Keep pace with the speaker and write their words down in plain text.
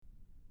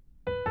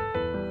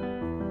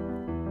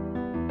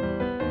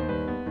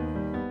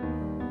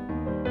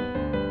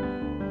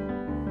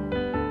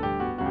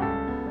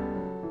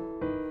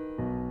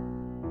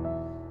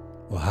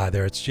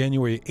there, it's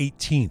January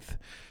 18th,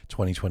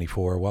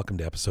 2024. Welcome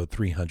to episode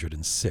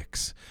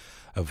 306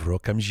 of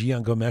Roqe. I'm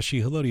Jian Gomeshi.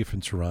 Hello to you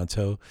from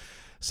Toronto.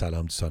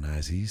 Salam son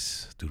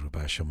aziz,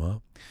 Duruba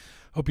Shama.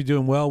 Hope you're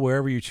doing well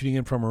wherever you're tuning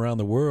in from around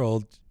the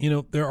world. You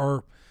know, there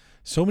are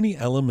so many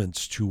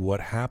elements to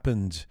what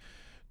happened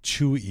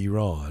to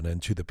Iran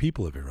and to the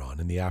people of Iran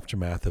in the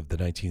aftermath of the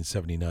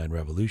 1979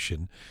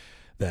 revolution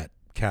that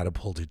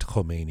catapulted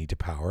Khomeini to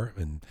power,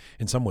 and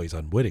in some ways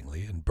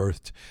unwittingly, and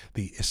birthed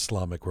the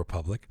Islamic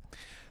Republic,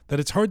 that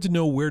it's hard to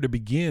know where to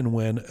begin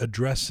when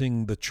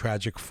addressing the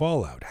tragic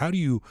fallout. How do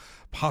you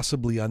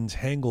possibly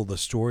untangle the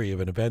story of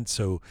an event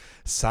so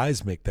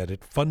seismic that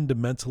it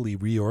fundamentally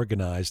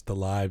reorganized the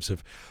lives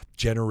of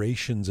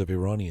generations of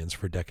Iranians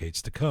for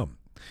decades to come?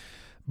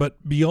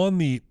 But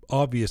beyond the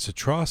obvious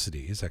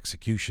atrocities,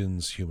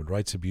 executions, human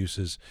rights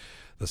abuses,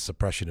 the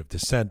suppression of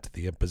dissent,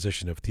 the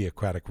imposition of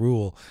theocratic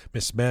rule,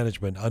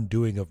 mismanagement,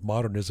 undoing of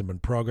modernism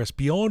and progress,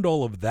 beyond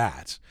all of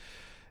that,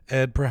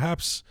 and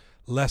perhaps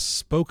less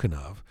spoken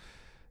of,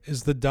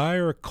 is the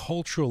dire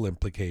cultural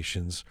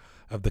implications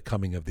of the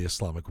coming of the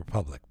Islamic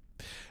Republic.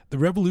 The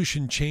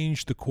revolution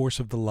changed the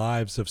course of the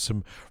lives of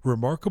some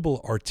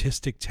remarkable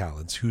artistic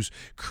talents whose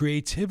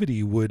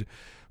creativity would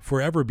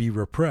forever be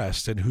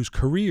repressed and whose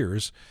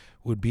careers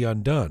would be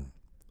undone.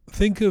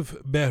 Think of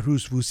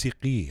Behrouz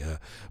Vousiqi, a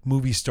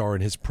movie star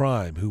in his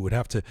prime who would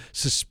have to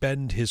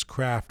suspend his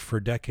craft for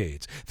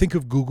decades. Think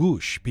of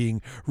Gugush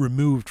being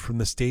removed from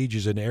the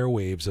stages and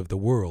airwaves of the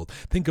world.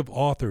 Think of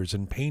authors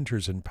and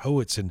painters and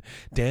poets and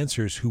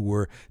dancers who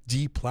were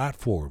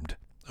deplatformed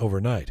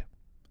overnight.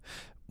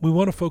 We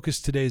want to focus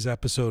today's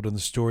episode on the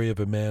story of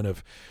a man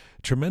of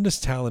tremendous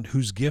talent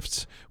whose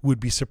gifts would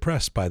be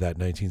suppressed by that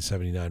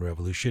 1979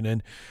 revolution,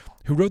 and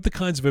who wrote the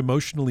kinds of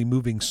emotionally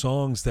moving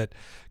songs that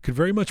could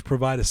very much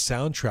provide a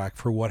soundtrack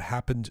for what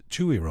happened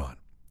to Iran.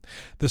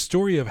 The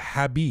story of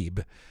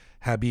Habib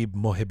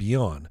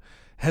Mohebian,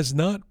 has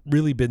not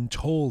really been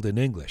told in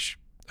English.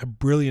 A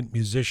brilliant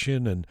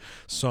musician and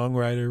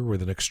songwriter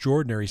with an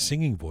extraordinary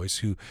singing voice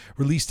who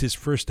released his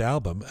first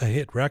album, a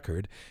hit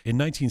record, in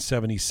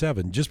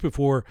 1977, just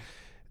before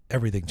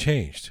everything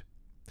changed.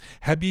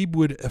 Habib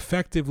would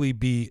effectively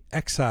be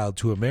exiled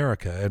to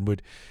America and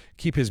would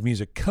keep his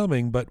music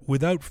coming, but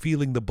without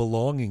feeling the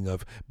belonging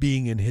of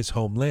being in his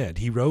homeland.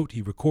 He wrote,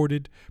 he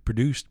recorded,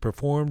 produced,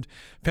 performed,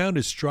 found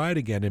his stride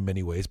again in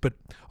many ways, but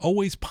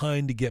always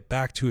pined to get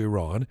back to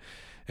Iran.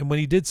 And when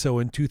he did so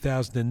in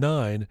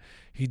 2009,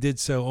 he did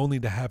so only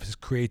to have his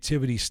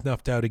creativity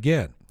snuffed out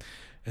again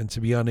and to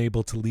be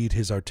unable to lead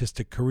his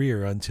artistic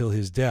career until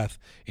his death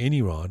in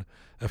Iran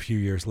a few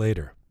years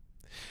later.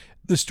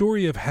 The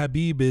story of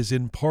Habib is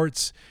in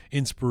parts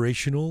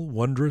inspirational,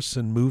 wondrous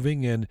and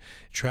moving, and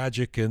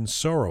tragic and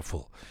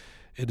sorrowful.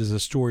 It is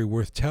a story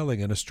worth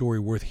telling and a story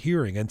worth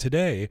hearing. And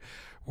today,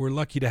 we're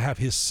lucky to have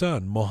his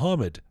son,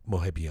 Mohamad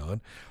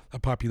Mohebian, a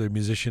popular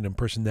musician and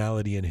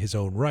personality in his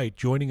own right,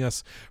 joining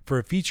us for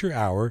a feature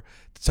hour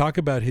to talk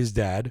about his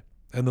dad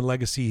and the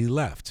legacy he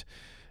left.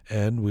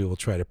 And we will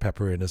try to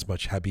pepper in as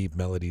much Habib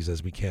melodies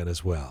as we can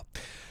as well.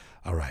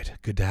 All right,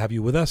 good to have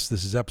you with us.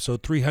 This is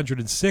episode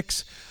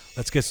 306.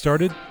 Let's get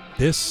started.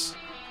 This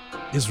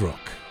is Roqe.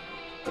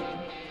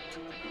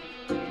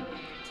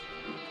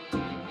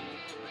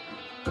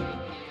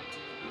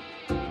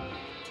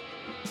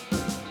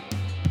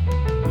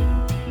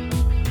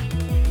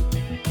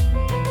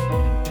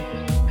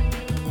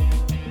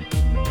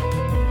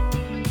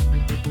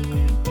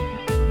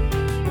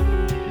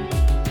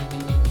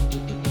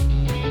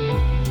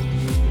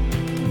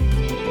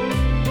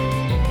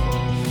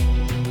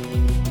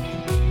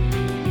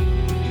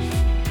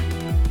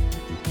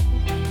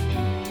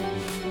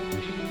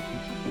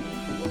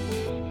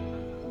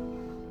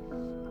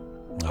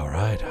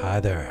 Hi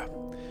there.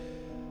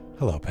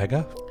 Hello,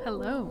 Pega.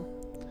 Hello.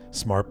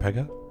 Smart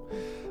Pega.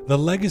 The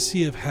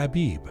legacy of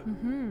Habib.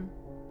 Mm-hmm.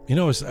 You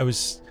know, I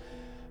was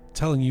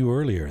telling you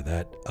earlier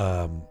that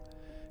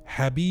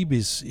Habib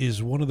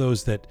is one of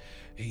those that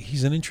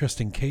he's an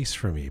interesting case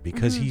for me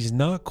because he's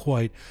not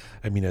quite.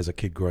 I mean, as a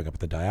kid growing up in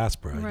the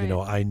diaspora, right. You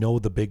know, I know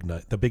the big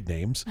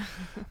names,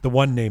 the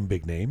one name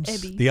big names,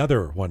 Ebi. the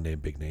other one name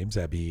big names,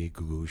 Abi,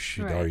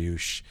 Gugush, Right.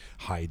 Dariush,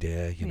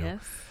 Haideh. You know,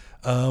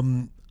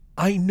 Yes.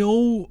 I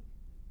know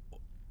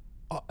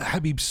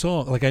Habib's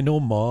song, like I know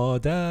Ma,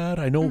 Dad,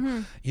 I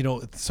know, you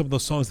know, some of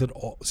those songs that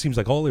seems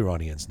like all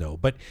Iranians know,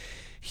 but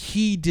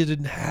he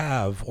didn't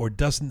have or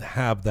doesn't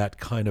have that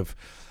kind of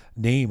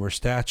name or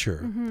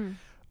stature.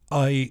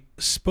 I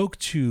spoke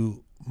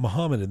to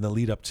Mohamad in the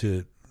lead up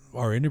to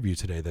our interview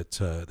today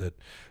that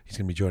he's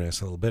going to be joining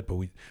us in a little bit, but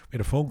we had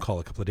a phone call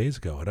a couple of days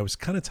ago, and I was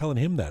kind of telling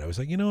him that. I was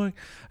like, you know, I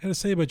got to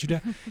say about your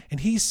dad.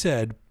 And he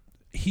said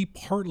he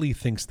partly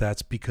thinks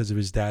that's because of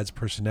his dad's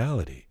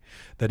personality,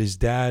 that his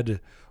dad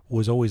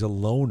was always a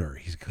loner,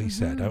 he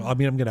said. I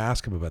mean, I'm going to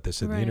ask him about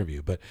this in the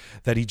interview, but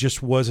that he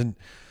just wasn't,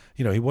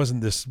 you know, he wasn't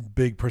this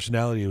big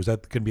personality who was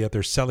going to be out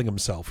there selling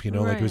himself, you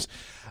know, like it was,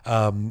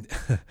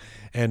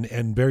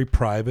 and very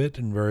private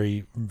and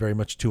very, very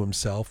much to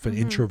himself, an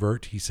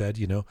introvert, he said,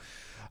 you know.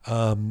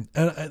 And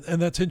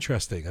that's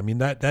interesting. I mean,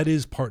 that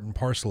is part and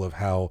parcel of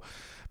how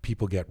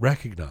people get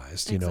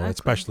recognized,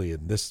 especially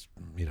in this,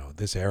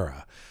 this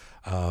era.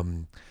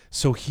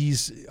 So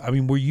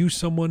were you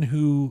someone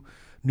who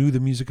knew the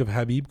music of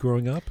Habib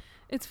growing up?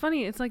 It's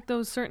funny. It's like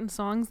those certain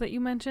songs that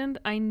you mentioned.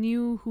 I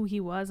knew who he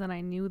was and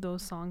I knew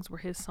those songs were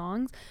his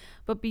songs.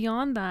 But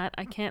beyond that,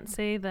 I can't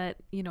say that,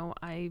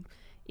 I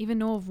even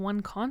know of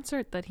one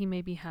concert that he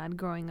maybe had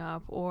growing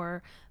up,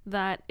 or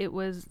that it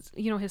was,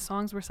 his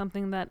songs were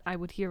something that I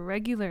would hear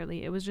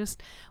regularly. It was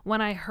just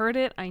when I heard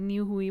it, I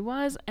knew who he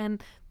was.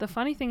 And the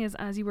funny thing is,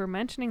 as you were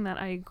mentioning that,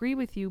 I agree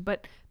with you,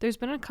 but there's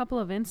been a couple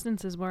of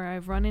instances where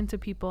I've run into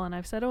people and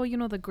I've said, oh,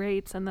 the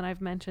greats, and then I've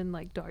mentioned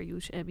like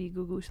Daryush, Ebi,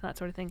 Gugush, that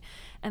sort of thing,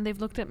 and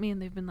they've looked at me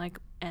and they've been like,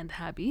 and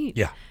Habib.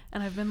 Yeah.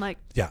 And I've been like,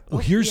 yeah. Well,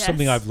 here's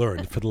something I've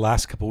learned for the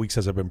last couple of weeks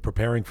as I've been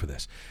preparing for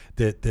this,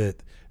 that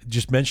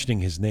just mentioning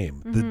his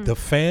name, the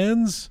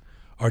fans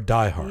are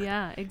diehard.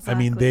 Yeah, exactly. I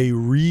mean, they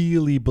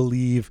really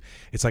believe.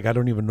 It's like, I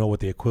don't even know what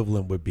the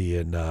equivalent would be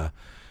in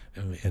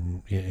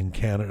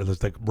Canada.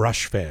 There's like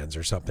Rush fans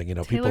or something.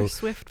 Taylor people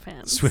Swift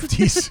fans,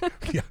 Swifties.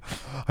 Yeah,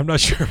 I'm not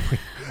sure.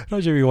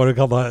 If you want to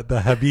call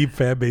the Habib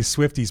fan base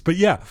Swifties, but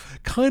yeah,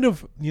 kind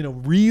of.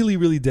 Really,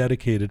 really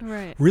dedicated.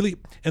 Right. Really,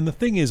 and the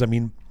thing is, I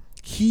mean,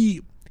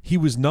 he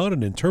was not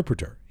an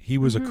interpreter. He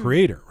was a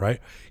creator,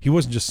 right? He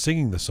wasn't just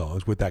singing the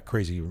songs with that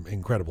crazy,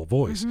 incredible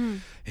voice.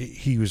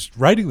 He was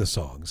writing the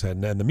songs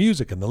and the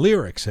music and the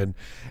lyrics, and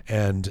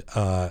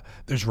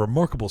there's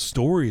remarkable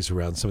stories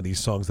around some of these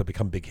songs that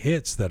become big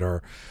hits that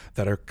are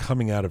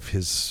coming out of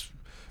his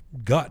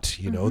gut,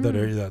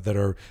 that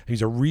are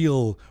he's a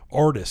real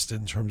artist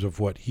in terms of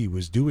what he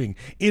was doing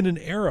in an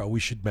era, we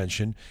should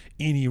mention,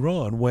 in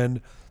Iran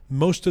when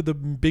most of the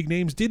big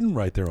names didn't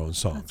write their own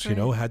songs. Right.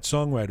 Had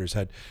songwriters,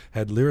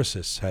 had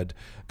lyricists, had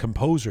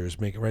composers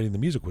writing the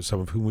music, with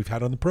some of whom we've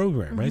had on the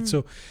program, right?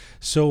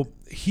 So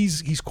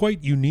he's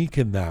quite unique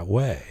in that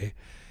way,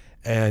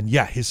 and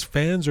yeah, his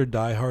fans are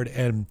diehard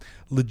and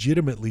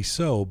legitimately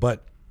so.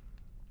 But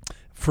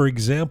for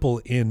example,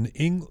 in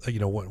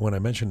when I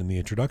mentioned in the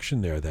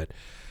introduction there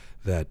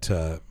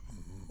that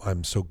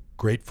I'm so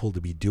grateful to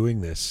be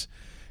doing this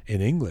in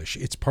English,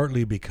 it's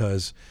partly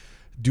because.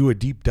 Do a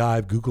deep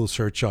dive Google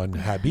search on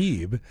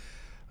Habib.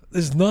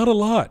 There's not a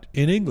lot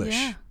in English.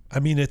 Yeah. I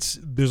mean,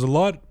 there's a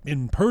lot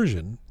in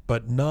Persian,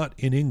 but not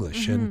in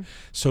English. And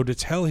so to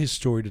tell his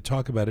story, to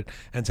talk about it,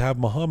 and to have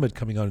Mohamad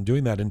coming on and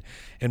doing that.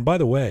 And by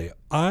the way,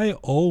 I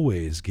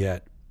always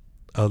get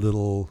a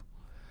little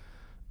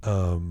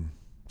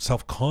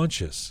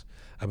self-conscious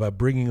about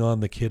bringing on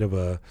the kid of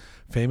a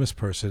famous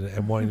person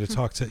and wanting to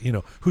talk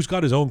to, who's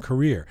got his own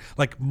career.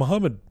 Like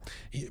Mohamad,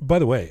 by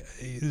the way,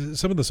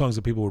 some of the songs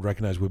that people would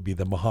recognize would be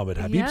the Mohamad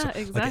Habib song,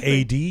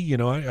 exactly. like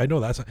AD, I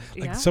know that's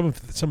like some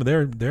of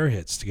their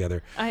hits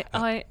together.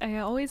 I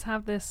always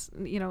have this,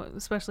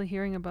 especially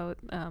hearing about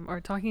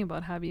or talking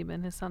about Habib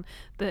and his son,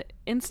 the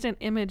instant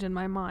image in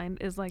my mind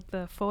is like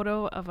the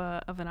photo of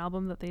an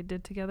album that they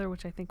did together,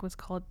 which I think was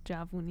called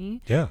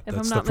Javuni. Yeah, if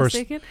I'm not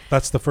mistaken.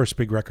 That's the first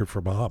big record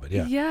for Mohamad.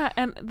 Yeah. Yeah,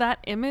 and that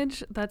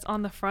image that's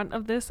on the front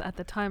of this at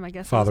the time, I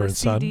guess, Father it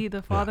was a and CD, Son.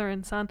 the father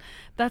and son.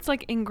 That's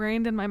like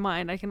ingrained in my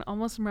mind. I can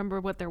almost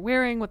remember what they're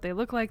wearing, what they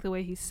look like, the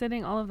way he's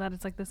sitting, all of that.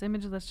 It's like this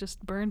image that's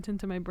just burnt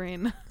into my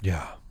brain.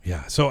 Yeah.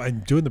 So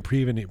I'm doing the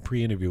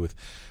pre-interview with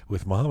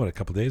Mohamad a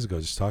couple of days ago,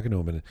 just talking to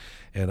him,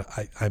 and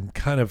I'm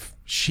kind of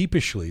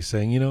sheepishly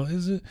saying,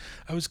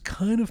 I was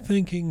kind of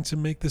thinking to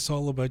make this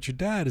all about your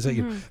dad. Is that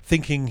you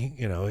thinking,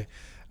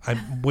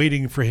 I'm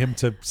waiting for him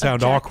to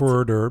sound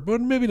awkward but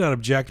maybe not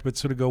object, but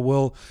sort of go,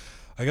 well,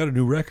 I got a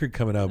new record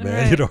coming out,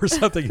 man, right. or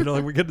something,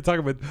 like we're going to talk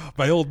about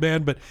my old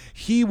man. But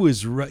he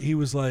was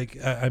like,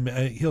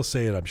 he'll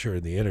say it, I'm sure,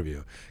 in the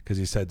interview, because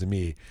he said to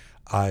me,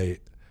 my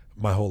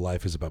whole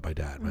life is about my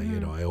dad.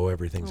 I owe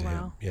everything to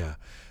him. Yeah.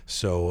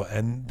 So,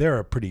 and they're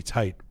a pretty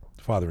tight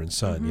father and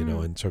son,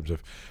 in terms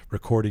of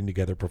recording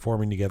together,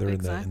 performing together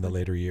in the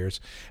later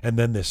years. And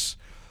then this,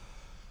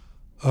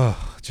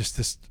 just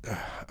this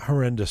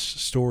horrendous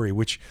story,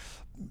 which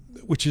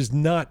is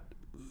not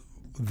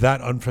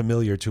that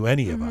unfamiliar to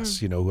any of us,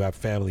 who have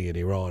family in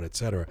Iran,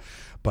 etc.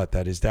 But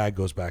that his dad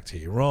goes back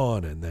to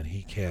Iran, and then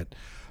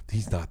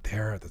he's not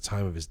there at the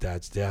time of his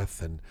dad's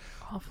death, and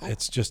awful.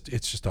 It's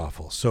just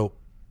awful. So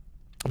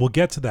we'll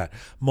get to that.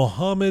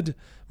 Mohamad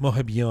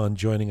Mohebian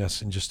joining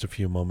us in just a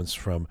few moments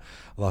from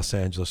Los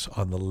Angeles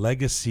on the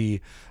legacy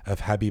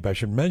of Habib. I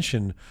should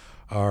mention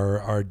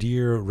our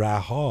dear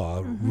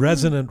Raha,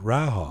 resident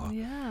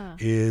Raha,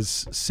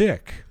 is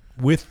sick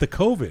with the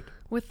COVID.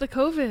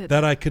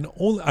 That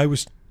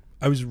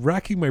I was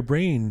racking my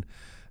brain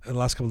in the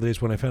last couple of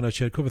days when I found out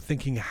she had COVID,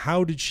 thinking,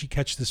 how did she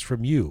catch this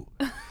from you?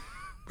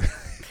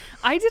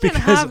 I didn't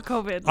have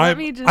COVID. Let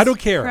me just I don't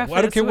care.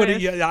 I don't care what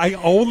I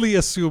only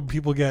assume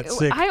people get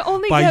sick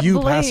by you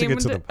passing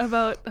it to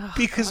them.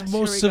 Because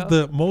most of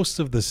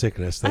the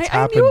sickness that's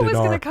happened. I knew it was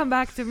going to come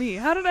back to me.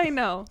 How did I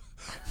know?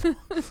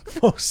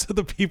 most of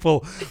the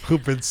people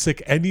who've been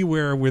sick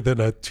anywhere within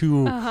a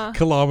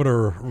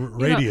 2-kilometer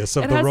radius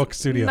of the Roqe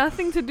studio.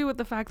 Nothing to do with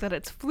the fact that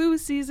it's flu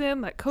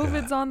season, that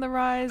COVID's on the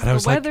rise, And I the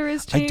was weather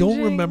is changing. I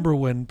don't remember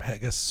when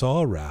Pega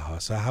saw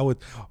Roqe. So how it?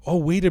 Oh,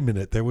 wait a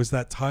minute! There was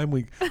that time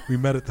we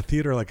met at the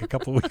theater like a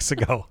couple of weeks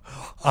ago.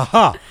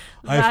 Aha!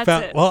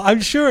 That's it. Well,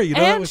 I'm sure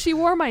And she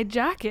wore my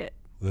jacket.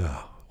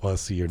 Well,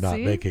 see, you're not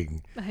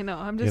making. I know.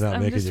 I'm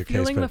just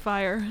feeling the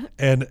fire.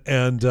 And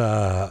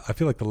I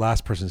feel like the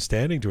last person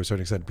standing to a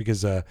certain extent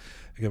because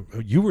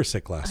you were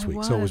sick last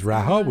week, so it was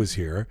Roqe was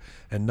here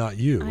and not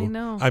you. I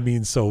know. I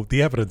mean, so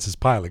the evidence is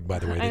piling, by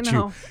the way,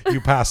 that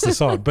you passed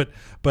this on.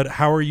 But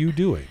how are you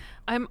doing?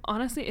 I'm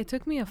honestly, it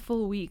took me a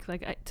full week.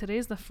 Like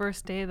today's the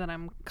first day that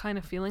I'm kind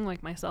of feeling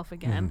like myself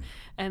again,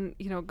 and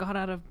got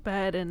out of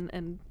bed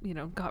and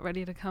got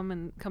ready to come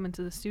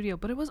into the studio.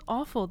 But it was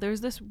awful. There's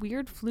this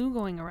weird flu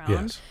going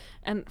around,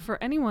 and for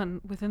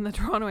anyone within the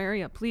Toronto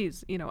area,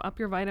 please up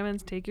your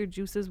vitamins, take your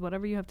juices,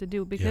 whatever you have to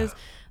do, because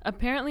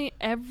apparently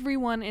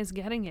everyone is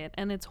getting it,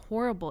 and it's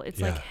horrible.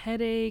 It's like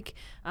headache,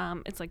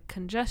 it's like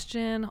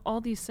congestion, all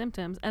these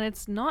symptoms, and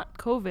it's not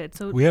COVID.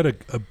 So we had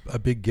a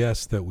big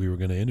guest that we were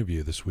going to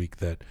interview this week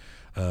that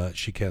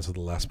she canceled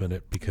the last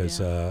minute because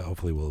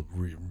hopefully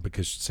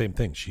because same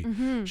thing,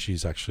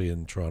 she's actually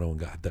in Toronto and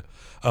got that.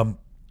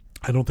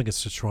 I don't think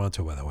it's just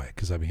Toronto, by the way,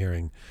 because I'm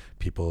hearing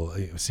people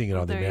seeing it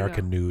on the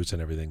American news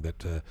and everything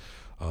that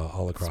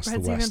all across the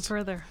West. Spreads even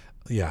further.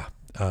 Yeah.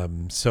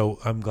 So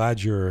I'm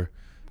glad you're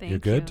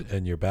good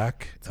and you're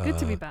back. It's good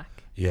to be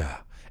back. Yeah.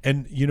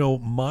 And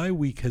my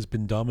week has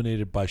been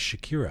dominated by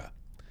Shakira.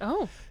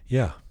 Oh.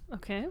 Yeah.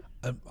 Okay.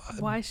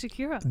 Why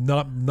Shakira?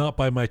 Not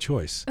by my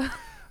choice.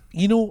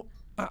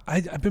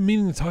 I've been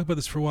meaning to talk about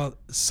this for a while.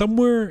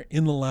 Somewhere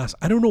in the last,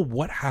 I don't know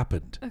what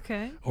happened.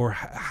 Okay. Or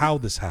how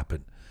this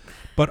happened.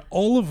 But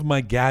all of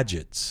my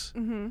gadgets,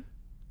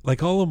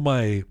 like all of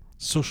my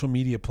social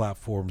media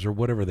platforms or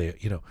whatever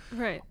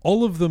right.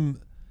 all of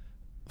them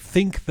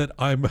think that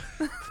I'm...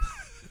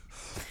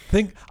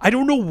 I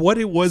don't know what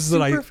it was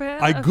that I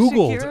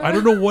Googled. Shakira? I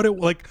don't know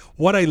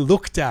what I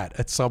looked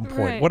at some point,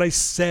 Right. what I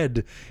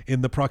said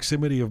in the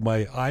proximity of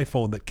my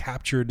iPhone that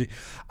captured.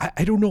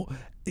 I don't know.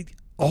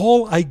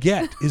 All I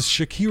get is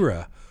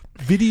Shakira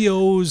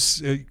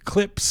videos,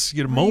 clips,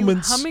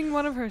 moments. You humming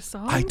one of her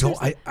songs? I don't.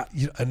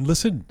 And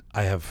listen,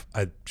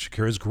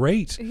 Shakira's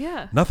great.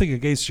 Yeah. Nothing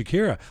against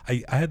Shakira.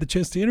 I had the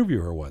chance to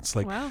interview her once.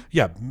 Wow.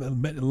 Yeah, a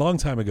long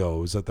time ago.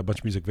 It was at the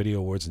Bunch Music Video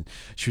Awards, and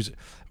she's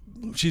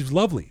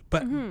lovely.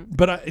 But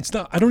it's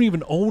not. I don't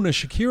even own a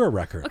Shakira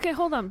record. Okay,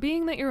 hold on.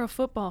 Being that you're a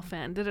football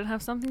fan, did it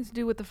have something to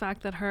do with the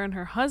fact that her and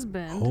her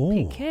husband,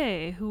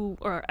 Piqué,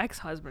 or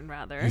ex-husband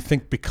rather? You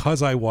think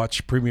because I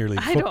watch Premier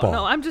League football? I don't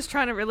know. I'm just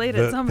trying to relate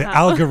it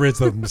somehow. The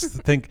algorithms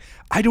think,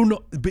 I don't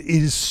know. But it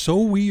is so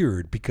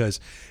weird because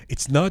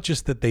it's not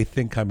just that they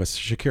think I'm a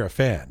Shakira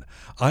fan.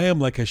 I am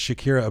like a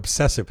Shakira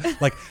obsessive.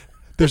 Like,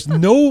 there's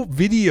no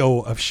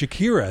video of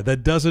Shakira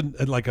that doesn't,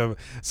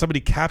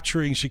 somebody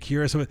capturing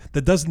Shakira, something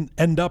that doesn't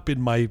end up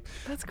in my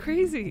That's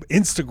crazy.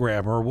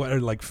 Instagram or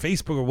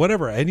Facebook or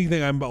whatever,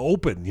 anything I'm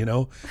open,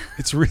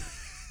 It's really...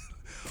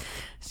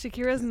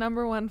 Shakira's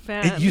 #1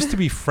 fan. It used to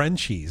be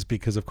Frenchies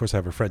because, of course, I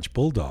have a French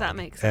bulldog. That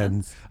makes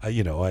sense.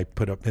 And, I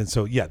put up... And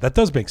so, yeah, that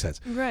does make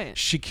sense. Right.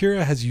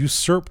 Shakira has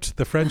usurped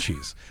the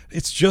Frenchies.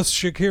 It's just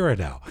Shakira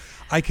now.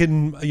 I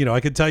can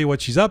tell you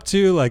what she's up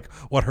to, like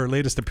what her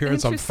latest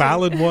appearance on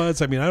Fallon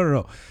was. I mean, I don't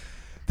know.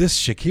 This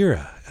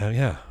Shakira,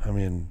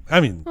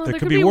 there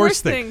could be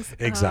worse things.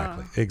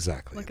 Exactly.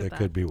 There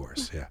could be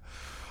worse, yeah.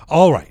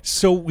 All right,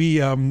 so we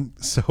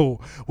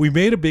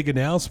made a big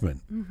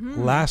announcement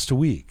last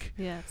week.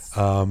 Yes.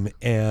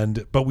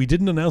 But we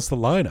didn't announce the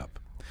lineup.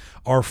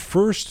 Our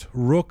first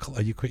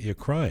Roqe, you're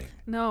crying.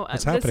 No,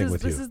 what's happening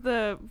with you? This is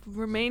the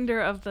remainder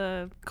of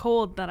the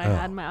cold that I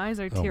had. My eyes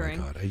are tearing.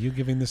 Oh my God, are you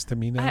giving this to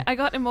me now? I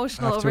got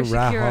emotional over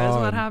Shakira is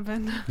what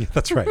happened. Yeah,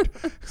 that's right.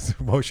 It's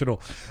emotional.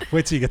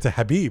 Wait till you get to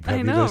Habib.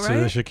 I know, right?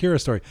 right? The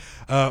Shakira story.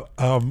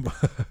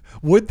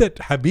 Would that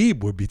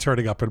Habib would be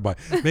turning up in my...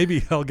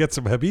 Maybe I'll get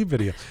some Habib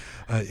video.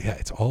 Yeah,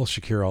 it's all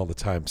Shakira all the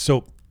time.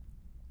 So...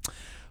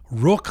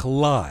 Roqe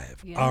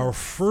Live, our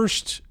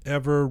first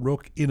ever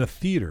Roqe in a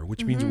theater,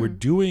 which means we're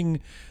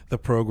doing the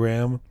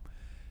program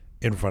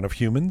in front of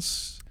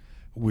humans.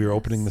 We're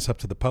opening this up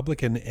to the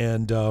public,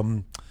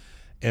 and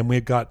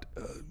we've got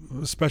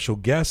special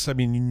guests. I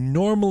mean,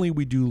 normally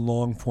we do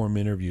long form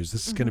interviews.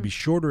 This is going to be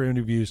shorter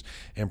interviews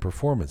and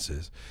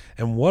performances.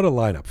 And what a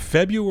lineup!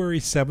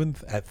 February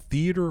 7th at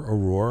Theater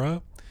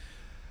Aurora.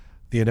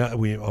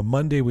 On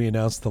Monday we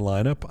announced the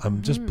lineup.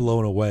 I'm just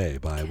blown away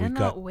by. We've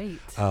got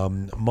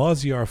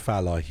Maziar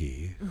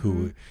Falahi,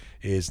 who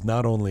is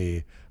not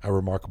only a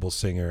remarkable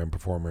singer and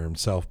performer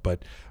himself,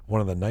 but one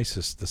of the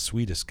nicest, the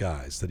sweetest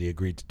guys that he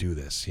agreed to do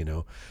this.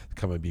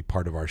 Come and be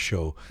part of our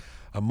show.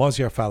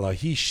 Maziar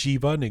Falahi,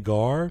 Shiva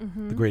Nigar,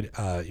 the great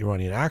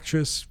Iranian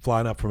actress,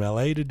 flying up from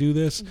LA to do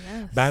this.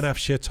 Yes.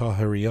 Banafsheh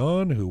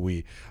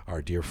Tahirian,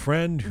 our dear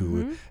friend,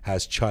 who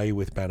has Chai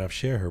with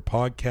Banafsheh, her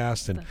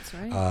podcast, and That's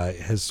right.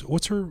 has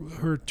what's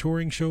her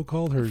touring show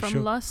called?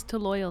 From Lust to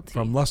Loyalty.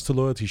 From Lust to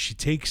Loyalty. She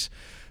takes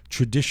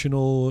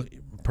traditional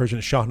Persian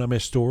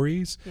Shahnameh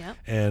stories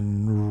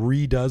and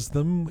redoes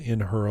them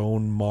in her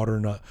own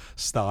modern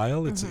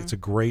style. It's a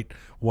great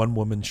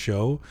one-woman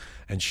show,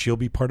 and she'll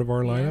be part of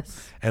our lineup.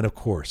 Yes. And of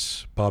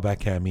course, Babak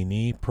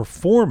Amini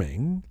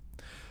performing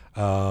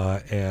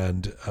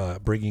and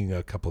bringing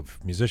a couple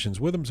of musicians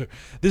with him. So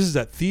this is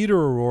at Theatre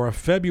Aurora,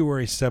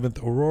 February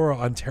 7th, Aurora,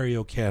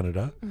 Ontario,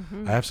 Canada.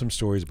 I have some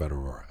stories about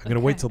Aurora. I'm going to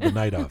wait till the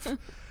night of.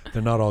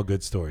 They're not all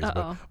good stories,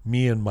 but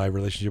me and my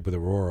relationship with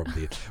Aurora,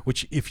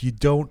 which if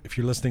you're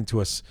listening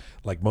to us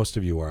like most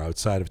of you are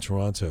outside of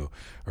Toronto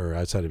or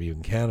outside of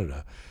even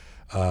Canada,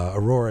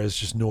 Aurora is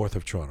just north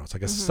of Toronto. It's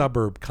like a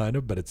suburb kind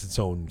of, but it's its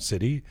own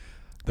city.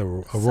 The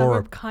Aurora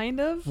Suburb kind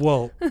of?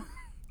 Well,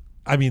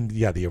 I mean,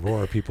 yeah, the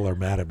Aurora people are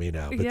mad at me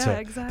now. But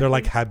exactly. They're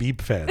like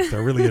Habib fans.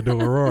 They're really into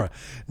Aurora.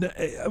 No,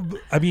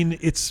 I mean,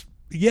 it's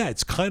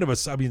kind of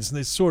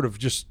it's sort of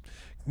just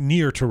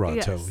near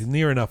Toronto,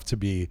 near enough to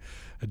be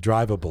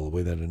drivable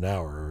within an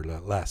hour or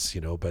less,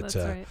 but That's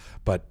right.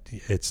 But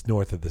it's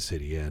north of the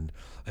city and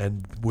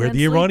where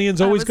the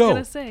Iranians always go. I was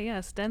going to say,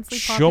 yes, densely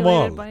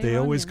populated by They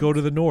always Iranians. go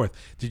to the north.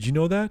 Did you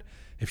know that?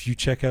 If you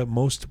check out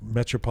most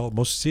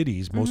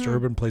cities, most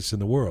urban places in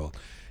the world,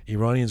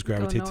 Iranians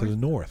gravitate to the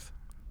north.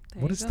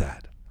 What is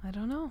that? I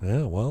don't know.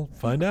 Yeah, well,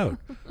 find out.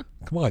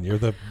 Come on, you're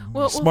the smart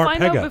we'll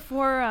find pega. out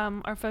before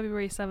our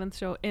February 7th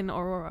show in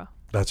Aurora.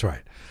 That's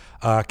right.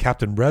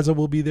 Captain Reza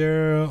will be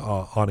there.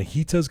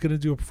 Anahita is going to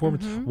do a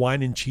performance.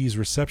 Wine and cheese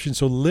reception.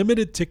 So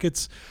limited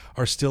tickets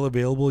are still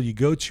available. You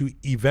go to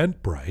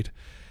Eventbrite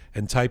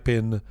and type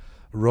in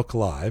Roqe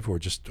Live or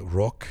just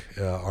Roqe,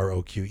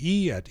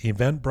 R-O-Q-E at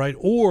Eventbrite,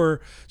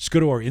 or just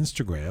go to our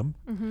Instagram.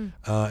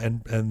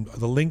 And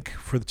the link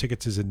for the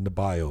tickets is in the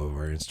bio of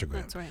our Instagram.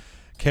 That's right.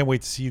 Can't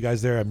wait to see you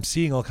guys there. I'm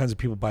seeing all kinds of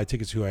people buy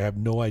tickets who I have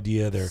no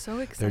idea. They're so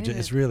excited.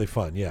 It's really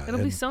fun. Yeah. It'll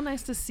be so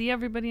nice to see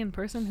everybody in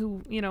person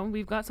who,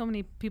 we've got so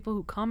many people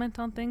who comment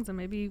on things, and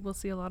maybe we'll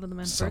see a lot of them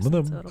in person. Some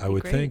of them, so I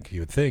would think.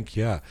 You would think,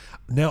 yeah.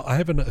 Now, I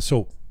have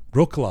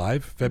Roqe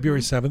Live,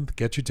 February 7th.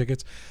 Get your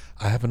tickets.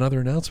 I have another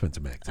announcement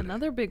to make today.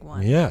 Another big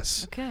one.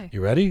 Yes. Okay.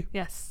 You ready?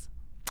 Yes.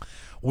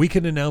 We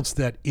can announce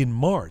that in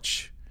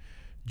March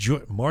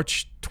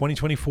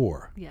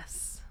 2024.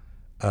 Yes.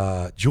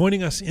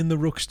 Joining us in the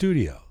Roqe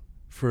studio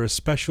for a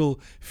special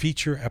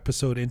feature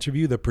episode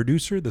interview, the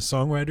producer, the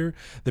songwriter,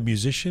 the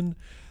musician,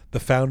 the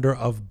founder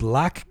of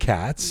Black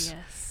Cats,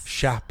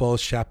 Shahbal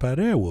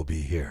Shapare will be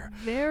here.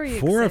 Very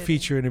for exciting. A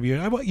feature interview.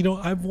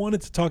 I've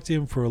wanted to talk to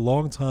him for a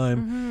long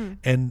time,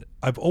 and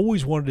I've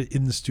always wanted it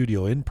in the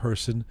studio, in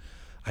person.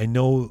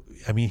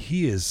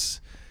 He's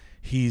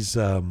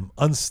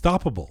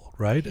unstoppable,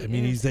 right?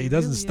 He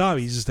doesn't stop.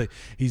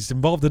 He's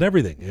involved in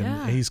everything,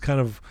 and he's kind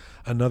of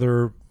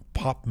another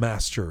pop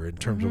master in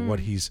terms of what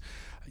he's.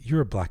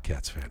 You're a Black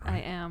Cats fan, right? I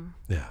am.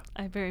 Yeah.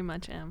 I very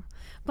much am.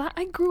 But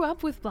I grew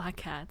up with Black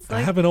Cats. I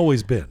haven't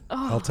always been,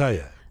 I'll tell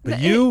you. But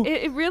you...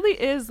 It really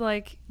is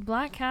like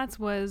Black Cats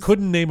was...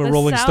 Couldn't name a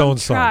Rolling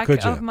Stones song,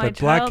 could you? But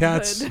Black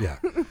Cats,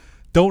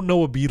 don't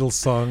know a Beatles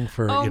song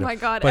for, my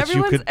God.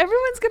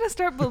 Everyone's going to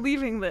start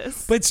believing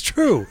this. But it's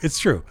true. It's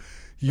true.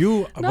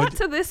 Not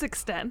to this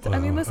extent.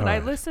 Listen, I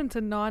listen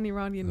to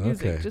non-Iranian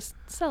music, just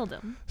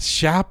seldom.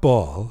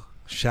 Shahbal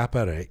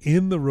Shapare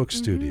in the Roqe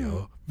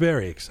studio.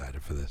 Very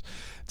excited for this.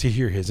 To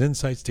hear his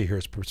insights, to hear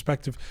his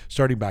perspective,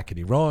 starting back in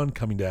Iran,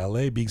 coming to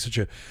LA, being such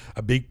a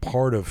big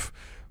part of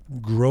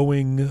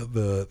growing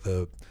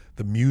the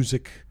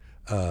music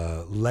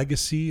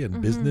legacy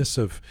and business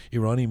of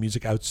Iranian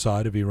music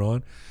outside of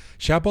Iran.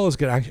 Shahbal is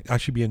going to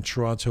actually be in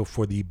Toronto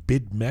for the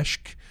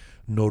Bidmeshk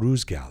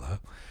Nowruz Gala.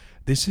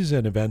 This is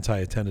an event I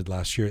attended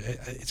last year.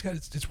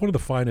 It's one of the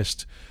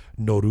finest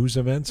Nowruz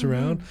events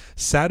around.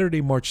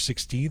 Saturday, March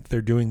 16th,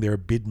 they're doing their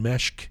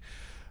Bidmeshk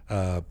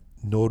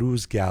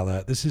Nowruz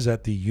Gala. This is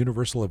at the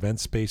Universal Event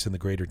Space in the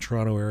Greater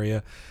Toronto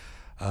area.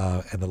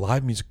 And the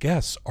live music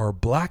guests are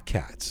Black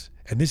Cats.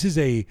 And this is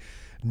a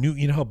new,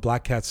 how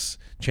Black Cats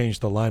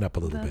changed the lineup a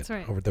little bit.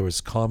 That's right. There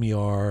was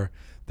Kamyar.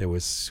 There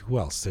was, who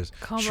else? There's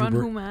Kamran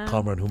Houman.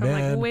 Kamran Houman. From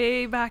like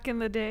way back in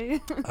the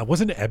day.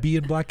 Wasn't Ebby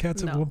in Black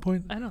Cats at one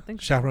point? I don't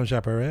think so. Shahbal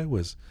Shapare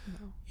was.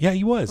 No. Yeah,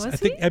 he was. I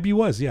think Ebby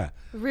was, yeah.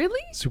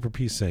 Really? Super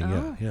Peace saying,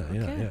 okay.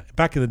 yeah.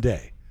 Back in the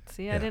day.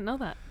 See, I didn't know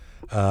that.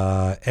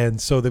 And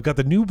so they've got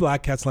the new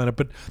Black Cats lineup,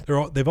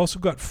 but they've also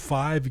got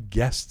 5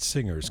 guest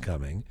singers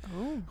coming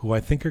who I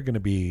think are going to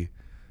be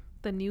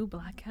the new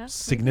Black Cats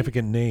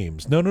significant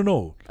names.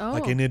 No.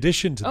 Like in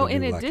addition to the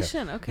new Black Cats.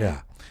 Okay.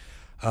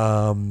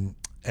 Yeah.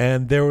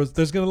 And there's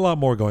going to be a lot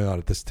more going on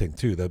at this thing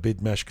too. The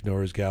Bidmeshk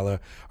Nowruz Gala,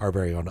 our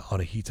very own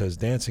Anahita is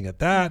dancing at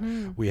that.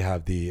 We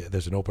have they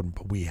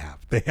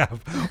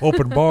have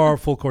open bar,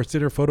 full course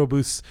dinner, photo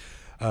booths,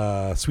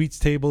 sweets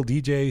table,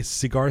 DJ,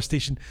 cigar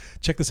station.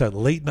 Check this out: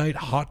 late night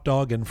hot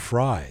dog and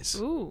fries.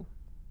 Ooh,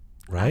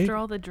 right? After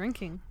all the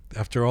drinking.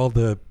 After all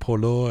the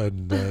polo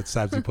and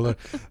sabzi polo,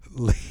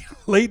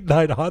 late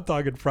night hot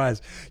dog and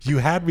fries. You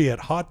had me at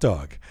hot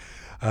dog.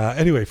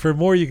 Anyway, for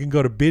more, you can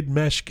go to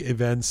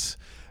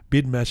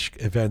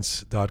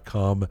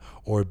bidmeshk.com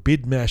or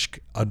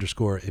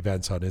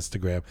bidmeshk_events on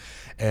Instagram.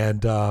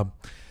 And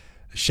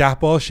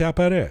Shapal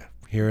Shapare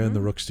here in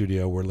the Roqe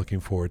studio. We're looking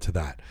forward to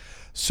that.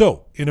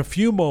 So, in a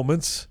few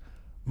moments,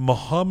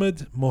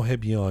 Mohamad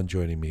Mohebian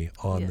joining me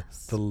on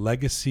the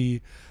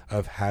legacy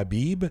of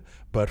Habib.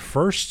 But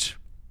first,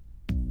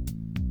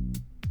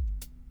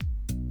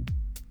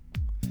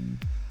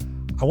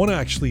 I want to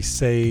actually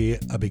say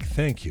a big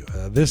thank you.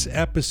 This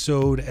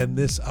episode and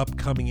this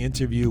upcoming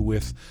interview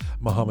with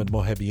Mohamad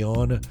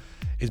Mohebian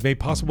is made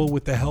possible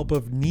with the help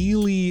of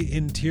Neely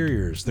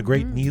Interiors, the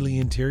great Neely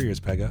Interiors,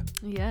 Pega.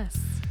 Yes.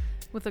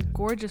 With a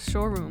gorgeous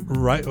showroom.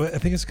 Right. I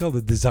think it's called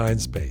the Design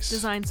Space.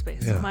 Design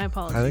Space. Yeah. My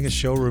apologies. I think a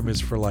showroom is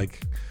for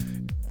like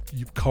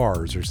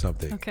cars or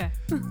something. Okay.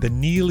 The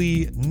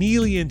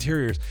Neely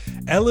Interiors.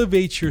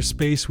 Elevate your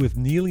space with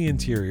Neely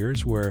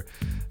Interiors, where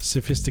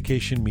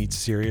sophistication meets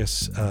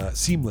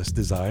seamless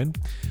design.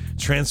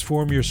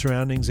 Transform your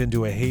surroundings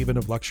into a haven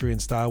of luxury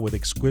and style with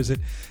exquisite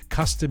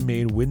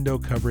custom-made window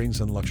coverings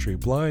and luxury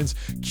blinds,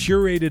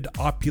 curated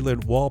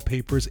opulent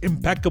wallpapers,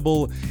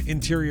 impeccable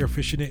interior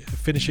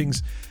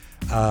finishings.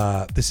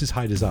 This is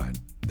high design.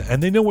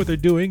 And they know what they're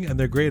doing, and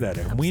they're great at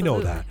it. And we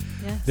know that.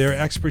 Yes. Their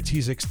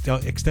expertise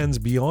extends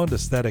beyond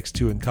aesthetics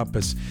to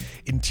encompass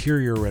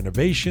interior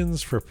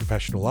renovations for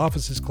professional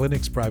offices,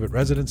 clinics, private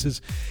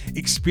residences.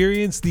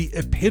 Experience the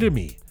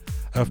epitome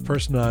of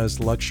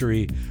personalized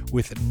luxury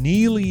with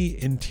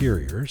Neely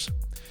Interiors,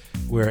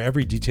 where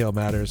every detail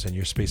matters and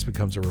your space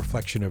becomes a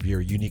reflection of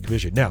your unique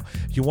vision. Now,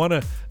 if you want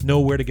to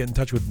know where to get in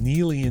touch with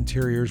Neely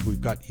Interiors,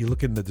 you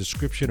look in the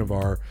description of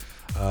our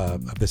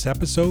of this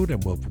episode,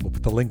 and we'll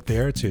put the link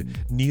there to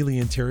Neely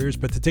Interiors.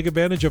 But to take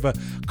advantage of a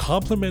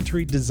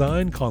complimentary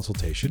design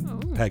consultation,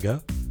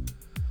 Pega,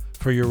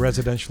 for your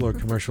residential or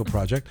commercial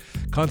project,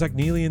 contact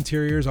Neely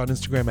Interiors on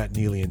Instagram at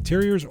Neely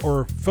Interiors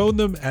or phone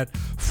them at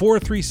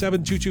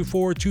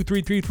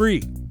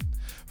 437-224-2333.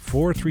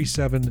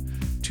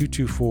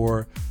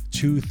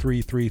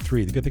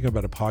 437-224-2333. The good thing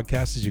about a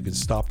podcast is you can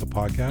stop the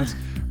podcast,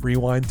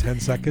 rewind 10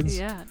 seconds.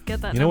 Yeah,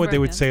 get that. You know what they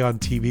would say on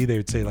TV? They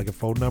would say like a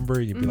phone number,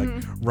 and you'd be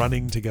like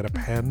running to get a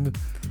pen.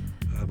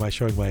 Am I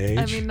showing my age?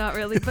 I mean, not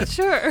really, but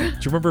sure. Do you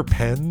remember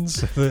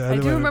pens? I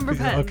do remember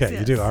pens. Okay,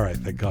 yes. You do. All right,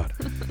 thank God.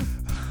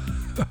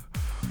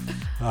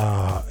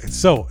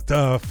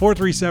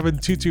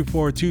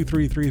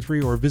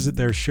 437-224-2333 or visit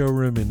their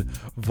showroom in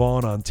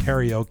Vaughan,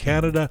 Ontario,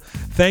 Canada.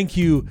 Thank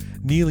you,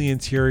 Neely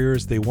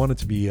Interiors. They wanted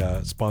to be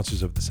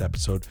sponsors of this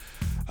episode.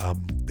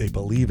 They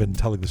believe in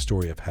telling the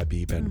story of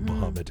Habib and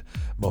Mohamad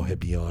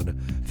Mohebian.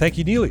 Thank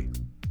you, Neely.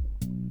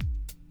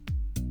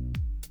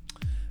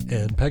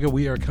 And Pega,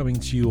 we are coming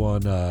to you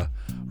on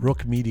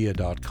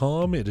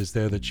roqemedia.com. It is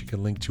there that you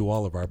can link to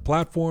all of our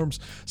platforms: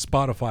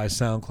 Spotify,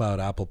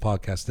 SoundCloud, Apple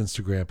Podcast,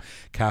 Instagram,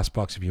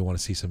 CastBox. If you want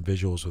to see some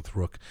visuals with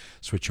Roqe,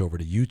 switch over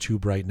to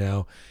YouTube right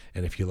now.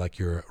 And if you like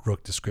your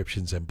Roqe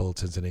descriptions and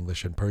bulletins in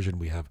English and Persian,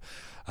 we have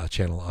a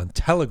channel on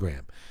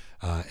Telegram.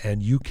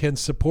 And you can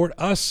support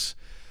us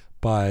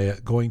by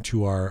going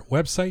to our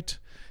website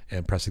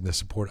and pressing the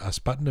Support Us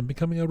button and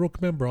becoming a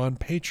Roqe member on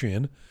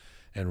Patreon.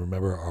 And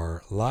remember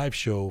our live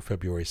show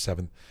February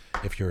 7th.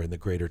 If you're in the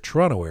greater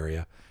Toronto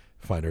area,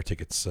 find your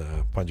tickets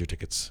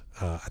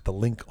at the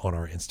link on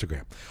our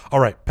Instagram. All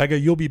right, Pega,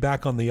 you'll be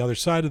back on the other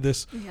side of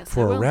this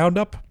for a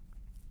roundup.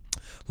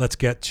 Let's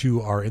get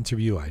to our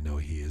interview. I know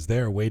he is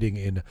there waiting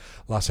in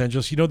Los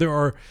Angeles. You know, there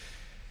are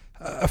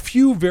a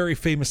few very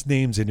famous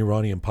names in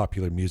Iranian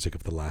popular music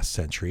of the last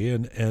century,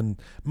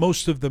 and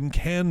most of them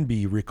can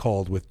be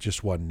recalled with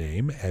just one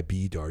name: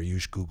 Abi,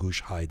 Daryush,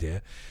 Gugush,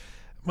 Haidar.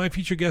 My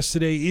featured guest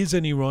today is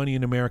an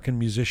Iranian-American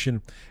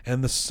musician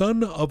and the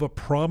son of a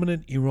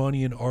prominent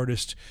Iranian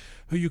artist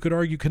who you could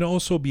argue can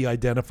also be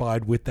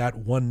identified with that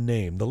one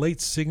name, the late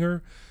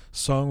singer,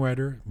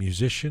 songwriter,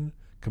 musician,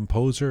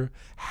 composer,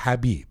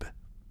 Habib.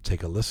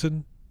 Take a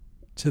listen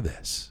to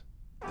this.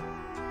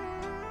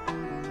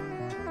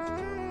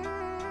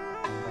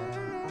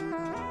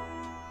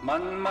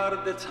 من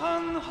مرد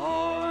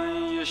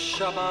تنهای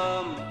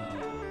شبم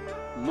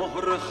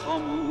مهر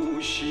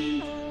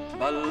خاموشی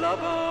بر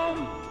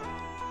لبم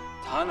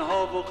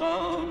تنها و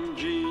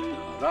غمگین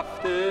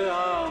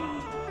رفته‌ام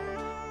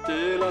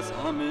دل از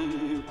همه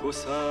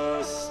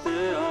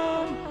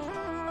گسسته‌ام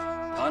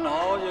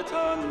تنهای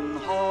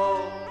تنها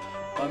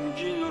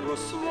غمگین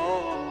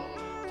رسوا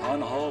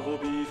تنها و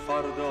بی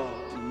فردا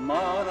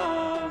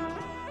منم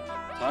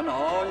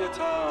تنهای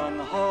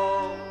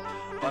تنها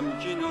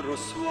غمگین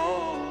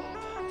رسوا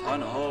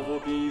تنها و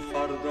بی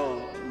فردا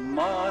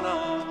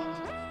منم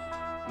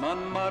من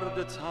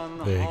مرد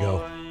تنها. There you go.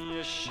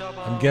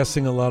 I'm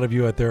guessing a lot of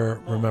you out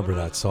there remember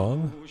that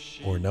song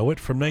or know it.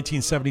 From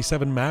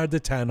 1977, Mard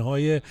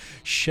Tanhoye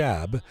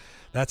Shab.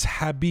 That's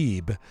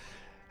Habib.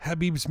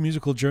 Habib's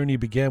musical journey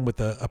began with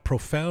a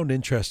profound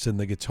interest in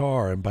the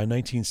guitar, and by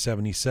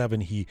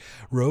 1977 he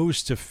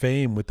rose to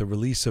fame with the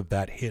release of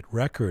that hit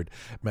record,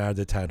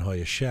 Marda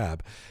Tanhoya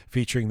Shab,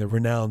 featuring the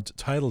renowned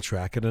title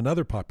track and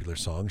another popular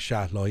song,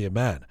 Shah Loya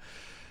Man.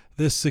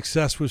 This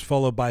success was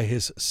followed by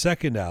his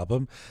second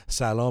album,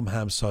 Salam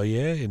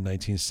Hamsaye, in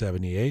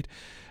 1978,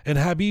 and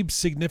Habib's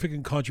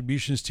significant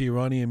contributions to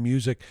Iranian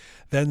music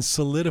then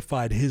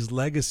solidified his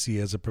legacy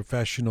as a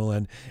professional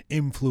and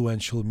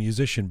influential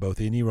musician, both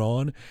in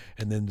Iran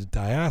and in the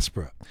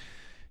diaspora.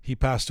 He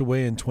passed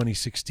away in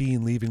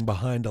 2016, leaving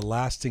behind a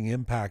lasting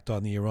impact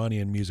on the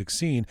Iranian music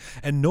scene,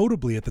 and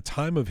notably at the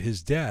time of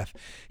his death,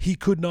 he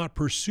could not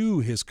pursue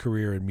his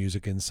career in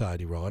music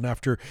inside Iran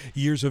after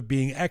years of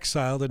being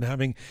exiled and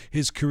having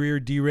his career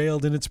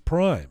derailed in its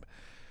prime.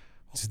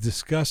 To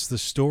discuss the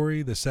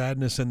story, the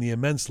sadness, and the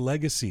immense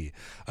legacy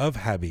of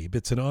Habib,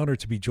 it's an honor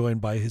to be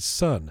joined by his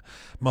son,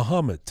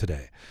 Mohamad,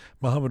 today.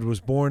 Mohamad was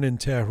born in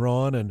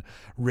Tehran and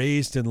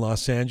raised in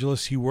Los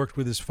Angeles. He worked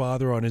with his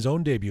father on his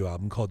own debut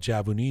album called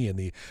Javuni in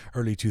the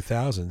early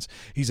 2000s.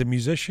 He's a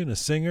musician, a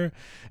singer,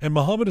 and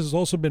Mohamad has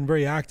also been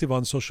very active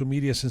on social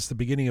media since the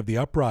beginning of the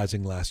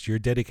uprising last year,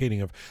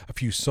 dedicating a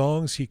few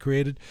songs he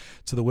created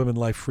to the women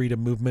life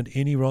freedom movement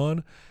in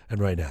Iran. And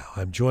right now,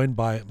 I'm joined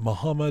by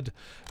Mohamad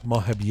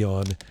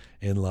Mohebian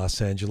in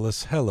Los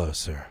Angeles. Hello,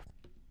 sir.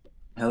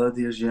 Hello,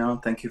 dear Gian.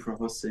 Thank you for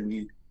hosting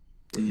me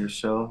in your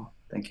show.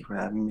 Thank you for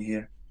having me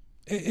here.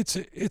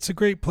 It's a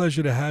great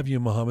pleasure to have you,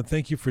 Mohamad.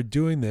 Thank you for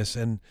doing this.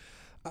 And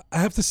I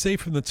have to say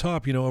from the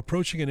top,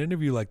 approaching an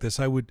interview like this,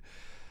 I would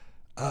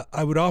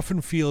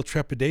often feel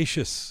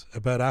trepidatious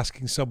about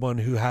asking someone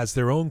who has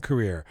their own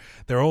career,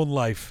 their own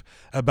life,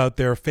 about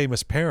their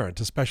famous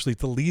parent, especially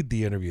to lead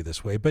the interview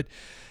this way. But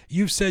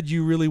you've said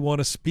you really want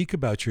to speak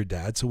about your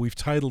dad, so we've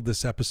titled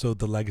this episode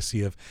The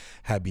Legacy of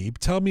Habib.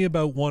 Tell me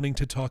about wanting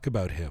to talk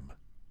about him.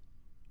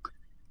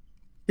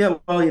 Yeah,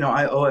 well,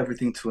 I owe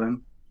everything to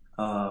him.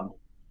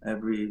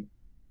 Everything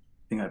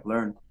I've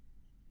learned,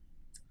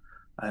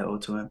 I owe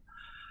to him.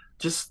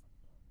 Just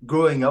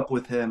growing up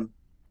with him,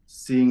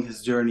 seeing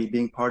his journey,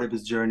 being part of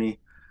his journey,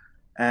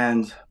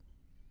 and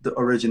the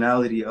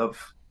originality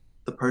of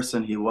the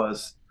person he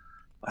was,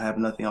 I have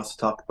nothing else to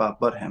talk about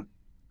but him,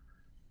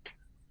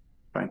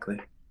 frankly.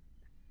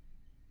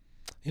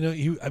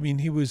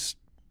 He was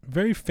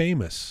very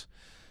famous.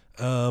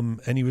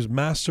 And he was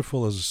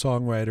masterful as a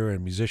songwriter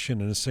and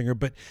musician and a singer,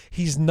 but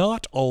he's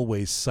not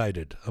always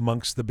cited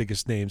amongst the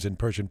biggest names in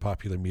Persian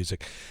popular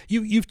music.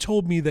 You've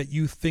told me that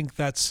you think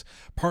that's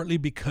partly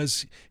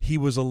because he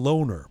was a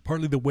loner,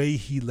 partly the way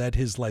he led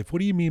his life. What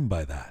do you mean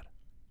by that?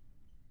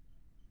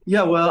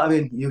 Yeah, well,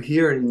 you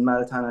hear it in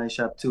Maratana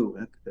Shab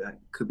too. It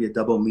could be a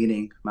double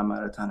meaning,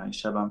 Maratana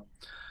Shabam.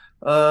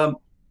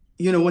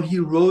 When he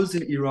rose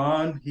in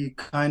Iran, he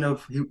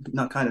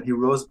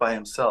rose by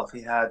himself.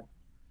 He had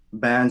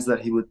bands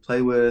that he would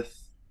play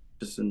with,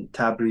 just in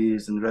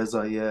Tabriz and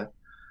Rezaiya,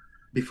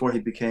 before he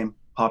became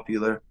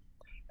popular.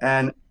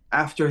 And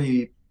after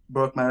he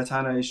broke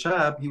Maratana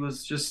Shab, he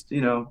was just,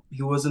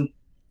 he wasn't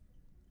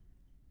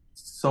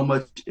so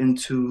much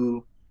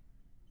into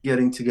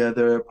getting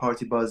together,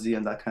 party buzzy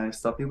and that kind of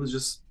stuff. He was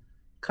just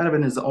kind of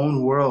in his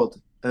own world,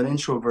 an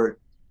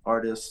introvert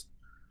artist.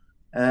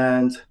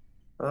 And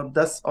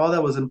that's all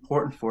that was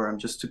important for him,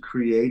 just to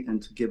create and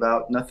to give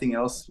out. Nothing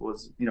else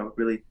was,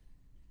 really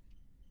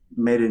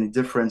made any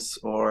difference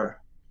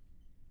or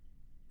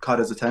caught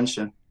his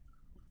attention.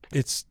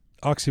 It's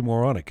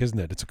oxymoronic, isn't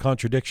it? It's a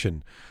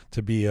contradiction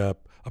to be a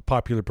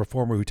popular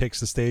performer who takes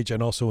the stage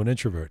and also an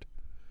introvert.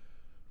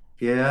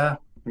 Yeah.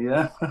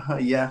 Yeah.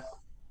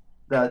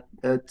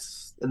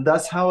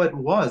 That's how it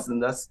was.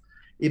 And that's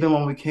even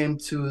when we came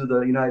to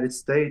the United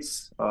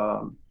States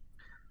in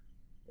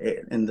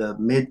the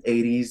mid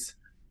 80s,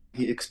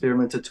 he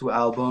experimented 2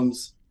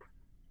 albums,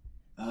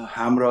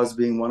 Hamraz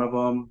being one of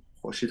them,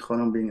 Khorshid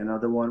Khanum being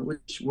another one,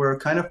 which were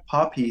kind of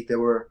poppy. They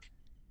were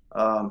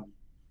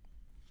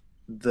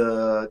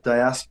the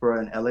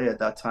diaspora in LA at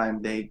that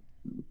time. They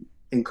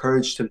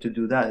encouraged him to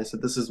do that. They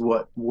said, this is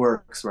what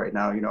works right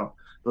now.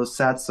 Those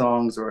sad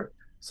songs or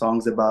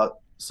songs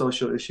about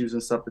social issues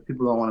and stuff, that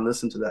people don't want to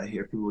listen to that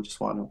here. People just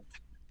want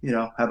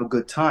to, have a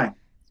good time.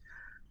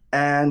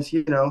 And,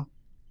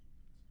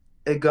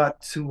 it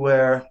got to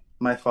where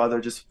my father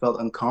just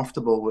felt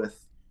uncomfortable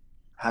with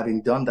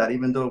having done that,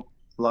 even though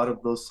a lot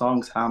of those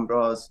songs,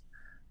 Hamraz,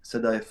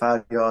 Sadai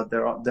Faryad,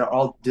 they're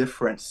all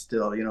different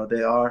still.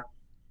 They are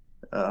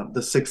the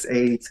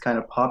 6/8 kind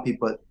of poppy,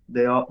 but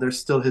they're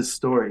still his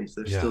stories.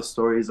 They're still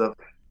stories of,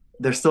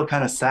 they're still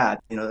kind of sad.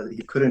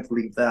 He couldn't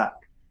leave that.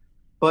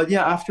 But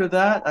yeah, after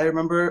that, I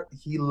remember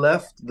he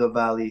left the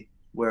valley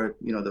where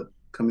the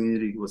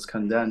community was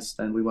condensed,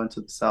 and we went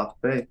to the South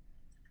Bay,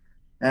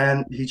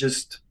 and he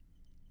just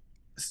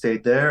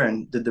stayed there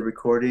and did the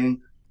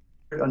recording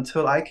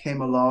until I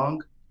came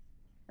along.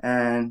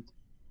 And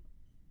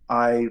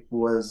I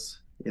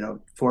was,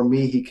 for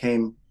me, he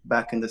came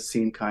back in the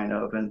scene kind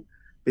of and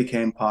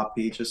became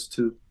poppy just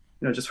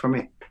for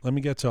me. Let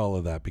me get to all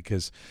of that,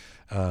 because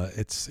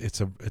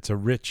it's a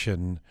rich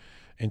and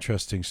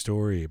Interesting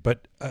story.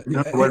 But You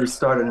don't know where to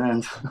start and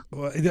end.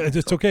 well,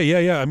 it's okay. Yeah,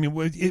 yeah. I mean,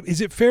 is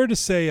it fair to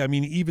say, I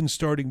mean, even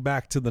starting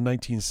back to the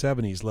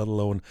 1970s, let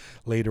alone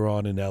later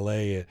on in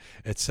LA,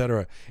 et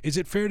cetera, is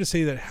it fair to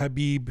say that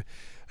Habib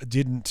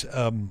didn't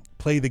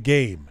play the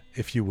game,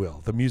 if you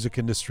will, the music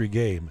industry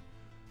game?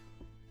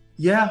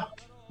 Yeah,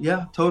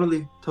 yeah,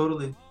 totally,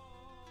 totally.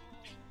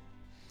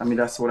 I mean,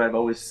 that's what I've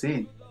always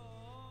seen.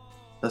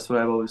 That's what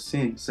I've always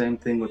seen. Same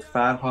thing with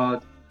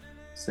Farhad,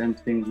 same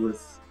thing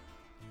with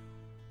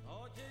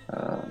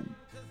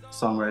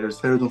songwriters,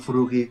 Feridun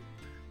Furuhi,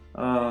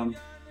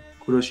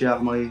 Kuroshi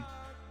Agmai.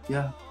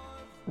 Yeah,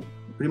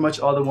 pretty much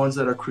all the ones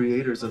that are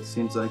creators, it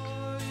seems like.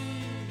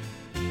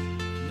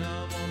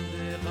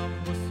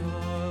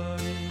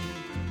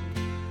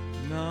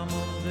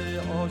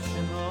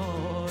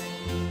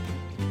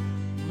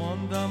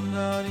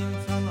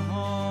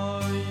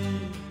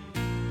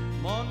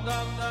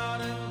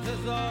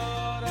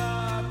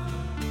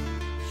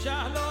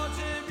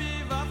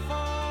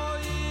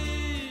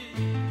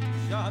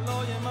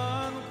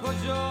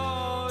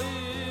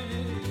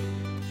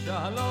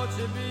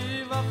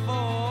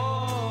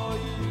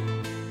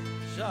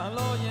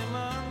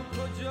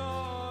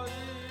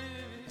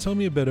 Tell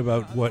me a bit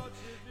about what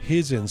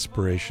his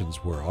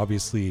inspirations were.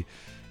 Obviously,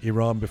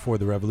 Iran before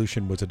the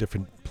revolution was a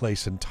different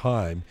place and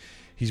time.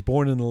 He's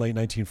born in the late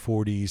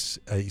 1940s.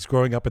 He's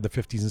growing up in the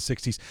 50s and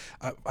 60s.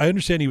 I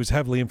understand he was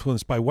heavily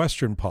influenced by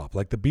Western pop,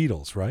 like the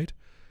Beatles, right?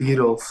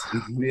 Beatles.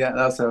 Yeah,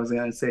 that's what I was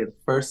gonna say.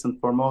 First and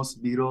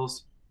foremost,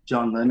 Beatles,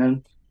 John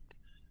Lennon.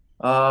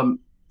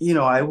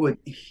 I would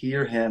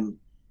hear him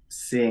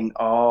sing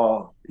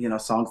all,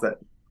 songs that,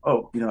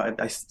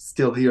 I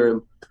still hear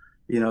him,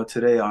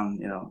 today on,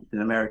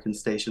 in American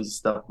stations and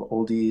stuff,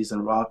 oldies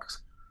and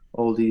rocks,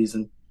 oldies.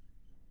 And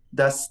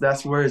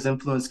that's where his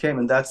influence came.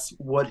 And that's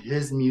what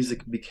his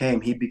music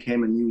became. He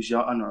became a new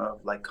genre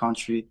of like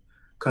country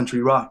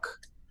rock,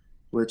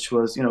 which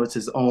was, it's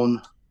his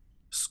own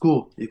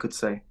school, you could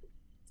say,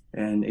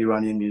 in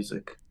Iranian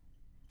music.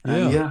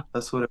 And yeah,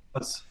 that's what it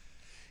was.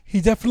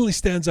 He definitely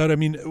stands out. I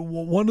mean,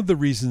 one of the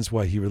reasons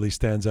why he really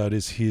stands out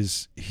is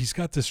he's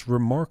got this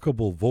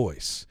remarkable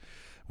voice,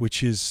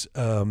 which is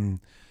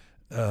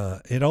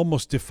it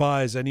almost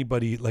defies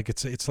anybody. Like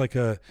it's like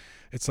a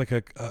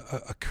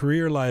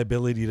career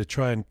liability to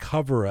try and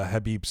cover a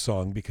Habib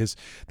song, because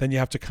then you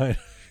have to try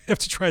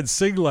and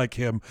sing like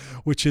him,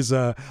 which is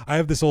I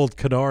have this old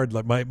canard,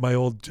 like my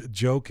old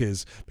joke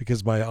is,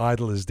 because my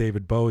idol is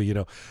David Bowie,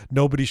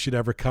 nobody should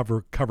ever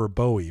cover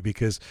Bowie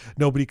because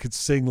nobody could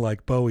sing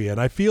like Bowie. And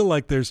I feel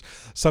like there's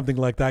something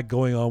like that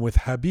going on with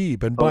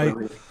Habib. And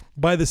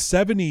by the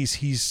 70s,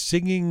 he's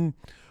singing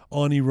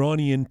on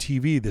Iranian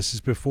TV. This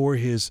is before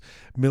his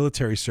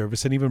military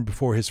service and even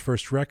before his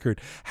first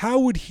record. How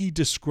would he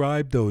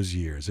describe those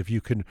years, if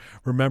you can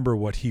remember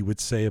what he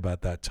would say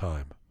about that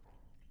time?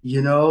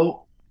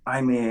 I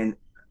mean,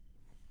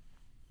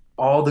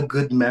 all the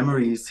good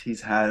memories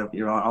he's had of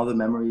Iran, all the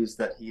memories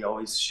that he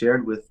always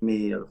shared with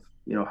me of,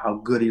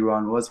 how good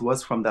Iran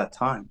was from that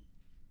time.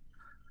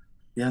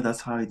 Yeah,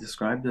 that's how he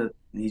described it.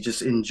 He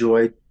just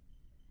enjoyed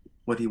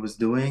what he was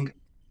doing.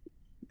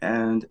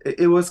 And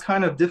it was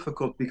kind of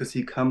difficult because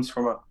he comes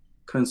from a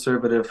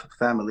conservative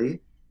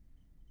family.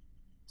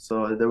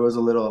 So there was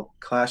a little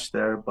clash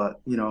there, but,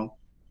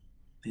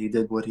 he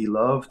did what he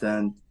loved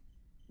and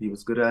he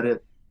was good at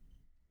it.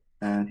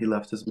 And he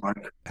left his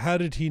mark. How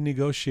did he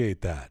negotiate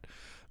that?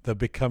 The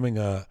becoming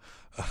a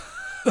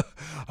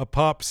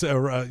pop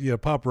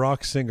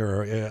rock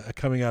singer,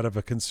 coming out of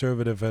a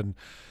conservative and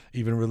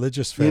even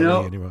religious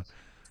family. Anyway,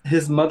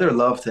 his mother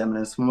loved him, and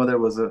his mother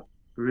was a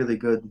really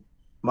good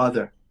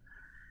mother.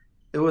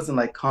 It wasn't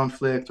like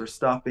conflict or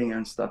stopping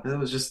and stuff. It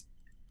was just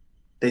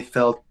they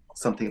felt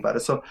something about it.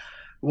 So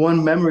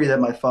one memory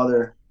that my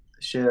father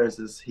shares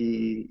is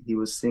he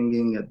was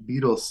singing a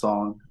Beatles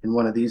song in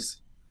one of these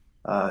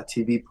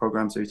TV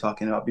programs that you're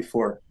talking about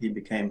before he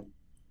became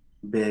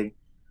big,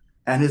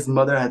 and his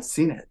mother had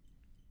seen it,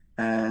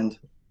 and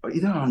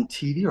either on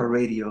TV or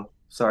radio.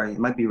 Sorry, it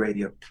might be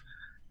radio.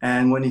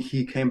 And when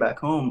he came back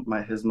home,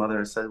 his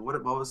mother said,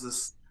 "What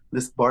was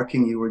this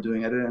barking you were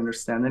doing? I didn't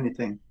understand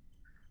anything."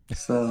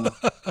 So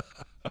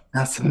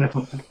that's what it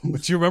was.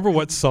 Do you remember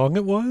what song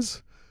it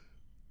was?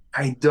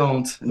 I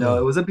don't know.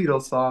 It was a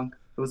Beatles song.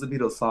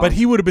 But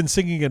he would have been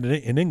singing it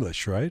in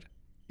English, right?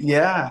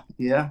 Yeah.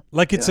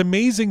 Like, it's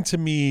amazing to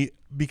me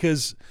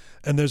because,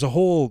 and there's a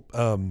whole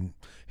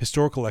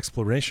historical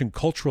explanation,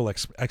 cultural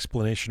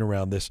explanation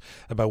around this,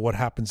 about what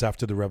happens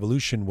after the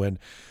revolution when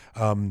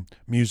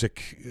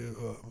music,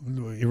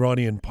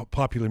 Iranian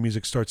popular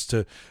music, starts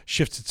to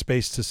shift its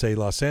base to, say,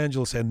 Los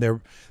Angeles, and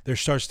there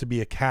starts to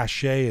be a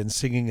cachet in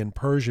singing in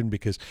Persian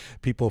because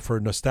people, for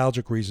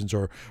nostalgic reasons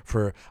or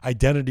for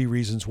identity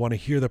reasons, want to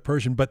hear the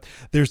Persian. But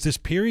there's this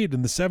period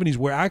in the 70s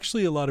where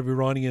actually a lot of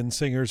Iranian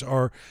singers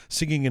are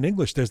singing in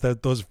English. There's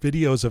those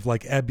videos of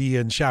like Ebi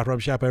and Shahram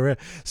Shapare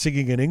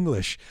singing in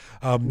English,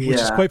 which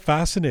is quite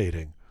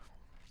fascinating.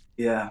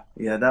 Yeah,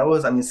 that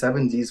was,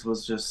 70s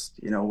was just,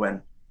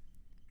 when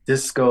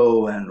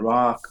disco and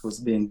rock was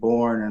being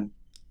born, and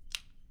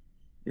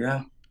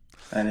Yeah,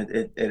 and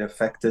it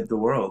affected the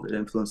world. It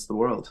influenced the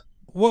world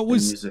What in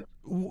was music.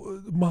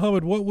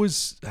 Mohammed? What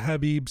was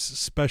Habib's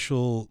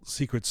special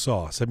secret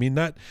sauce? I mean,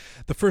 that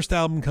the first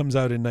album comes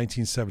out in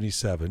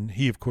 1977.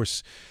 He, of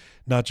course,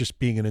 not just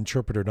being an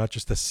interpreter, not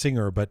just a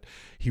singer, but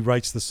he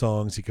writes the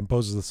songs, he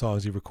composes the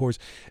songs, he records.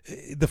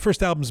 The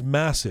first album's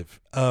massive.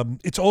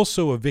 It's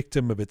also a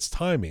victim of its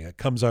timing. It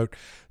comes out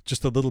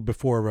just a little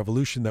before a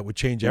revolution that would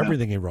change Yeah.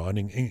 everything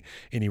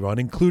in Iran,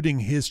 including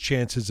his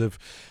chances of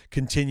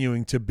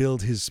continuing to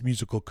build his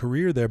musical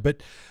career there.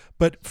 But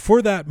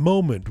for that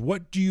moment,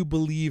 what do you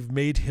believe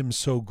made him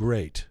so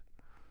great?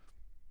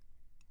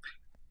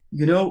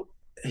 You know,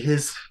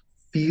 his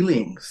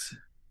feelings,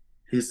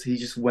 he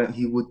just went,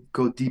 he would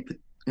go deep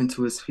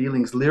into his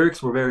feelings.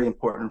 Lyrics were very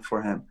important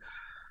for him.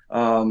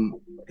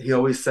 Um, he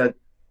always said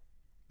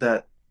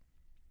that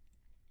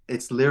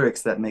it's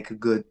lyrics that make a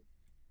good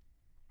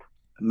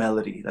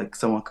melody, like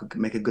someone could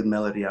make a good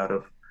melody out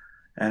of,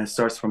 and it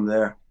starts from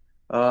there.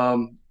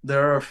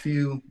 There are a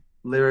few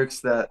lyrics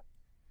that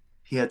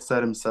he had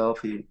said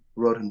himself, he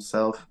wrote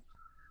himself.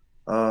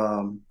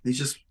 He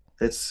just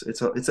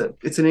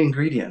it's an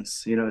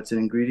ingredients, you know, it's an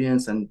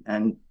ingredients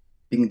and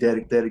being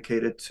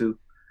dedicated to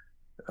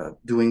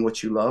doing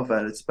what you love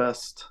at its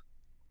best,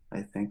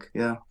 I think.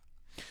 Yeah.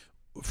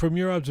 From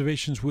your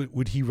observations,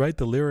 would he write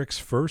the lyrics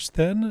first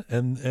then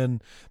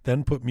and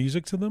then put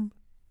music to them?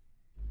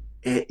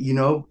 You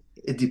know,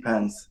 it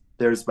depends.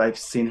 I've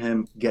seen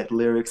him get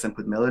lyrics and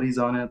put melodies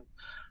on it.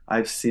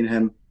 I've seen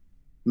him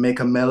make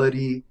a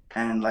melody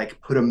and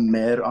like put a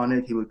mer on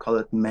it. He would call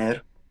it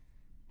mer,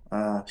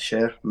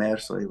 sher, mer.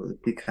 So he would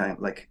be kind of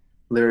like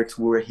lyrics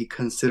where he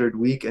considered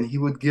weak, and he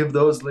would give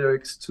those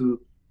lyrics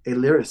to a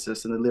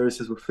lyricist, and the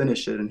lyricist would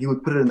finish it, and he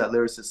would put it in that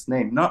lyricist's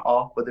name. Not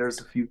all, but there's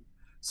a few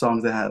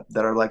songs that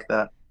are like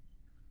that.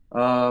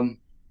 Um,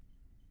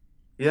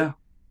 yeah,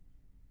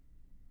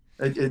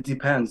 it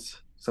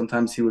depends.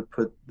 Sometimes he would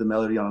put the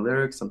melody on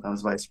lyrics,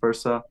 sometimes vice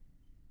versa.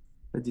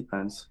 It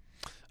depends.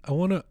 I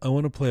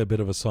wanna play a bit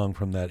of a song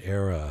from that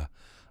era,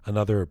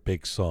 another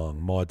big song,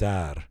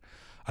 Modar.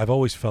 I've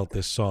always felt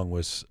this song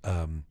was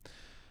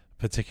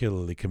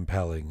particularly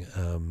compelling.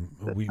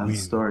 That's the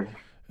story.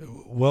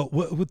 Well,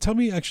 tell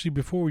me actually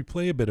before we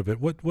play a bit of it,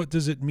 what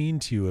does it mean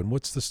to you, and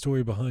what's the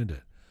story behind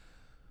it?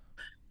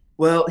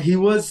 Well, he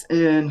was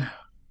in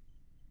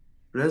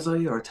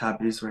Rezai or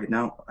Tabriz right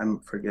now. I'm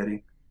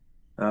forgetting.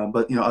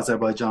 But you know,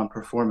 Azerbaijan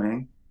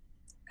performing,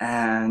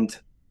 and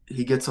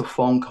he gets a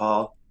phone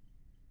call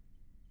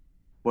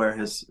where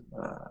his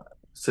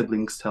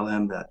siblings tell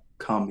him that,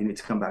 come, you need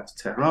to come back to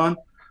Tehran.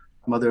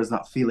 Mother is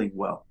not feeling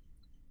well.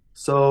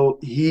 So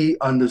he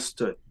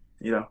understood,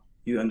 you know,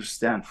 you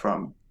understand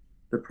from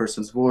the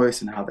person's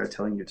voice and how they're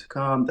telling you to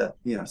come that,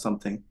 you know,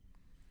 something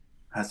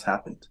has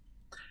happened.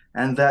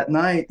 And that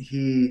night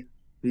he's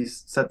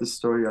said this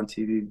story on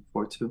TV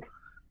before too.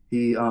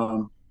 He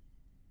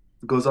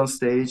goes on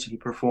stage, he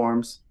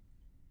performs,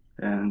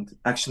 and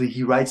actually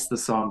he writes the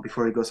song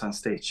before he goes on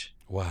stage.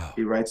 Wow.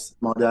 He writes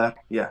Moda,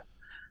 yeah,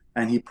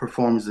 and he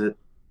performs it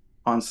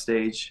on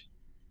stage.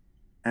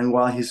 And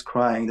while he's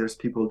crying, there's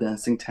people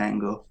dancing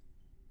tango.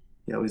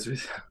 He always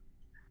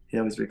he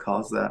always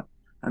recalls that,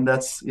 and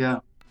that's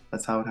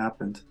how it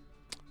happened.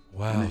 And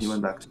Wow. then he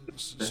went back to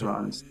So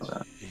Tehran and stuff like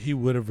that. he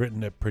would have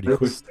written it pretty It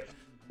quick. was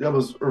that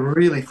was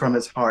really from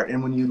his heart.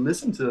 And when you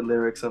listen to the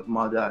lyrics of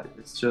Moda,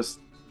 it's just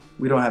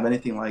we don't have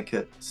anything like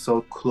it.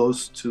 So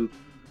close to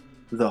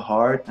the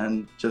heart,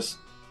 and just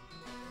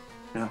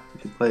yeah,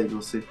 if you play it,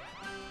 you'll see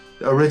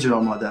the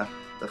original Moda,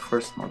 the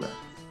first Moda.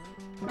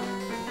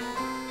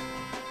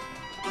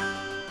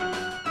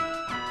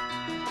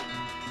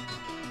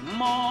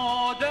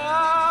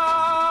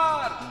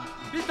 مادر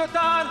بی تو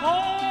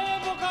تنها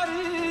و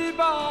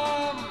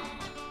غریبم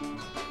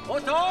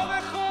اتاق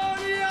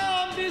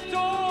خالیم بی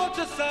تو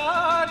چه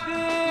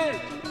سردی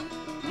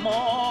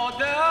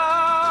مادر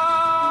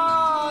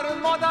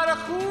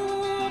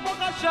خوب و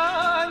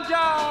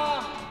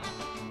قشنگم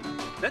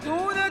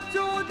بدون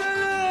تو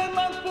دل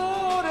من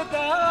پر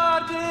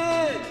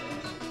دردی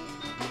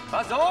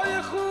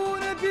غذای خون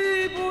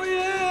بی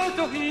بوی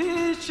تو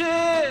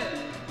هیچه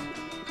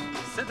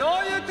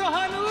صدای تو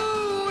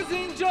هنوز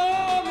اینجا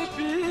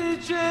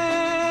میپیچه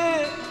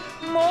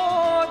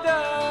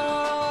مادر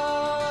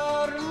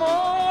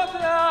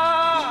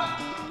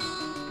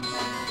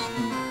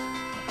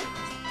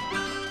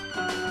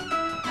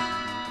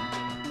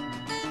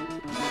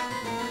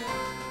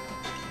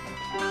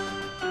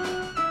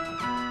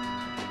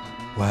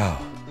Wow.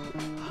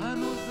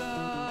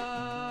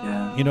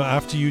 Yeah. You know,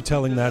 after you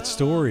telling that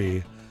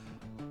story,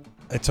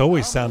 it's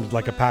always sounded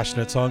like a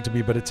passionate song to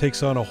me, but it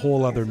takes on a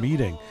whole other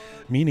meaning.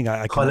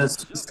 I can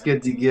خالص که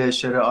دیگه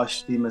شعر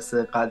آشتی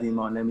مثل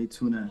قدیما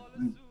نمیتونه.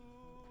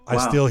 I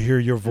Wow. still hear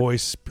your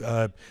voice,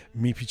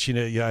 Mi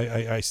Pichina.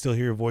 Yeah, I still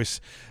hear your voice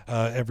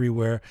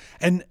everywhere.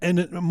 And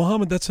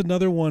Mohammed, that's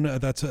another one.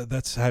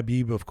 That's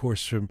Habib, of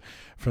course, from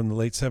the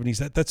late '70s.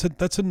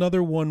 That's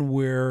another one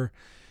where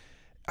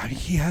I mean,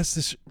 he has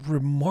this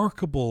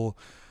remarkable,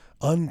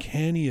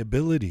 uncanny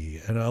ability,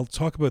 and I'll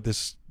talk about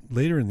this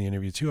later in the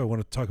interview too. I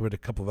want to talk about a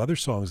couple of other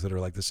songs that are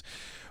like this,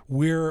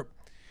 where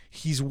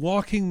he's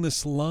walking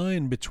this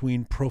line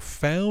between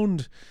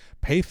profound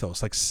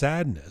pathos, like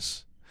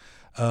sadness,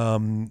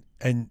 and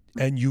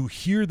you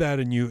hear that,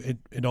 and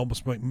it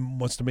almost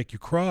wants to make you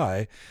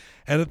cry,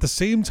 and at the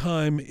same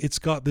time, it's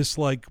got this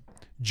like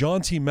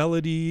jaunty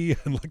melody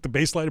and like the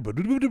bass line,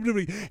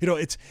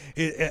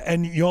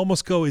 and you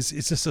almost go, is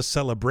this a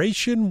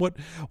celebration? What?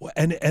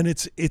 And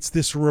it's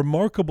this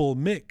remarkable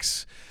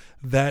mix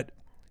that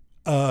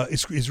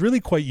is really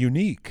quite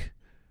unique.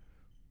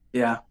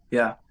 Yeah.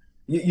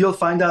 You'll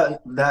find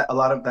out that a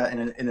lot of that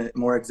in a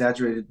more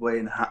exaggerated way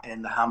in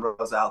the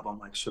Hambra's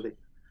album, actually.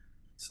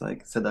 It's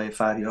like Sadai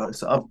Fario.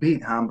 It's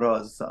upbeat,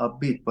 Hamra. It's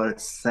upbeat, but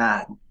it's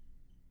sad.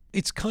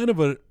 It's kind of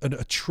a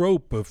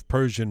trope of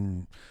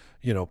Persian,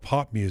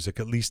 pop music,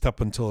 at least up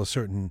until a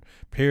certain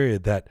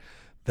period, that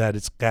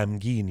it's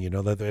gamgin,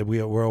 that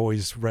we're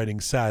always writing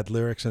sad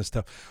lyrics and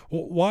stuff.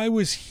 Why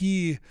was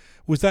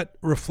that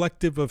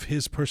reflective of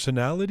his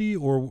personality,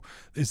 or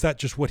is that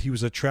just what he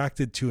was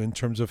attracted to in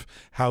terms of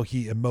how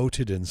he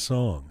emoted in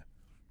song?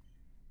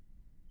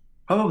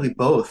 Probably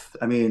both.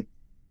 I mean,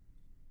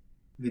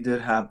 he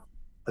did have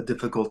a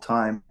difficult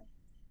time.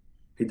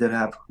 He did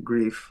have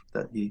grief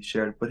that he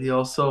shared, but he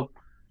also,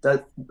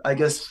 that I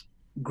guess,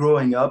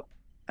 growing up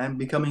and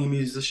becoming a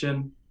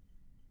musician,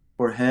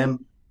 for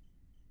him,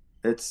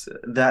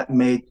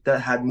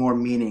 that had more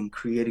meaning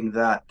creating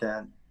that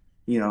than,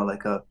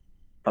 like a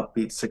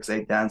upbeat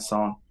 6/8 dance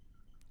song.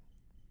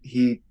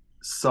 He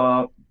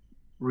saw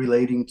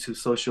relating to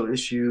social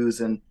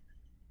issues and,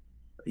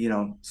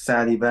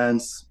 sad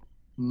events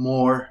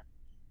more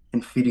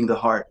in feeding the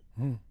heart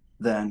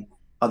than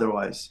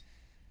otherwise.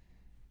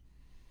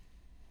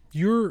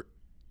 You're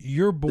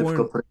born.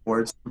 Difficult putting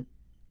words.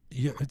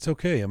 Yeah, it's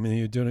okay. I mean,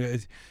 you're doing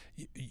it.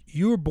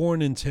 You were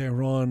born in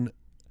Tehran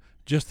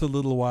just a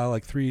little while,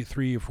 like 3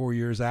 or 4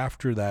 years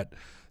after that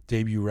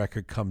debut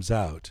record comes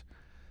out.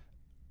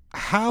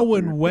 How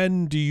and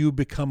when do you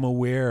become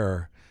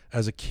aware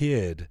as a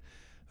kid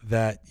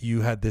that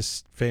you had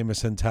this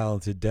famous and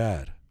talented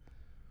dad?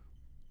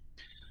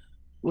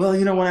 Well,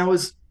 when I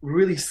was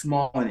really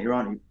small in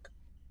Iran,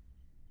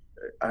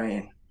 I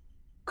mean,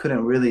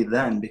 couldn't really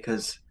then,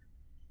 because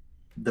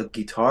the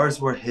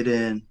guitars were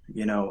hidden.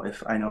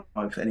 If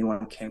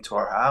anyone came to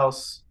our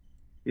house,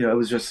 it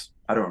was just,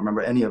 I don't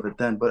remember any of it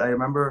then. But I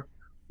remember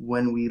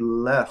when we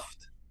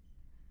left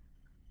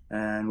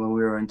and when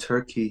we were in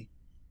Turkey,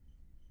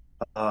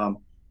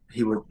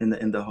 he would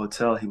in the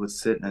hotel, he would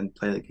sit and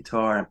play the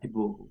guitar, and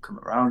people would come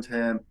around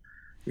him,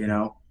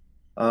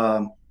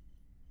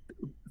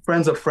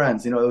 friends of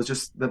friends. It was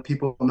just the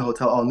people in the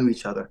hotel all knew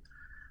each other.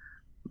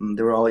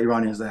 They were all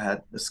Iranians that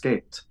had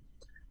escaped,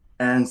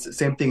 and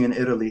same thing in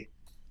Italy.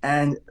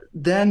 And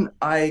then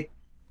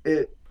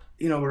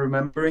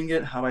remembering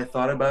it, how I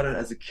thought about it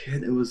as a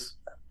kid,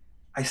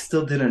 I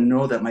still didn't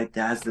know that my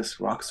dad's this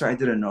rock star. I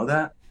didn't know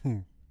that,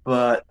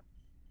 but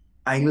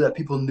I knew that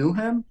people knew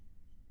him.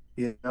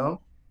 I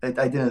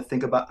didn't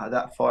think about how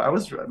that far. I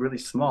was really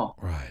small.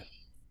 Right.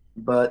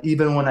 But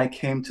even when I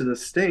came to the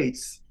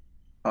States,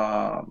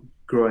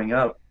 growing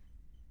up,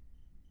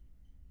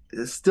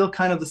 it's still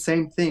kind of the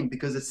same thing,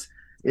 because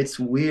it's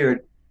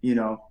weird,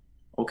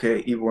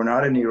 okay, we're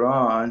not in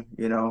Iran,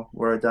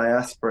 we're a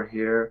diaspora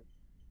here.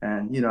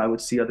 And, I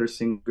would see other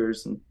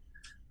singers and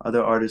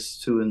other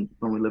artists too. And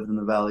when we lived in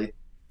the Valley,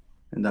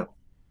 and that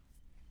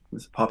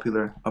was a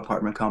popular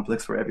apartment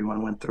complex where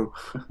everyone went through.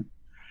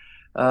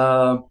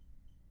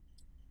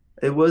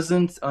 It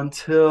wasn't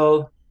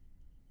until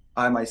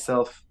I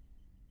myself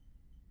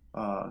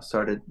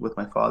started with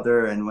my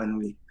father, and when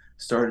we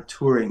started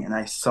touring, and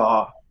I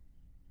saw,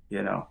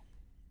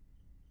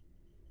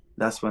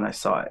 that's when I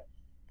saw it.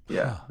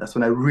 Yeah, that's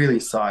when I really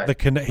saw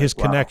it. His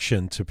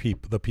connection to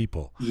the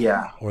people.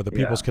 Yeah. Or the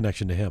people's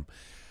connection to him.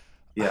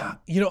 Yeah.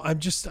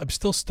 I'm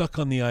still stuck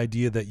on the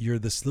idea that you're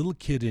this little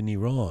kid in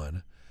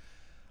Iran.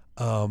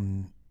 I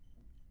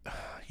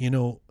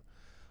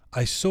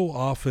so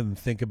often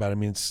think about,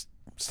 it's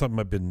something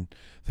I've been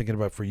thinking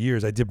about for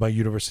years. I did my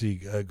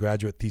university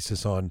graduate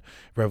thesis on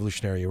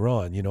revolutionary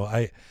Iran.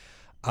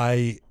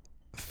 I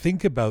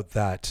think about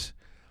that.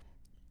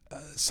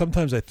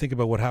 Sometimes I think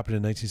about what happened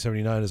in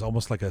 1979 as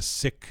almost like a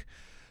sick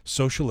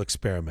social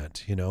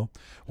experiment.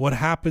 What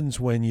happens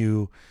when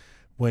you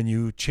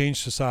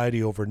change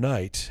society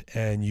overnight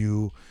and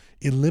you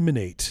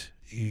eliminate,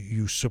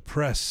 you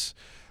suppress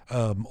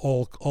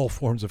all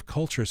forms of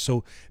culture.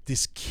 So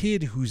this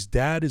kid whose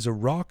dad is a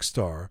rock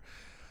star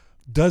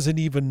doesn't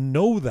even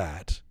know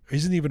that,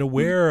 isn't even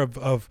aware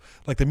of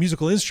like the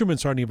musical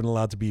instruments aren't even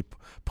allowed to be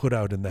put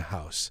out in the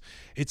house.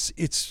 It's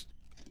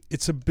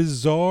a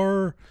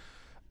bizarre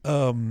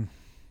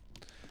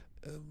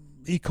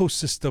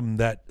ecosystem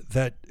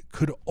that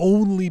could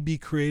only be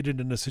created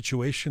in a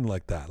situation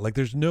like that. Like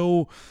there's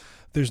no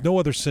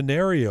other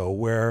scenario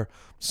where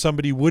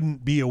somebody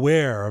wouldn't be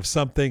aware of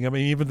something. I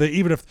mean,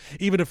 even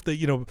if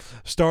the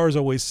stars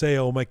always say,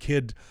 "Oh, my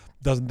kid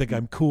doesn't think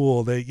I'm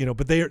cool. They,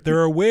 but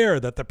they're aware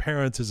that the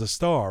parents is a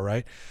star,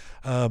 right?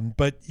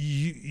 But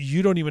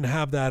you don't even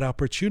have that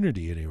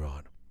opportunity in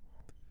Iran.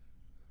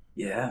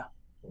 Yeah.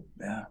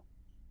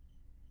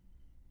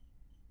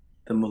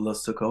 The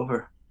mullahs took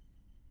over,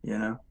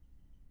 I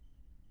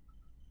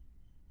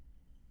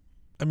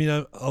mean,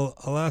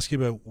 I'll ask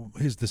you about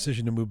his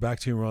decision to move back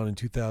to Iran in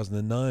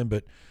 2009,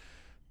 but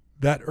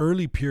that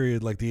early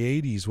period, like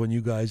the 80s, when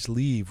you guys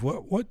leave,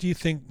 what do you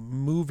think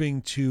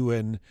moving to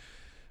and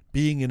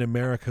being in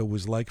America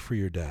was like for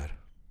your dad?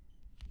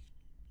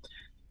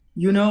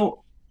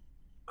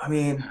 I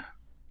mean,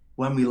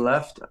 when we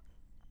left,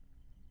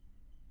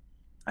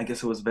 I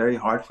guess it was very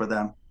hard for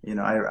them.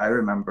 I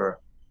remember,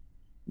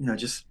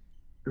 just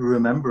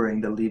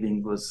remembering the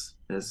leaving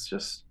is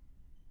just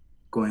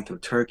going through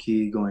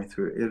Turkey, going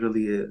through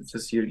Italy. It's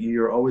just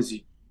you're always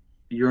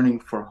yearning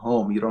for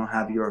home. You don't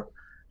have your,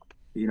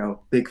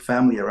 big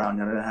family around.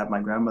 I didn't have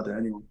my grandmother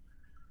anyway.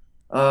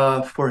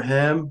 For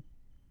him,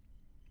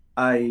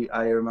 I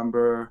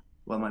remember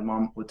when my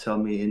mom would tell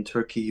me in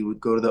Turkey he would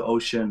go to the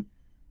ocean,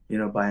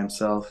 by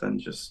himself and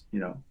just,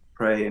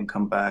 pray and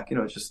come back,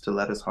 just to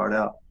let his heart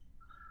out.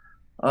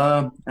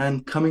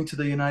 And coming to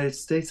the United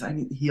States, I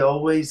mean, he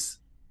always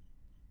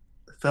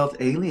felt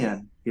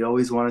alien. He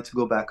always wanted to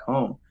go back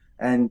home.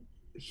 And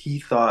he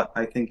thought,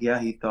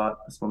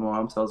 as my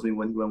mom tells me,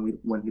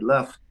 when he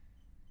left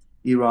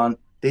Iran,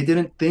 they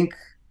didn't think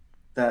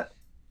that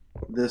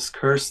this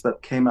curse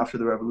that came after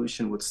the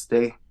revolution would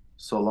stay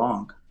so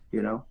long,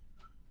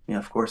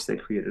 of course they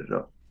created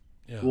a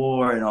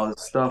war and all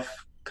this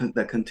stuff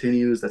that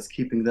continues, that's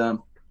keeping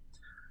them.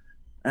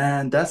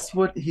 And that's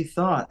what he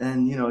thought.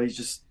 And, he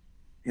just,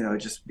 it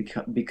just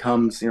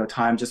becomes,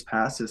 time just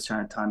passes.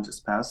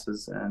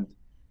 And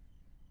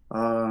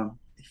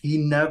he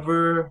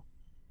never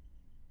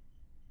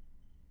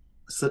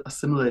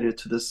assimilated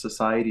to this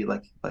society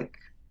like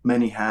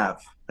many had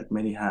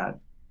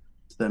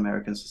to the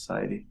American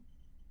society.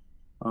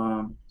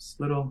 It's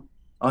a little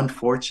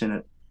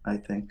unfortunate, I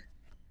think.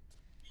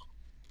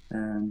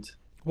 And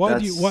why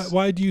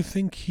do you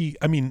think he?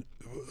 I mean,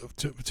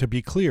 to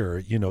be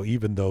clear,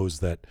 even those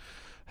that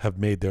have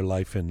made their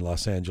life in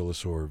Los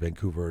Angeles or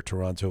Vancouver or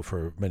Toronto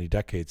for many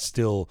decades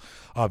still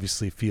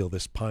obviously feel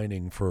this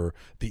pining for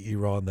the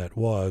Iran that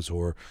was,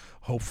 or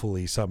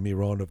hopefully some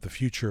Iran of the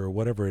future, or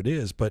whatever it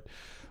is. But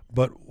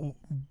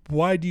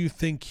why do you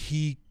think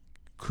he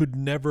could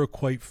never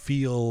quite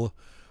feel,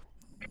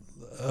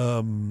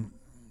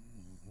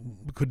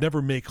 could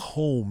never make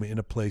home in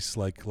a place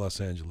like Los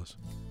Angeles?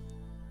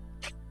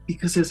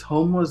 Because his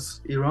home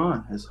was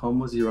Iran.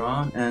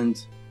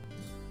 And,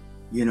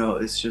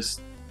 it's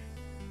just,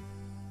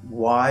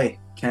 why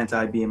can't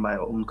I be in my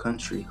own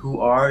country?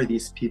 Who are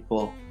these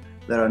people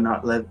that are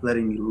not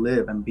letting me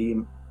live and be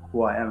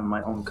who I am in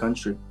my own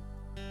country?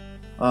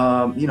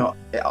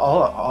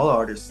 All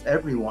artists,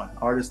 everyone,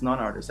 artists,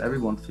 non-artists,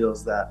 everyone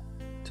feels that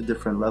to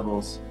different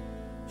levels.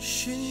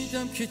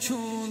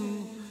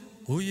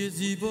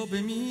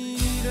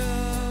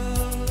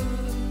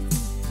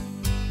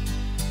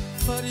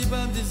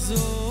 فریبند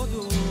زاد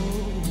و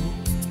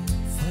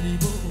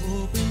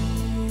فریبا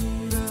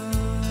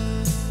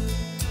بمیرد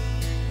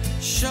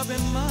شب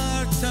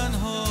مرگ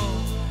تنها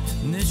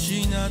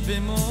نشیند به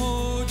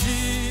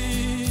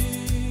موجی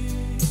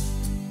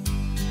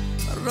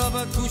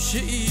رود گوشه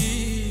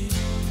ای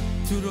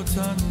دور و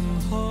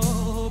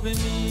تنها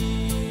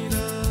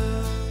بمیرد.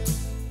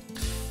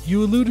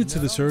 You alluded to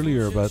this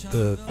earlier about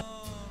the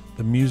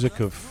music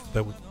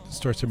that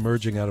starts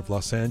emerging out of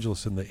Los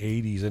Angeles in the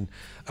 80s, and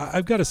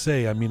I've got to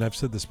say, I mean, I've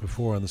said this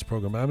before on this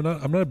program, I'm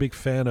not a big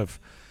fan of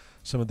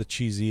some of the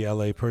cheesy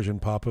LA Persian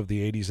pop of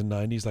the 80s and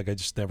 90s. Like, I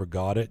just never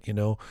got it,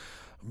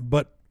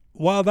 but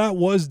while that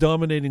was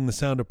dominating the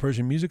sound of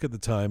Persian music at the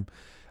time,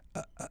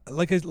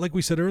 like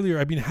we said earlier,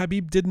 I mean,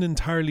 Habib didn't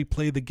entirely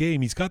play the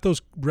game. He's got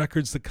those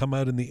records that come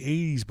out in the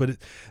 80s, but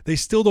they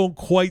still don't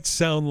quite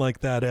sound like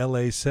that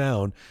LA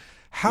sound.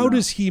 How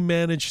does he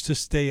manage to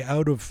stay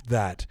out of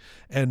that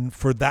and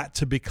for that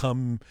to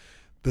become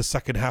the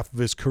second half of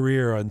his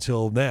career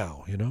until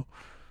now,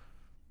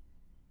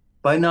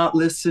 By not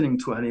listening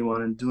to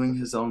anyone and doing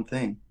his own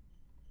thing.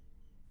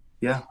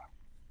 Yeah.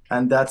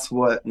 And that's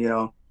what,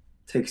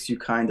 takes you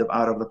kind of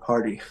out of the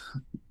party.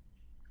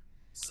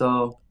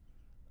 So,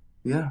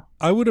 yeah.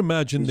 I would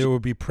imagine there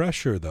would be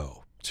pressure,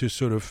 though, to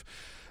sort of,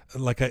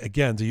 like,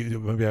 again,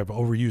 maybe I'm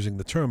overusing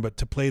the term, but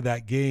to play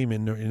that game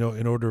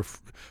in order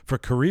for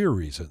career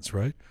reasons,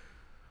 right?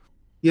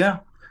 Yeah.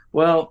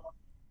 Well,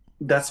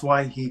 that's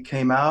why he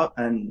came out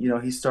and,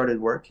 he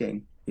started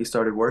working. He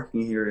started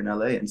working here in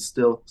LA and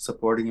still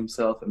supporting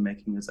himself and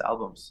making his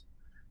albums.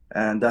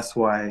 And that's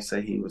why I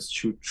say he was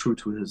true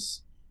to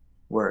his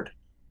word.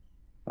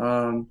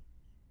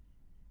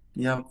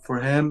 Yeah, for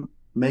him,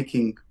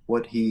 making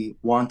what he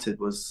wanted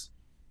was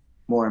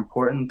more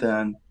important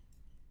than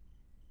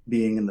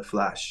being in the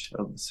flash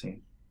of the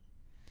scene.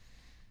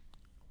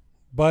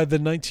 By the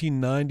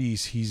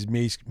 1990s, he's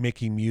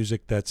making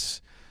music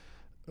that's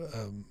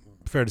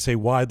fair to say,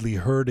 widely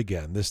heard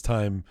again. This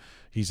time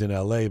he's in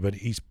LA, but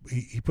he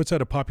puts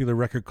out a popular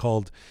record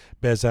called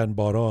Bezan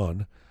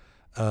Baron.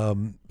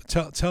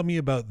 Tell me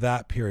about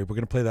that period. We're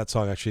going to play that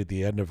song actually at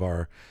the end of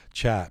our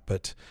chat,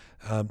 but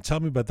tell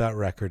me about that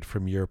record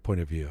from your point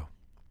of view.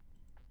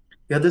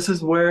 Yeah, this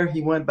is where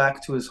he went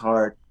back to his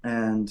heart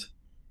and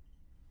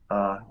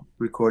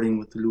recording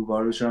with Lou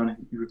Varujan.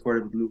 He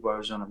recorded with Lou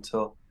Varujan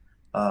until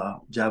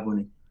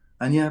Javuni.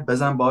 And yeah,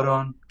 Bezan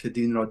Baron که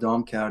دین را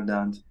دام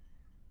کردند.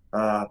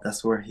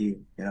 That's where he,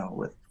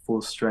 with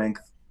full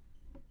strength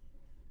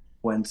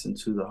went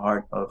into the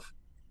heart of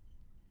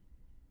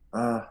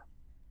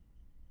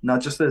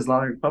not just the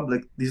Islamic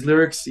Republic. These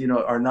lyrics,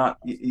 are not,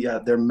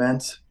 they're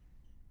meant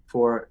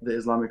for the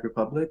Islamic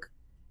Republic,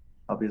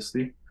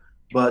 obviously,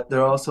 but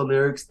they're also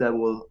lyrics that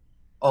will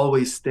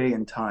always stay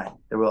in time.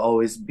 There will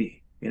always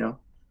be,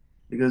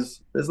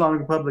 because the Islamic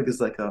Republic is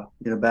like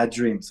bad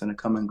dreams and a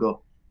come and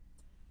go.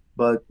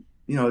 But,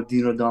 Din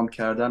Ro Dam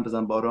Kardan,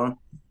 Bezan Baron,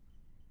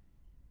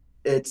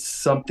 it's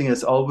something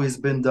that's always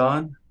been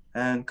done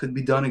and could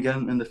be done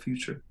again in the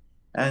future.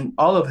 And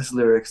all of his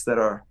lyrics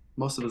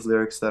most of his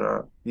lyrics that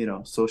are,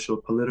 social,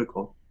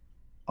 political,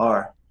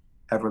 are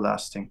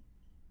everlasting.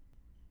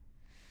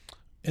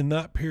 In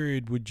that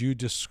period, would you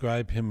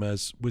describe him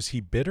as, was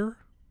he bitter?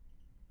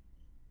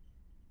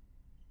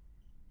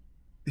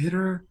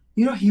 Bitter?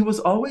 He was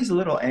always a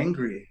little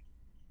angry.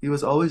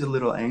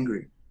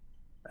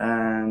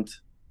 And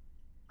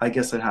I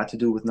guess it had to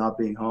do with not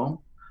being home.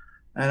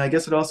 And I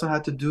guess it also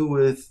had to do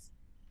with,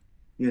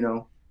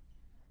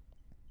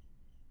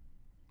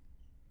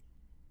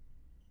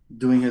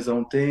 doing his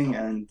own thing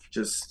and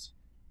just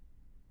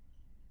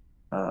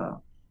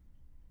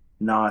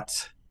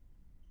not,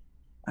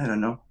 I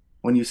don't know.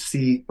 When you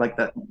see like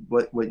that,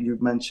 what you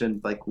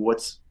mentioned, like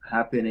what's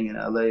happening in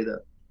LA,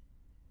 the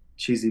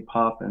cheesy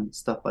pop and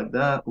stuff like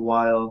that,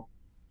 while,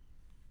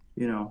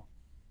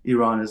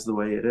 Iran is the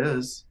way it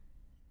is,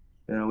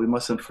 we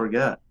mustn't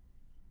forget.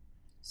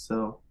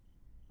 So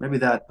maybe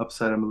that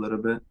upset him a little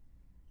bit.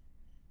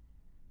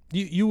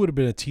 You would have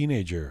been a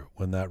teenager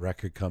when that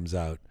record comes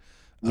out.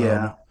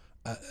 Yeah.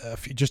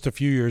 Just a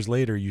few years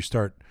later, you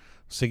start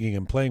singing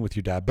and playing with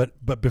your dad.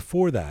 But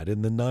before that,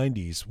 in the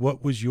 90s,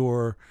 what was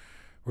your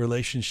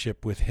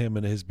relationship with him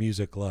and his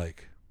music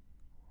like?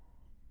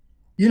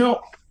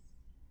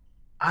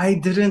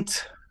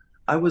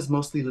 I was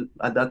mostly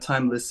at that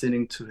time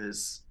listening to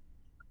his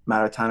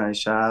Maratana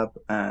Shab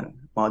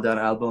and Madar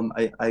album.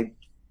 I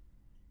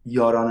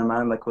Yaran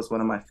Man was one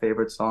of my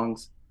favorite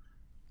songs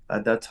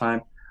at that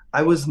time.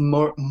 I was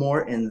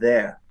more in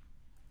there.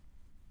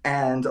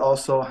 And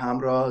also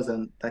Hamraz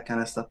and that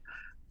kind of stuff.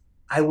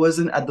 I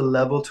wasn't at the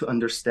level to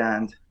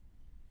understand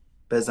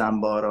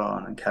Bezan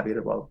Baron and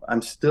Kabir Bab.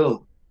 I'm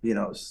still,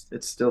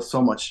 it's still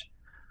so much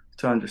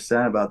to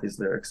understand about these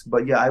lyrics.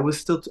 But yeah, I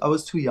was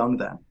too young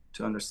then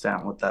to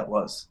understand what that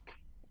was.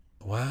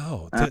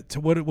 Wow.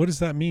 What does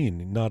that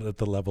mean? Not at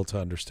the level to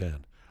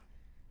understand.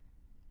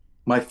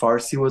 My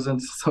Farsi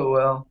wasn't so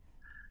well,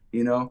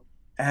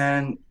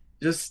 and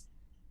just,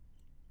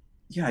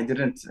 yeah, I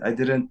didn't,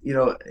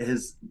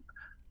 his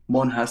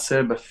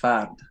Monhasser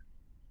Befard.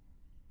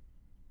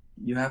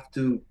 You have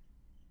to,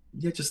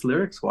 just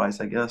lyrics wise,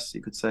 I guess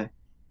you could say.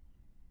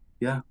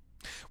 Yeah.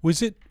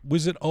 Was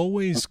it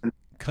always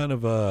kind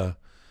of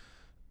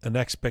an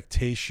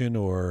expectation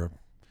or,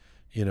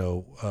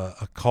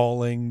 a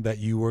calling that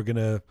you were going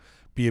to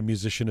be a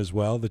musician as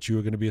well, that you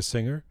were going to be a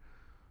singer?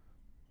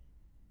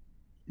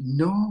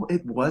 No,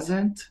 it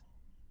wasn't.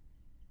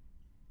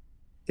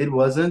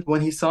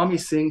 When he saw me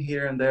sing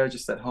here and there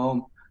just at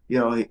home,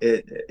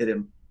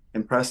 it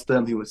impressed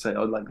him. He would say,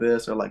 oh, like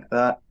this or like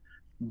that.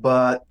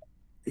 But,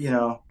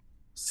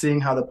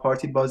 seeing how the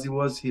party buzzy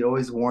was, he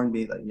always warned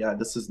me that, yeah,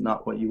 this is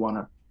not what you want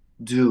to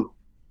do.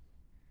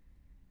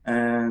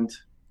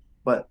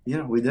 But,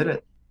 we did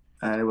it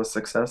and it was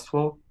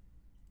successful.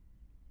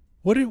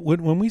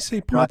 When we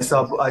say party,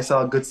 I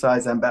saw good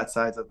sides and bad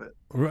sides of it.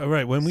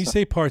 Right. When we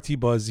say party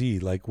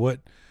bazi, like what,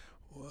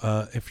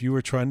 if you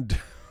were trying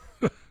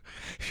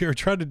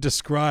to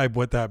describe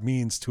what that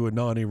means to a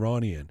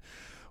non-Iranian,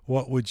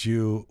 what would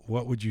you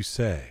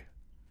say?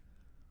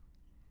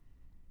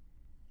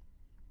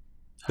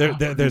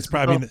 There's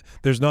probably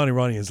there's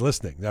non-Iranians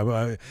listening.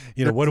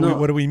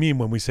 What do we mean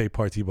when we say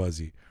party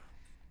bazi?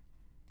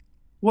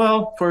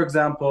 Well, for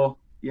example,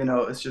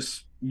 it's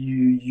just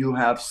you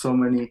have so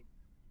many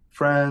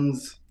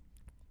friends,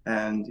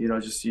 and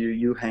just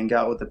you hang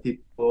out with the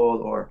people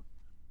or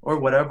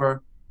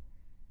whatever.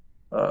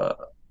 Let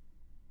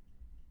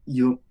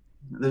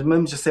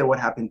me just say what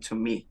happened to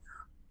me.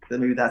 Then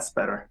maybe that's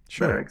better.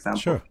 Sure. Better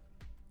example. Sure.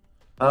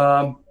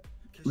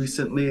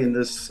 Recently in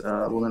this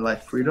Women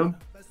Life Freedom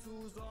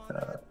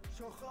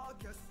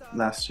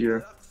last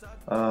year,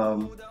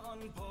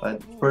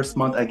 first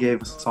month I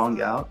gave a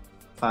song out.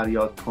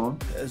 فریاد کن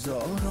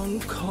هزاران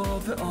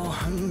کاوه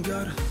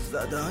آهنگر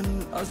زدن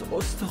از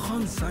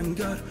استخوان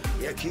سنگر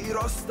یکی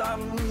رستم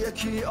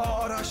یکی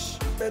آرش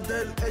به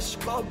دل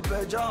عشق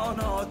به جان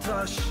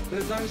آتش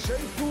بزن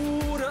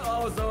شیپور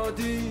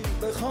آزادی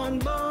بخوان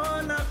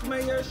با نقش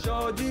نغمه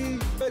شادی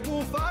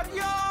بگو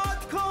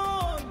فریاد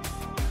کن.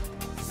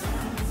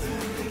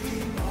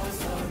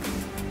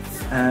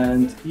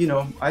 And, you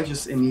know, I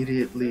just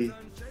immediately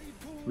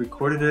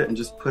recorded it and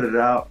just put it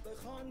out.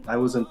 I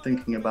wasn't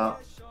thinking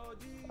about,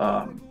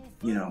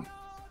 you know,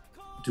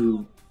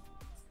 do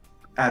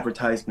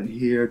advertisement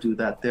here, do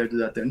that there, do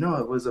that there. No,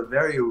 it was a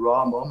very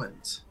raw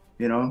moment,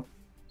 you know,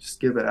 just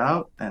give it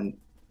out and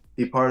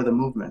be part of the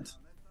movement.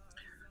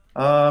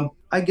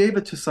 I gave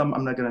it to some,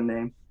 I'm not going to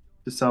name,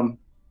 to some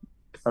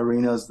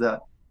arenas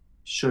that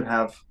should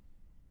have,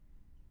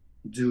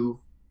 do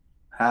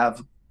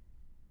have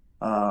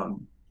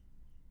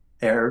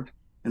aired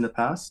in the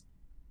past.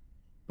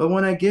 But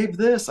when I gave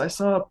this, I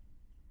saw,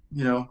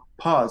 you know,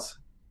 pause.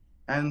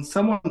 And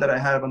someone that I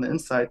have on the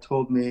inside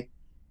told me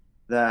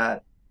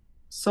that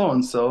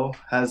so-and-so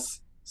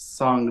has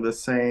sung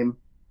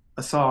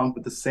a song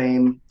with the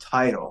same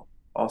title,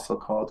 also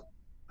called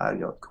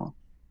Aryot Kon.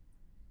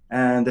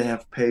 And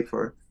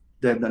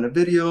they've done a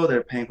video,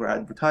 they're paying for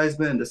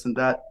advertisement, this and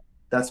that.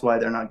 That's why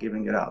they're not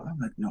giving it out. I'm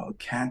like, no, it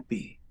can't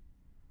be.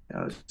 You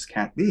know, it just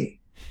can't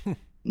be.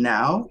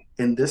 Now,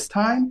 in this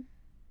time,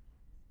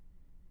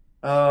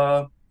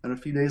 and a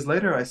few days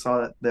later, I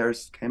saw that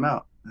theirs came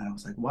out. And I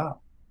was like, wow.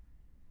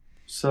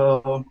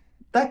 So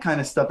that kind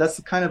of stuff, that's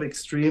kind of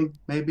extreme,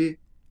 maybe.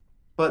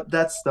 But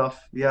that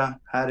stuff, yeah,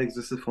 had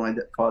existed for my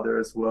father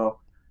as well.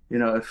 You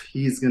know, if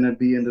he's going to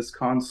be in this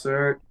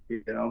concert,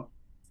 you know,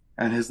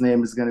 and his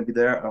name is going to be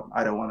there,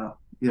 I don't want to,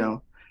 you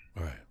know.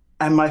 Right.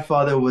 And my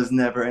father was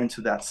never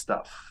into that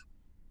stuff,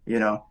 you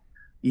know.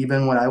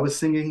 Even when I was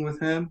singing with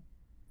him,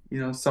 you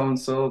know,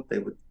 so-and-so, they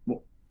would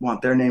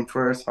want their name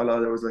first. Although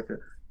there was like a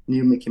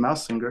new Mickey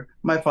Mouse singer,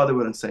 my father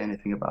wouldn't say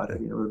anything about it.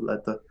 You know, would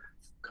let the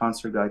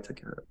concert guy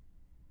take care of it.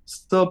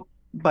 So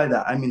by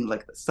that, I mean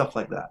like stuff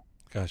like that.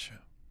 Gotcha.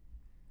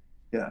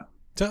 Yeah.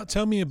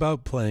 Tell me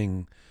about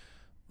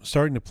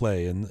starting to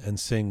play and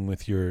sing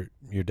with your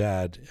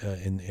dad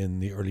in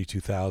the early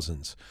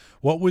 2000s.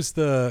 What was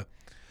the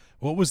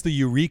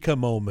eureka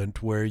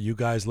moment where you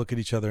guys look at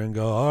each other and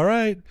go, all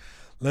right,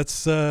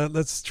 let's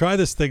try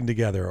this thing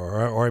together?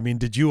 Or I mean,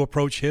 did you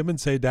approach him and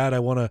say, Dad, I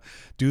want to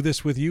do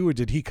this with you? Or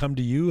did he come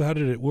to you? How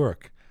did it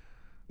work?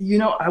 You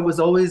know, I was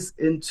always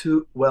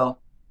into,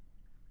 well,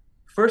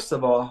 first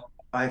of all,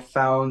 I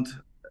found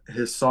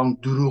his song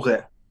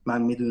Roqe.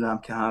 من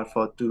میدونم که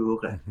حرفات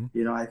دروغه.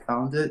 You know, I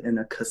found it in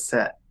a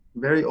cassette,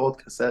 very old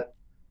cassette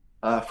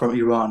from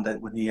Iran,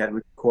 that when he had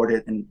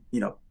recorded, and you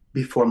know,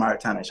 before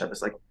Maritana Shop,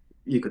 it's like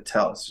you could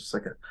tell it's just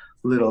like a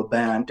little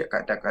band,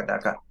 daka, daka,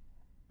 daka.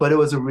 But it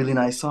was a really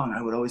nice song.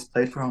 I would always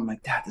play it for him. I'm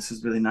like, Dad, this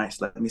is really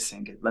nice. Let me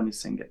sing it. Let me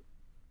sing it.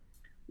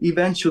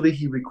 Eventually,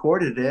 he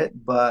recorded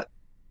it, but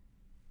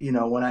you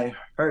know, when I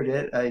heard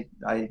it,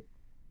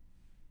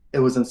 it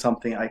wasn't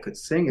something I could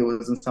sing. It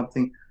wasn't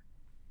something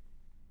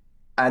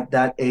at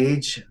that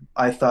age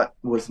I thought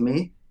was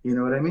me. You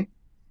know what I mean?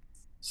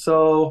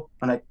 So,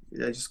 and I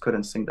just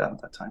couldn't sing that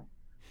at that time.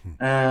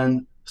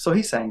 And so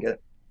he sang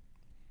it.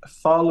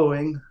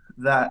 Following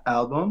that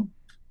album,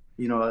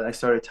 you know, I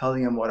started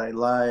telling him what I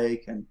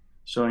like and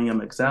showing him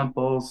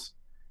examples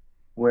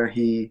where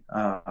he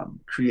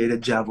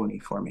created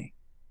Javuni for me.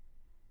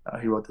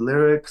 He wrote the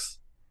lyrics,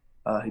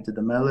 he did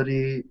the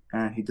melody,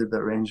 and he did the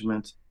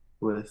arrangement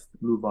with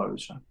Lou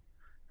Barushan.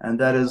 And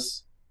that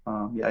is,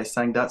 yeah, I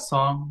sang that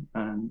song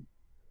and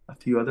a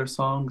few other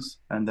songs,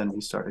 and then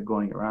we started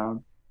going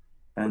around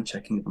and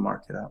checking the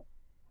market out.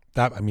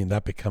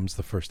 That becomes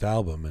the first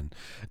album, and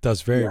it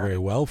does very, very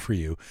well for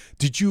you.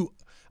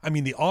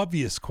 The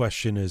obvious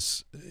question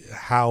is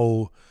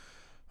how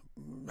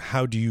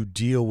do you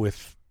deal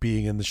with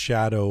being in the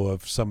shadow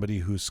of somebody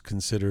who's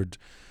considered,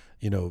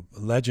 you know,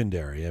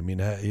 legendary? I mean,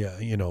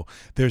 you know,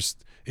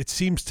 it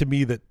seems to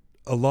me that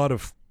a lot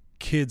of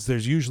kids,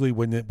 there's usually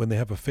when they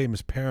have a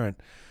famous parent,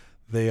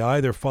 they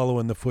either follow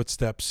in the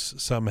footsteps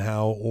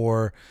somehow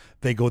or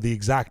they go the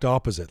exact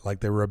opposite, like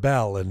they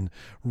rebel and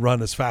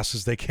run as fast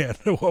as they can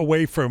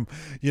away from,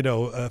 you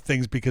know,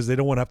 things because they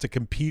don't want to have to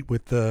compete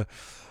with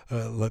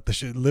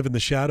live in the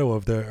shadow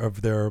of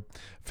their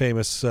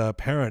famous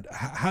parent.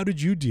 How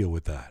did you deal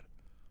with that?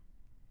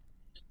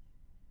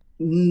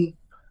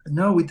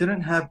 No, we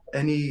didn't have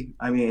any.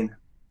 I mean,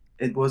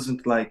 it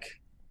wasn't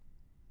like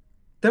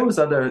there was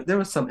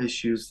some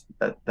issues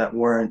that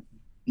weren't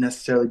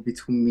necessarily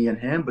between me and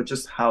him, but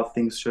just how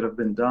things should have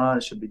been done.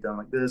 It should be done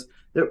like this.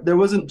 There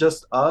wasn't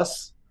just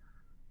us.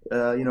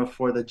 You know,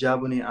 for the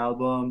Jabuni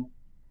album,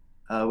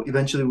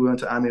 eventually we went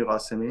to Amir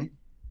Qasemi,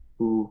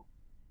 who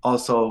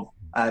also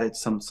added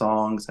some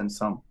songs and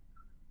some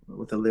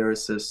with a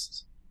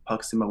lyricist,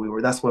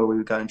 Paksima. That's where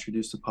we got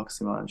introduced to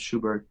Paksima and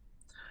Schubert.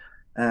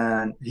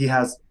 And he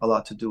has a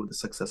lot to do with the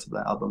success of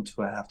that album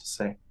too, I have to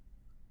say.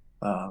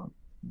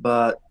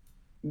 But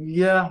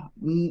yeah,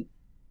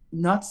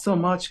 not so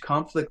much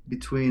conflict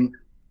between,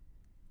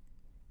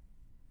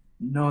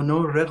 no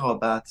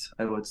regabat,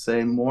 I would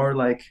say. More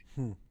like,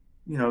 you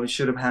know, we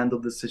should have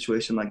handled this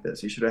situation like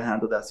this. You should have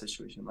handled that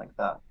situation like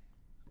that.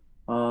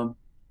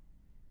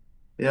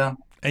 Yeah.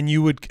 And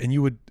you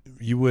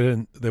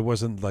wouldn't. There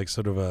wasn't like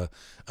sort of a,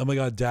 oh my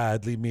God,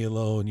 Dad, leave me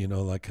alone.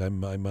 Like I'm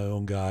my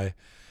own guy.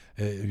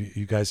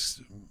 You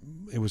guys,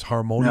 it was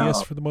harmonious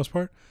No, for the most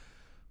part.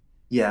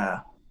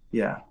 yeah,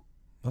 yeah,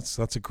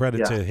 That's a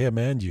credit yeah. to him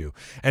and you.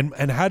 And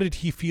how did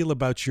he feel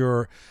about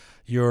your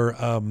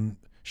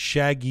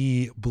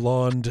shaggy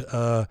blonde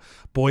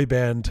boy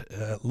band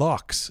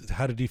locks?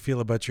 How did he feel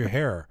about your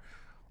hair?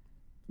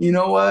 You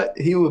know what?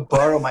 He would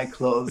borrow my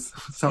clothes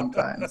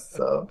sometimes.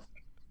 So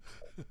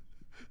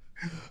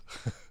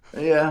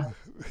yeah.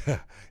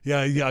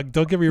 Yeah, yeah.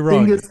 Don't get me The thing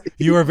wrong. is, You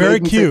he were very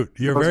made me take cute.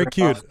 You're my clothes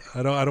very right off. cute.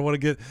 I don't want to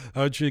get. I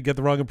want you to get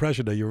the wrong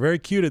impression. You were very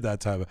cute at that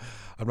time.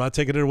 I'm not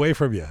taking it away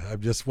from you.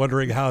 I'm just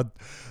wondering how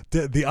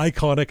the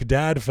iconic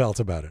dad felt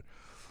about it.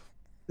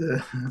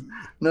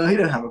 No, he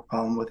didn't have a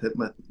problem with it,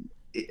 but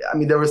I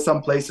mean, there were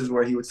some places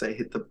where he would say,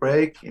 "Hit the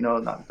brake,"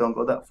 not don't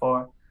go that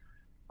far.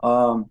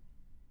 Um,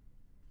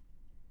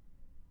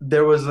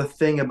 there was a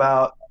thing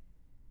about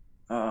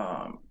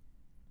um,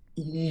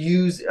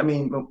 I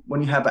mean,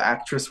 when you have an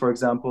actress, for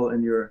example,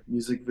 in your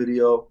music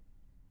video,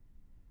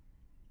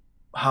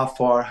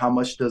 how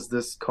much does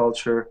this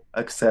culture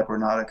accept or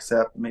not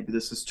accept? Maybe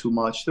this is too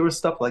much. There was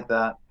stuff like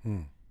that.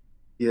 Hmm.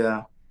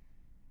 Yeah.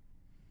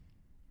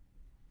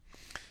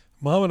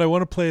 Mohamad, I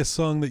want to play a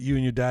song that you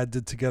and your dad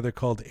did together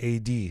called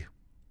AD.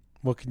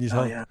 What can you Oh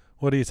tell? yeah.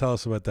 What do you tell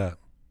us about that?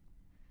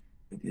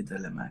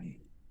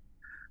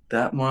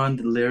 That one,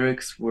 the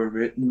lyrics were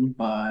written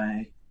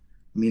by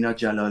Mina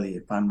Jalali,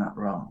 if I'm not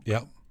wrong.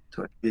 Yeah.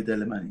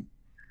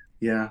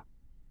 Yeah.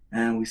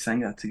 And we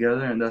sang that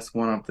together, and that's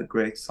one of the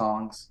great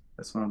songs.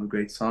 That's one of the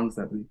great songs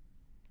that we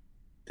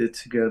did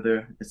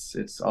together.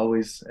 It's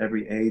always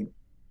every Eid.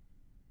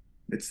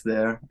 It's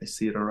there. I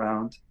see it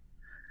around.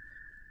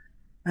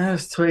 And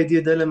it's To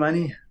Hediye Dil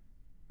Mani.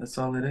 That's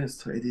all it is.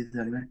 To Hediye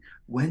Dil Mani.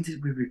 When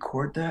did we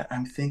record that?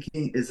 I'm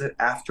thinking, is it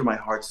after my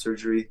heart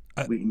surgery?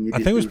 I, We I think it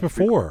was immediately record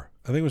before.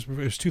 I think it was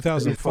before?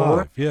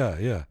 2005. Yeah,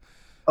 yeah. And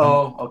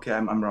Oh, okay.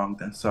 I'm wrong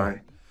then. yeah.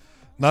 Sorry.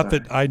 Not Sorry.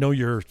 that I know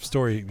your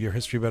story, your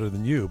history better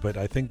than you, but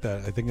I think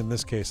in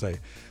this case I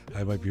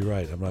might be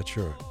right. I'm not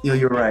sure.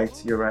 You're right.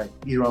 You're right.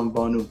 Iran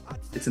Banu.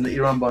 It's in the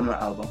Iran Banu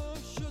album.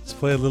 Let's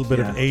play a little bit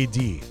of Yeah.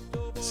 AD.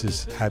 This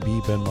is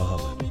Habib and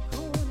Mohamad.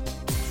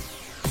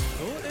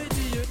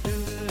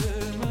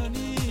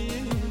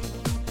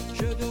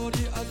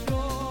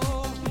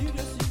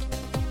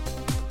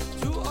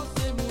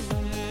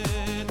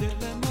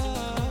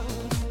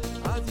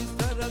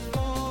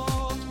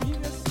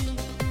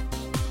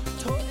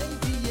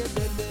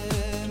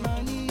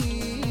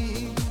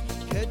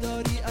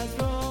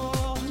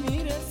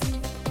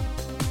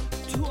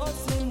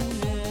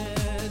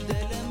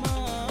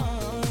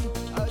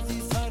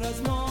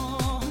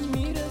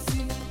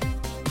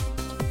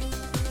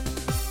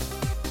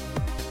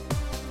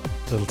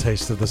 Little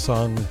taste of the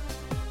song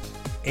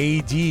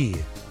AD,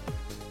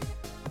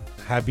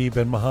 Habib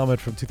and Mohamad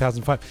from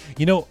 2005.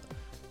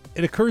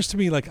 It occurs to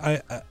me like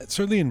I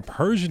certainly in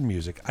Persian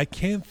music, I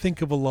can't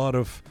think of a lot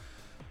of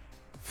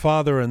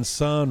father and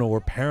son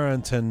or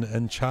parent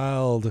and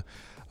child,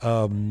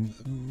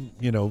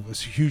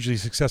 hugely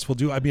successful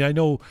duo. I mean, I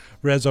know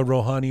Reza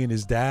Rohani and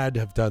his dad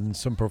have done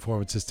some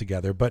performances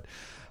together, but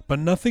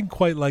nothing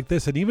quite like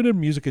this. And even in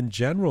music in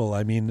general,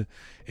 I mean,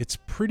 it's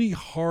pretty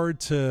hard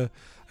to.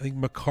 I think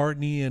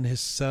McCartney and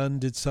his son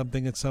did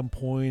something at some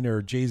point,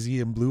 or Jay-Z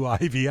and Blue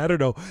Ivy. I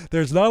don't know.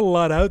 There's not a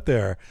lot out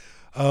there.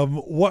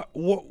 What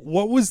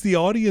was the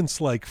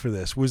audience like for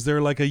this? Was there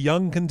like a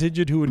young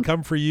contingent who would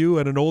come for you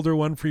and an older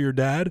one for your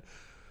dad?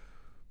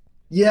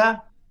 Yeah.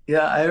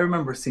 Yeah. I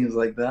remember scenes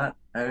like that.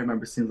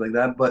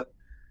 But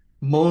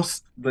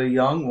most the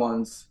young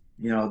ones,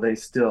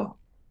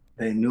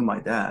 they knew my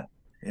dad.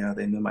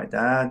 They knew my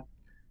dad.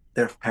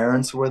 Their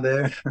parents were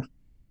there.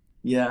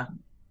 Yeah.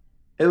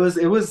 It was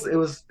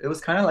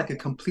kind of like a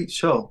complete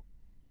show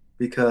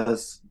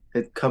because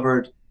it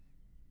covered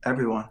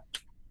everyone.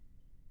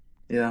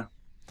 Yeah.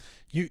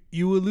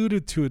 You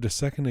alluded to it a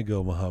second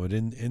ago, Mohamad.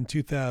 In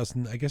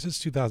 2000, I guess it's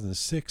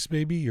 2006,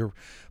 maybe you're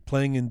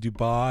playing in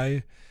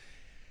Dubai,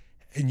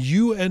 and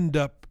you end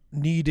up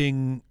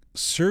needing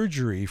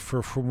surgery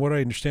for, from what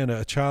I understand,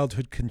 a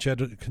childhood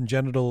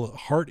congenital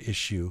heart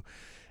issue,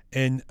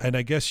 and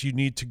I guess you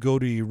need to go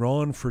to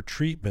Iran for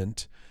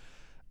treatment.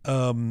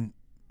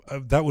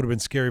 That would have been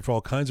scary for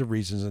all kinds of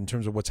reasons in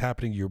terms of what's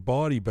happening to your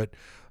body. But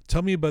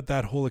tell me about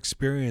that whole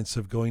experience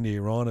of going to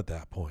Iran at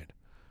that point.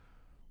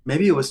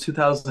 Maybe it was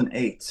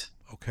 2008.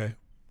 Okay.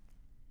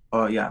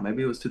 Oh yeah,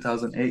 maybe it was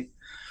 2008.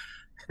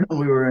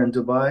 We were in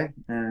Dubai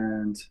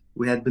and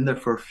we had been there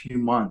for a few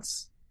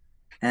months.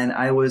 And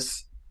I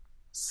was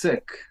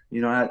sick.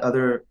 I had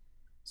other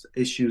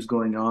issues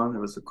going on.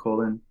 There was a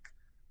colon.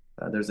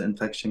 There's an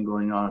infection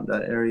going on in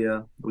that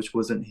area, which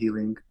wasn't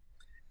healing.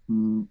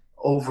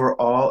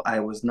 Overall, I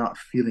was not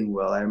feeling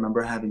well. I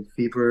remember having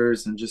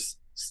fevers and just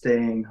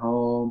staying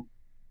home.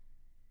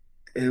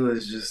 It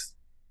was just,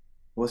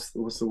 what's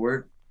the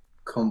word?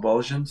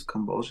 Convulsions.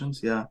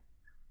 Yeah.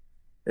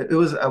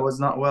 I was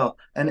not well.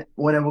 And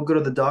when I would go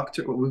to the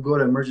doctor, we go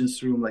to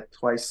emergency room like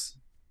twice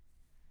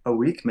a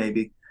week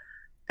maybe.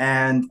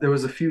 And there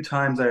was a few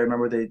times I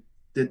remember they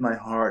did my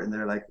heart, and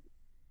they're like,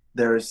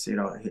 "There's,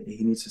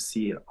 he needs to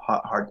see a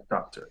heart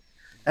doctor."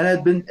 And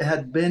it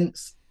had been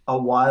a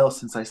while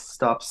since I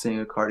stopped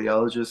seeing a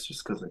cardiologist,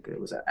 just because like it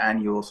was an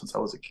annual since I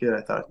was a kid.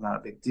 I thought it's not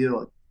a big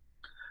deal.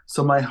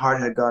 So my heart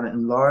had gotten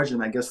enlarged,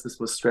 and I guess this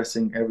was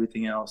stressing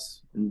everything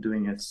else and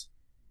doing its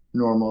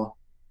normal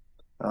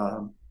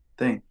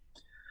thing.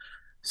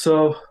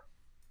 So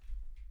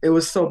it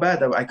was so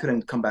bad that I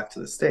couldn't come back to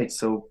the States.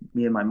 So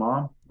me and my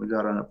mom, we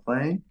got on a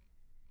plane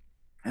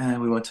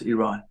and we went to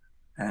Iran.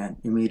 And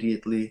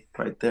immediately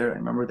right there, I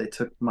remember they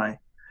took my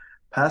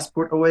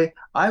passport away.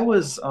 I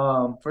was,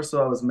 first of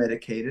all, I was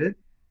medicated.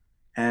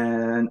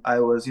 And I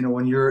was,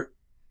 when you're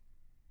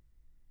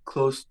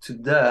close to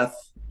death,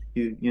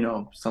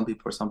 some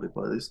people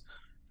at least,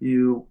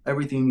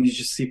 everything you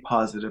just see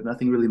positive.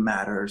 Nothing really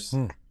matters.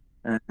 Hmm.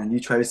 And you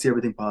try to see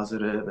everything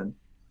positive. And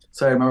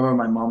so I remember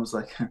my mom was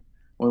like,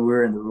 when we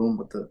were in the room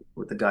with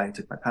the guy who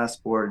took my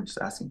passport and just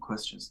asking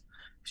questions,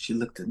 she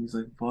looked at me, he's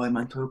like, "Boy,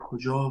 man, to رو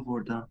کجا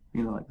آوردن?"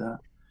 Like that.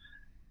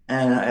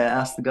 And I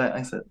asked the guy,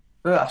 I said,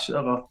 "ببخشید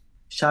آقا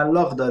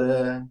شلاق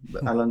داره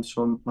الان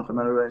شما مثلا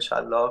من رو برین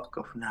شلاق."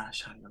 گفت نه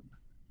شلاق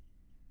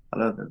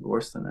حالا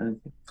worse than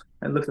anything.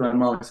 I looked at my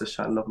mom and said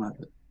شلاق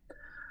نداره.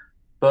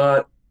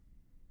 But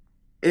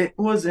it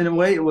was, in a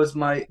way, it was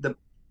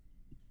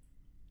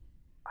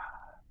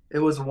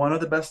one of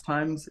the best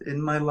times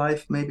in my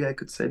life, maybe I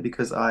could say,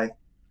 because I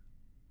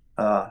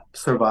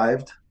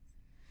survived.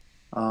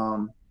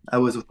 I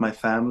was with my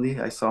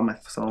family. I saw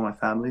some of my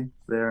family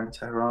there in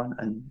Tehran,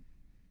 and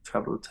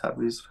traveled with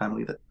Tabriz,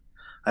 family that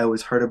I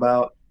always heard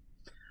about.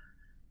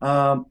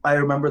 I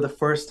remember the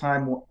first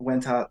time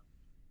went out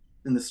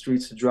in the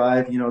streets to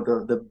drive.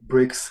 The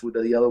bricks with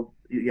the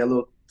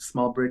yellow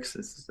small bricks.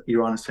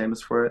 Iran is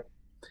famous for it.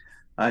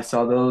 I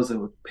saw those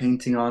and with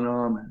painting on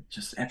them, and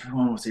just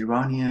everyone was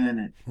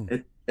Iranian,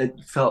 and it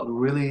felt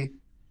really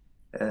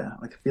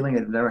like a feeling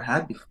I'd never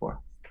had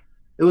before.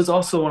 It was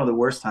also one of the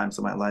worst times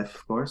of my life,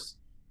 of course,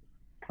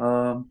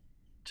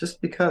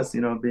 just because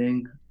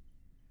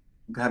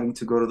having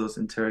to go to those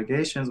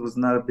interrogations was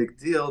not a big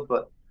deal,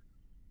 but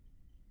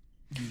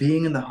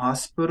being in the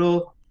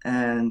hospital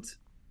and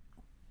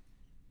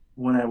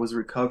when I was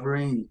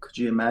recovering, could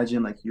you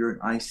imagine, like, you're in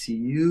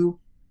ICU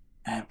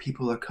and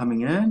people are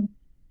coming in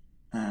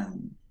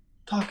and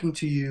talking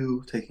to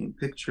you, taking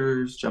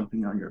pictures,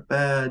 jumping on your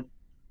bed.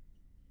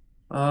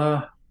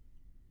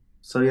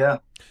 So yeah.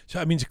 So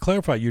I mean, to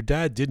clarify, your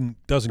dad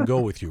doesn't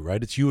go with you,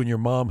 right? It's you and your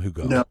mom who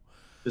go. No,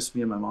 just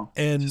me and my mom.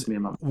 And just me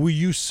and mom. Were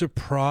you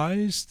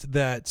surprised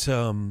that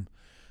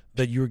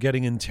that you were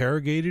getting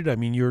interrogated? I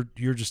mean,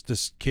 you're just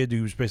this kid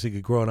who's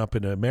basically growing up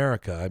in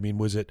America. I mean,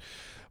 was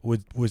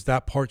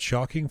that part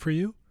shocking for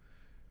you?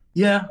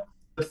 Yeah,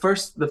 the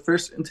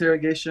first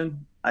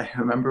interrogation, I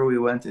remember we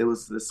went. It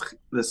was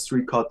this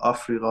street called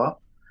Afriqa,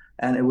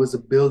 and it was a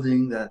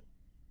building that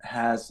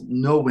has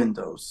no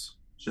windows,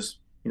 just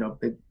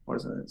big. What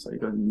is it? So you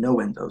go no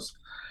windows,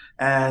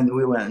 and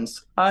we went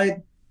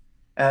inside,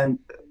 and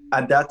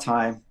at that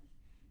time,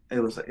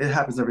 it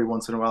happens every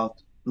once in a while.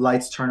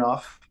 Lights turn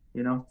off,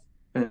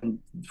 in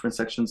different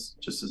sections,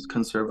 just to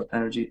conserve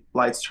energy.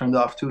 Lights turned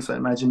off too. So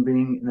imagine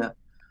being in a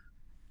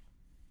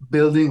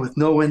building with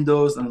no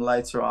windows and the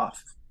lights are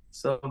off.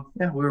 So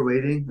yeah, we were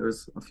waiting. There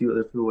was a few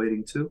other people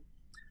waiting too.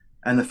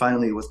 And then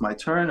finally it was my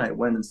turn. I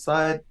went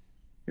inside.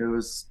 It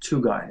was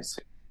two guys.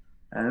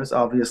 And it was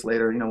obvious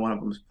later, one of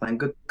them was playing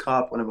good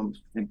cop, one of them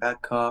was playing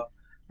bad cop.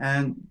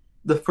 And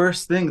the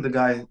first thing the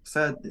guy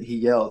said, he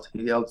yelled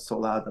so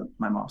loud that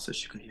my mom said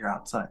she could hear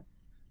outside.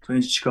 "تو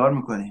اینجا چیکار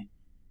میکنی؟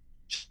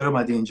 چرا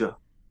اومدی اینجا?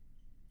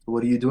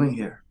 What are you doing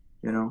here?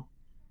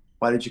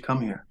 Why did you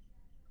come here?"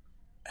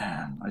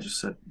 And I just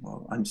said,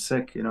 "Well, I'm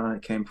sick, and I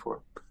came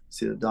for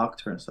see the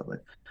doctor and stuff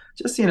like."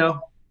 Just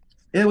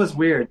it was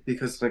weird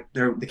because like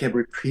they kept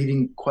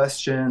repeating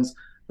questions.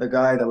 The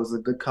guy that was a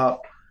good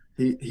cop,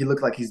 he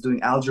looked like he's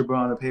doing algebra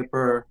on a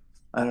paper.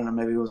 I don't know,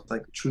 maybe it was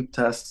like truth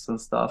tests and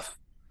stuff.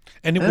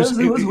 And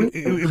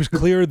it was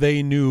clear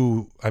they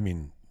knew. I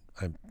mean,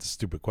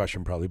 stupid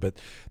question probably, but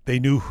they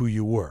knew who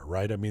you were,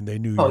 right? I mean, they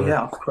knew. Oh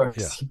yeah, of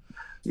course.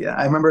 Yeah,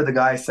 I remember the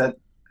guy said,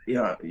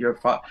 your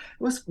father.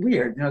 It was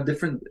weird,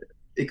 different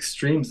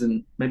extremes,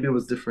 and maybe it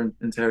was different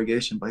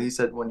interrogation. But he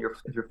said,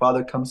 if your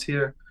father comes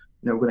here,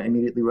 we're going to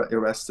immediately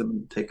arrest him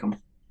and take him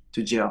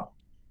to jail.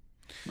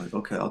 I'm like,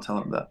 okay, I'll tell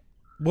him that.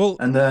 Well,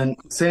 and then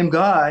same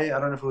guy, I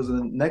don't know if it was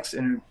the next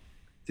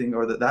thing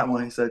or that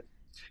one. He said,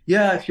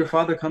 yeah, if your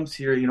father comes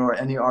here, or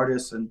any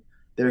artist, and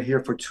they're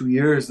here for 2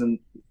 years and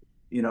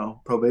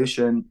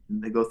probation,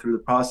 and they go through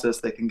the process,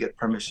 they can get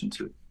permission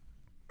to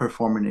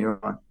perform in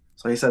Iran.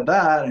 So he said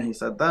that, and he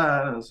said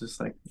that. I was just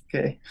like,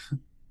 okay.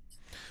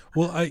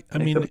 Well, I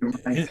mean,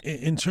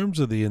 in terms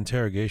of the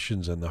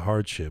interrogations and the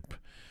hardship,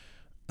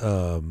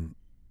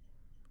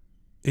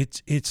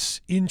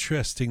 it's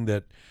interesting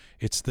that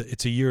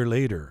it's a year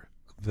later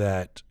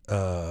that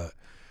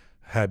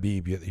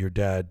Habib, your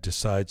dad,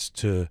 decides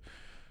to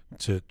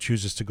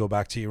chooses to go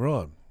back to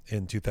Iran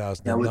in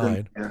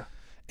 2009,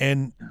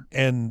 and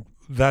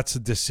that's a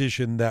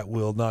decision that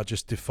will not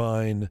just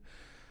define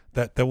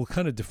that will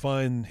kind of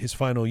define his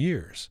final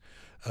years,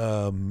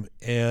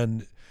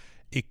 and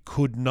it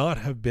could not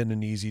have been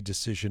an easy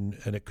decision,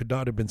 and it could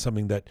not have been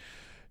something that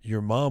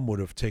your mom would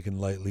have taken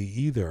lightly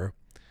either.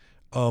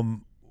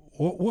 Um,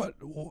 what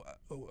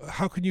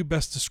how can you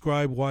best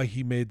describe why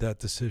he made that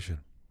decision?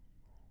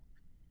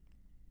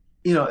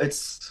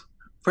 It's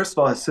first of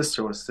all, his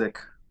sister was sick.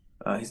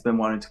 He's been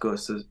wanting to go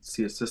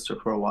see his sister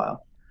for a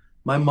while.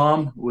 My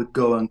mom would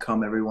go and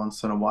come every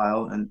once in a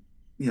while, and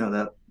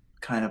that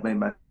kind of made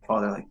my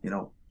father like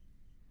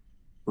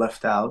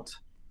left out.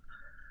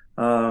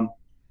 Um,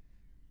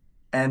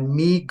 and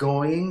me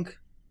going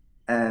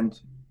and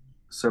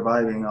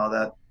surviving all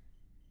that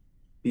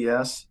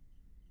BS,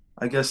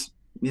 I guess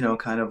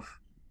kind of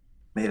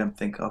made him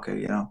think,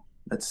 okay,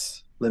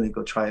 let me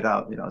go try it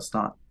out. It's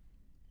not.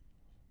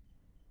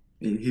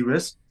 He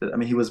risked it. I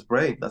mean, he was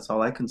brave. That's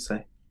all I can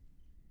say.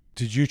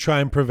 Did you try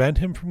and prevent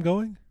him from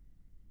going?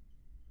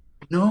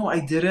 No, I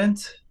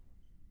didn't.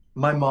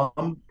 My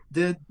mom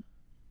did.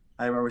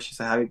 I remember she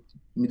said, "Habib,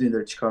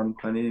 می‌دونی چیکار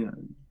می‌کنی?"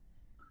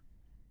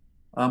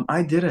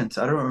 I didn't.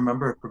 I don't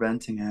remember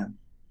preventing him.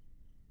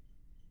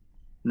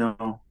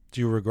 No, Do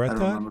you I regret don't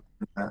that? remember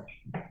that.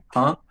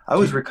 Huh? I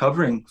was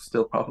recovering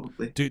still,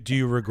 probably. Do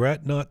you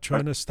regret not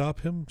trying to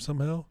stop him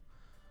somehow?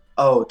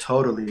 Oh,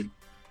 totally.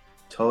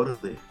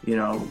 Totally.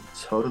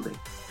 Totally.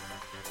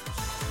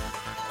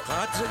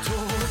 قدر تو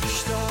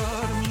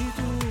بیشتر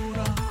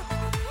میدونم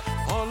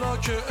حالا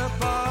که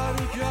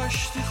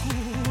برگشتی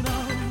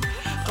خونم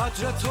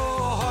قدر تو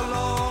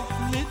حالا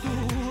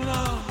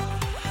میدونم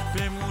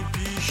بمون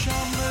پیشم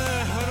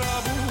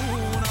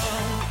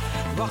مهربونم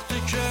وقتی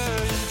که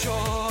اینجا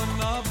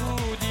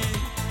نبودی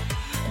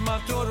من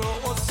تو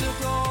رو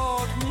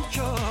صدات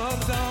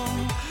میکردم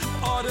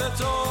آره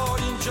تو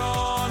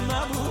اینجا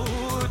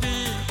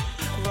نبودی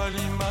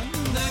ولی من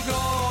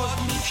نگات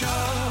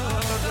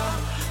میکردم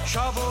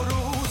شب و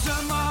روز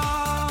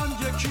من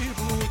یکی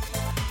بود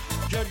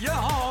گریه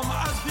هم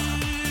از بی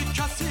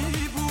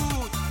کسی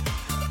بود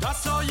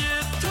دستای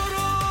تو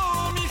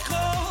رو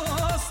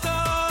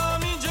میخواستم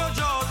اینجا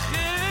جات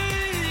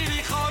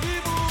خیلی خالی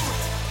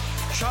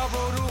بود شب و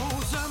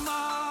روز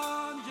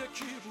من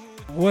یکی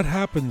بود. What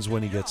happens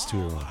when he gets to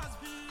Iran?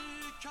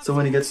 So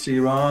when he gets to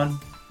Iran,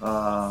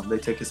 they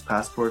take his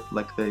passport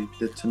like they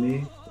did to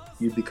me.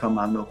 You become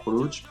Mamnu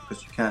Khuruj because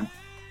you can't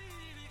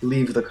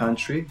leave the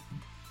country.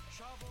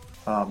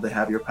 They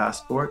have your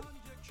passport,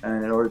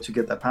 and in order to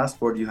get that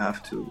passport, you have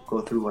to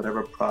go through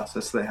whatever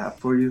process they have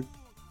for you.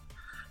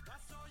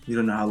 You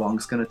don't know how long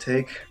it's going to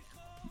take.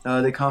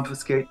 They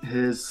confiscate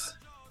his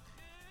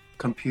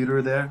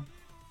computer there,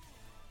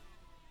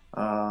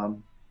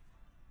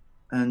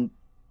 and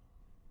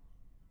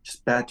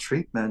just bad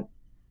treatment.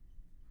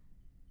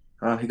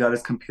 He got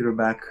his computer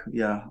back,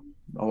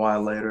 a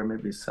while later,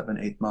 maybe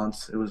 7-8 months.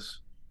 It was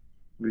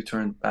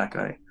returned back.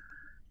 I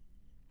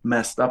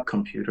messed up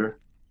computer.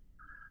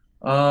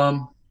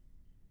 And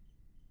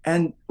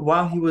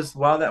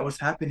while that was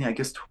happening, I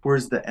guess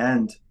towards the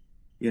end,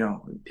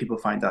 people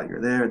find out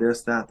you're there,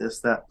 this, that.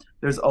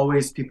 There's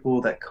always people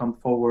that come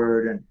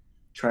forward and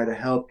try to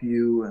help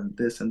you and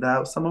this and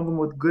that. Some of them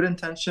with good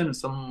intention and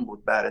some of them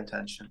with bad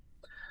intention.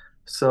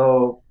 So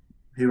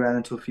he ran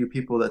into a few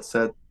people that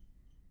said,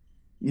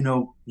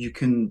 you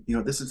can,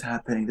 this is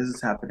happening,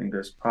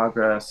 there's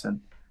progress, and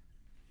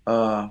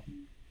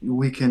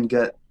we can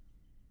get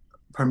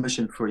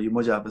permission for you,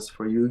 mujabas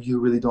for you. You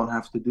really don't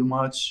have to do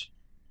much.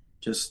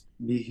 Just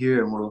be here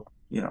and we'll,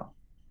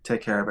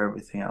 take care of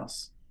everything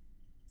else.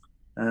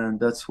 And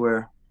that's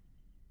where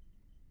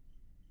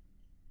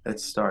it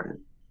started.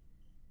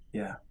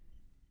 Yeah.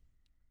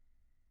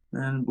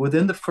 And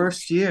within the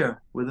first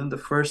year,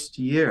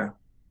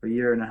 a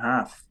year and a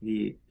half,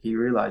 he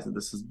realized that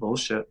this is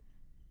bullshit.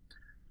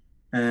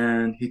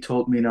 And he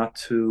told me I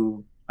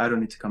don't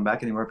need to come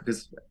back anymore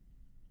because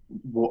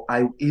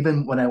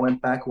even when I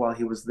went back while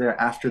he was there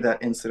after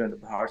that incident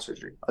of the heart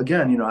surgery,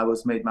 again, I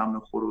was made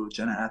Mamnu Khuruj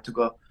and I had to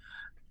go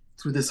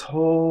through this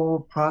whole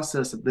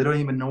process. They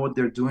don't even know what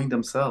they're doing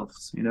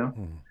themselves,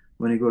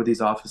 when you go to these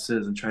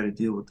offices and try to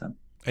deal with them.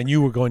 And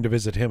you were going to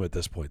visit him at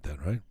this point then,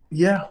 right?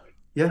 Yeah.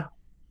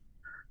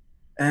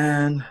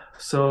 And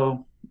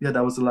so,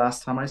 that was the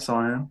last time I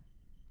saw him.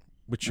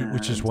 Which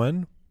is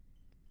when?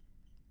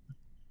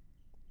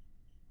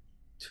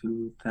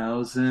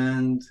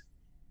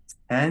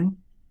 2010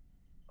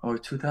 or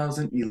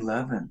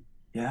 2011.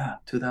 Yeah,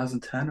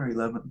 2010 or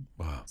 11.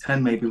 Wow.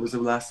 10 maybe was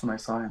the last time I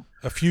saw him.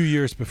 A few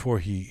years before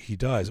he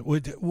dies.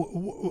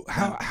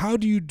 How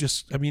do you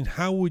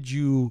how would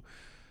you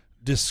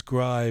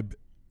describe,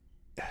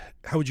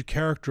 how would you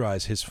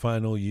characterize his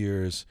final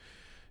years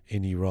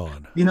in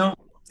Iran?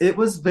 It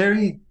was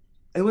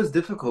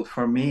difficult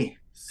for me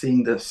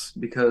seeing this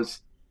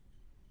because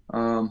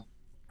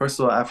first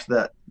of all, after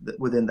that,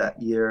 within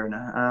that year and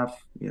a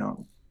half,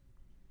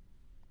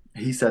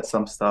 he said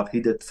some stuff,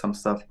 he did some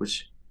stuff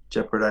which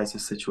jeopardized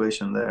his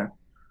situation there.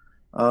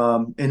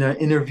 In an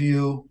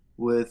interview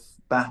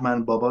with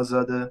Bahman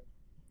Babazadeh,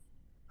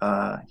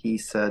 he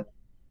said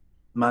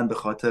من به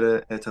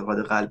خاطر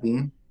اعتقاد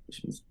قلبیم,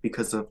 which means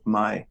because of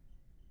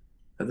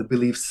the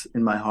beliefs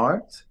in my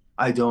heart,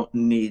 I don't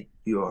need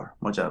your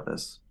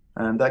مجوز.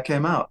 And that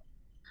came out.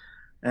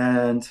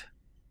 And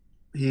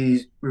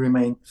he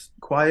remained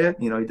quiet.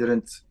 He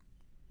didn't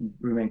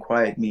remain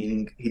quiet,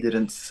 meaning he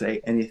didn't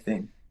say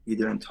anything. He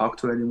didn't talk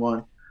to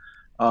anyone.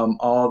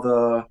 All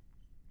the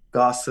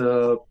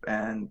gossip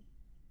and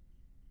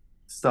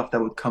stuff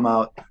that would come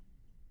out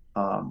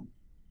on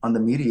the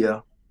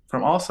media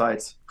from all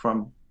sides,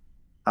 from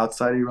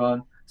outside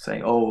Iran,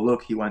 saying, "Oh,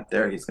 look, he went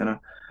there. He's gonna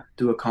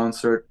do a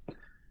concert."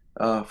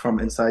 From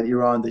inside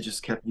Iran, they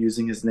just kept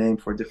using his name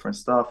for different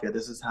stuff. Yeah,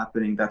 this is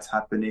happening. That's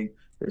happening.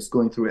 It's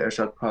going through an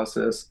Ershad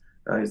process.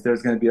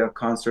 There's going to be a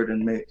concert in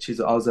Chiz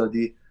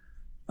Azadi.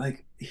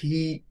 Like,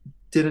 he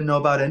didn't know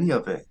about any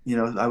of it.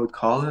 I would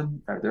call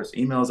him. There's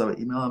emails. I would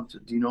email him.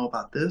 Do you know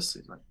about this?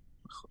 He's like,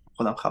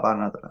 "خودم خبر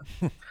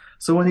ندارم."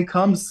 So when he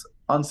comes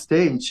on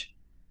stage,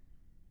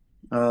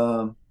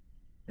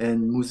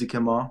 in Musique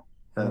Ma,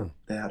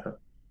 they had a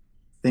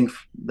thing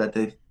that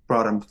they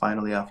brought him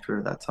finally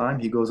after that time.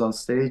 He goes on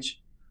stage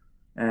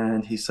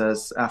and he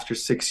says, "After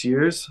 6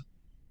 years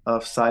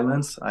of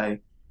silence,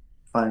 I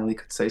finally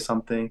could say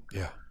something."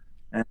 Yeah.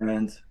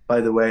 And by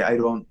the way, I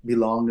don't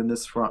belong in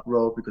this front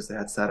row, because they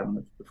had sat him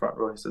in the front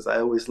row. He says, "I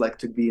always like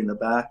to be in the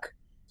back.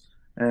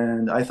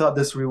 And I thought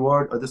this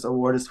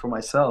award is for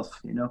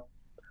myself.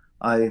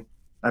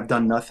 I've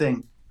done nothing.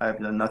 I've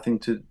done nothing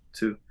to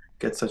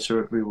get such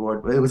a reward.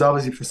 But it was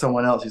obviously for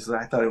someone else." He says,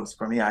 "I thought it was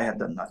for me. I had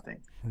done nothing."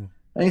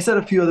 And he said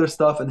a few other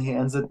stuff, and he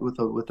ends it with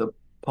a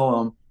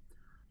poem.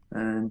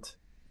 And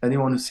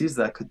anyone who sees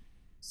that could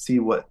see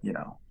what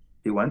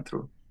he went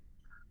through.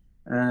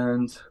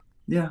 And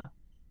yeah.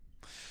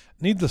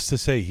 Needless to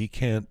say, he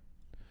can't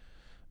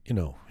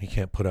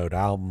put out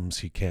albums,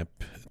 he can't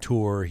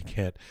tour, he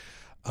can't.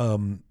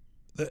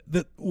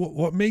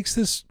 What makes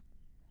this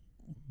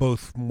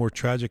both more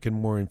tragic and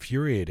more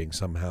infuriating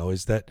somehow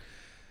is that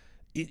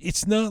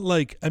it's not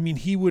like, I mean,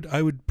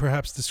 I would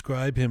perhaps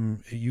describe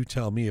him, you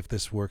tell me if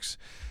this works,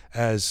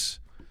 as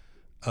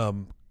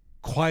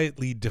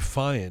quietly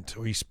defiant,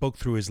 or he spoke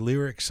through his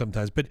lyrics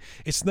sometimes, but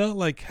it's not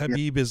like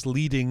Habib is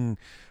leading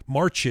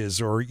marches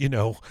or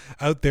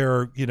out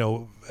there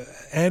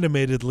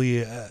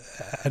animatedly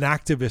an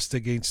activist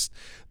against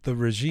the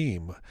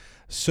regime.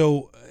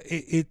 So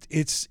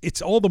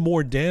it's all the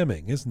more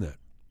damning, isn't it?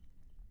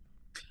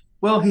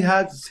 Well, he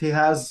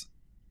has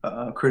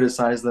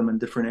criticized them in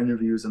different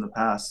interviews in the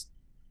past,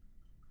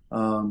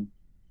 and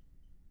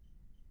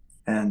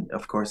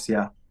of course,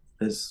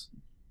 his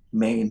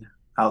main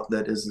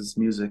outlet is his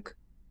music.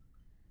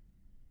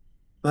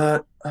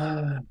 But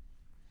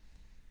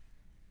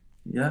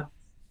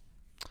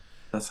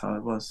that's how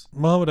it was.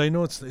 Mohamad, I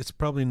know it's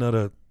probably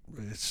not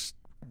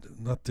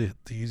the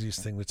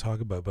easiest thing to talk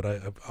about, but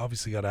I've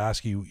obviously got to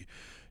ask you.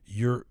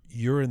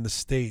 You're in the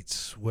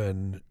States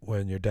when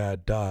your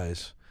dad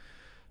dies.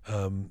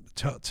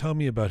 Tell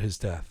me about his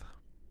death.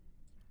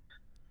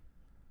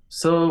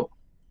 So,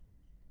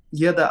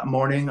 that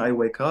morning I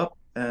wake up,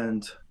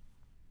 and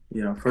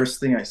first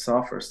thing I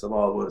saw, first of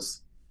all,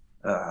 was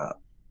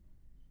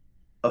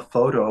a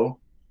photo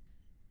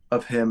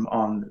of him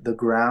on the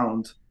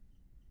ground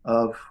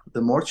of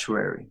the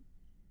mortuary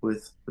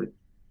with the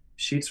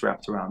sheets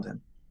wrapped around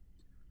him.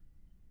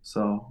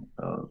 So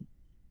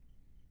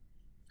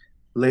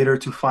later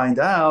to find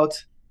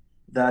out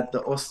that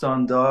the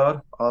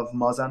Ostandar of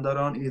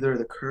Mazandaran, either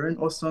the current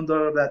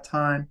Ostandar of that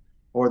time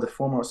or the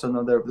former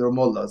Ostandar, they're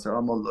mullahs, they're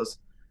all mullahs,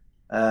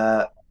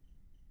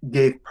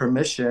 gave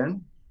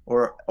permission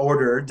or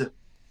ordered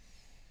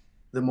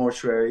the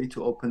mortuary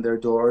to open their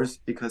doors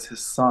because his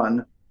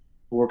son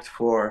worked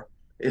for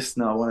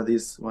ISNA,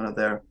 one of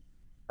their,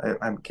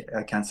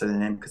 I can't say the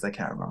name because I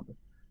can't remember,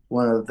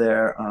 one of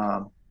their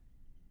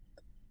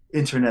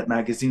internet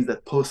magazines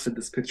that posted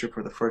this picture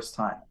for the first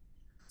time.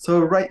 So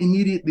right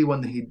immediately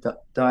when he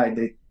died,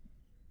 they,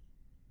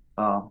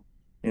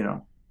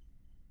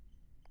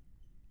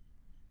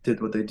 did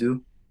what they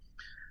do.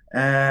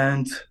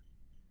 And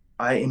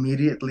I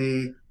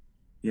immediately,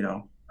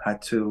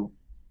 had to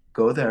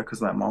go there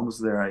because my mom was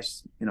there. I,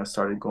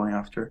 started going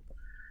after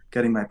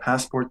getting my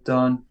passport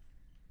done.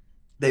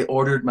 They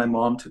ordered my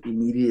mom to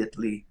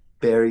immediately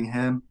bury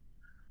him.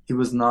 He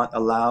was not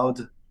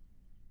allowed,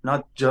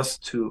 not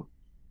just to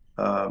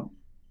Qete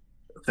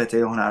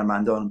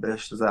Hunarmandan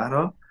Besht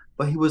Zahra,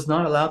 but he was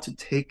not allowed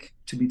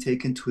to be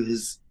taken to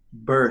his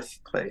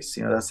birthplace.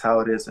 That's how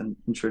it is in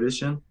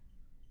tradition.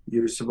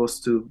 You're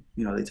supposed to,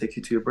 they take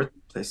you to your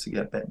birthplace to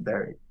get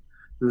buried.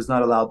 He was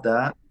not allowed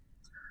that.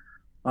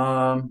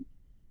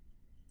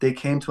 They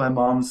came to my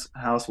mom's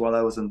house while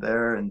I wasn't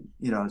there, and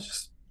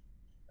just,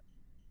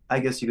 I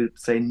guess you could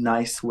say,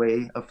 nice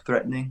way of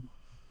threatening.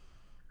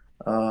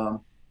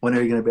 When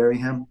are you going to bury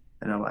him?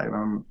 I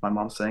remember my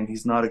mom saying,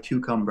 "He's not a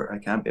cucumber. I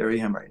can't bury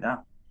him right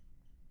now."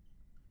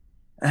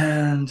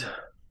 And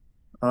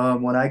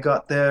when I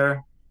got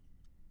there,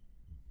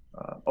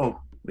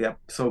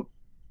 so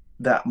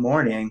that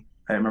morning,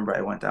 I remember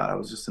I went out. I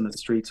was just in the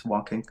streets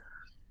walking,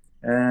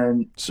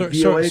 And Sorry,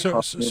 VOA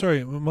called me.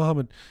 sorry,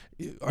 Mohamad.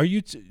 Are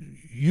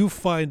you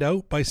find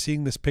out by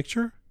seeing this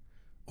picture,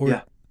 or?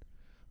 Yeah.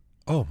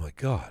 Oh my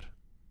God.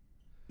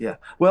 Yeah.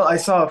 Well, I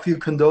saw a few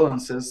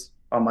condolences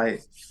on my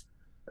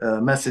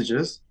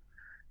messages,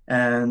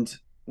 and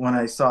when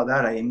I saw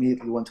that, I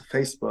immediately went to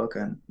Facebook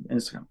and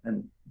Instagram,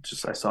 and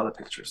just I saw the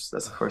pictures.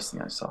 That's the first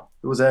thing I saw.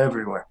 It was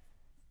everywhere.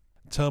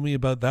 Tell me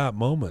about that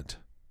moment.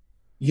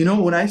 You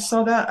know, when I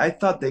saw that, I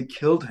thought they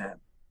killed him,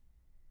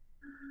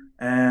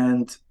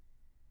 and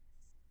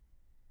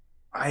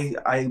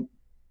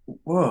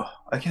whoa,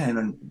 I can't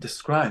even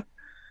describe.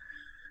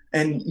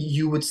 And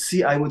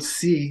I would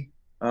see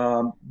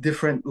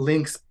different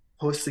links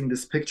posting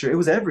this picture. It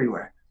was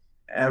everywhere,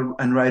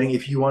 and writing,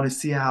 if you want to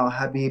see how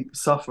Habib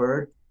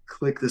suffered,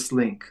 click this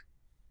link,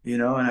 you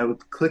know. And I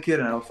would click it,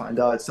 and I would find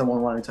out if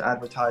someone wanted to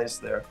advertise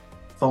their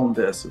phone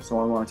this, if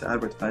someone wanted to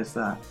advertise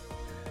that.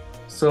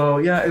 So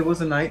yeah, it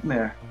was a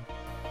nightmare.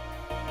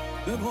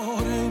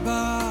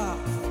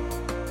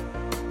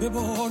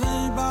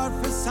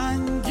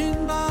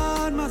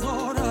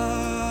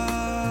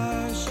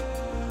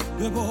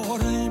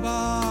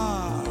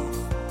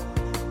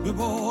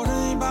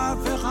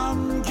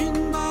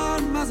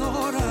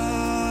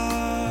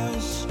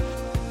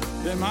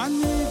 به من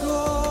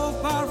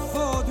میگفت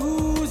برفا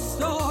دوست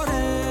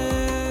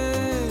داره،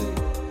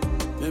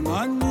 به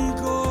من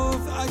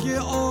میگفت اگه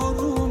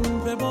آروم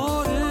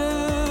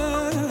بباره،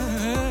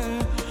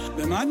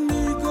 به من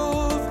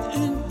میگفت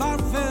این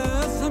برف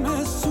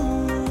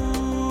زمستون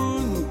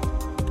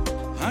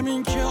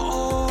همین که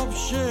آب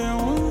شه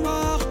اون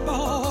وقت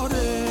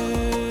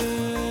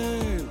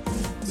باره.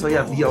 So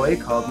yeah, VOA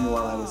called me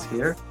while I was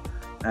here,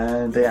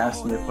 and they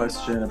asked me a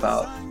question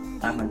about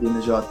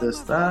Ahmadinejad, this,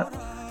 that,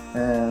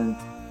 and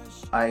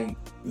I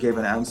gave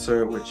an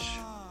answer, which,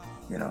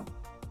 you know,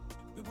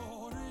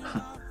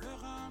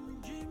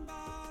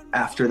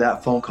 after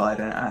that phone call, I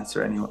didn't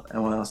answer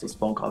anyone else's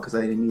phone call, because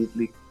I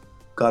immediately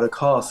got a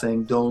call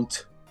saying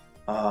don't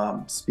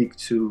speak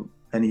to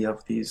any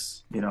of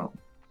these, you know,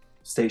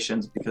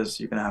 stations, because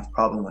you're gonna have a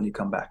problem when you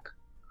come back.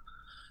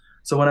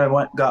 So when I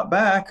got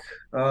back,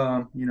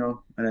 you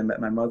know, and I met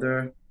my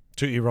mother.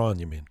 To Iran,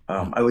 you mean?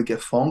 I would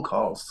get phone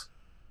calls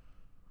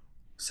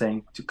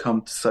saying to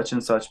come to such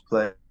and such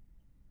place.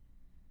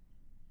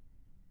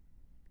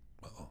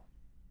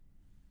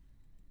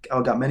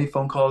 I got many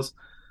phone calls.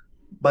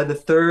 By the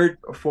third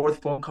or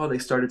fourth phone call, they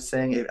started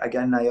saying,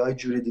 again, you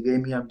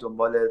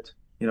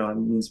know, it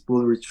means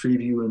we'll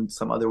retrieve you in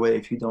some other way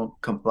if you don't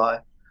comply.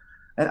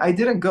 And I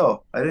didn't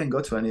go. I didn't go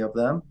to any of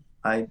them.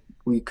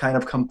 We kind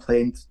of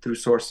complained through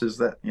sources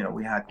that, you know,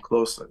 we had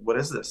close. Like, what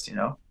is this? You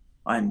know,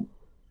 I'm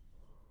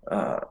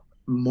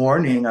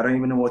mourning. I don't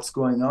even know what's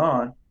going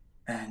on.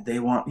 And they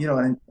want, you know,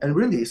 and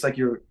really, it's like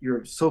you're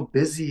so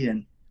busy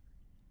and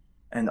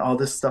all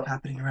this stuff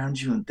happening around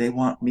you, and they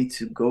want me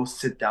to go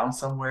sit down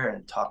somewhere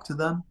and talk to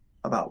them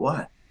about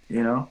what,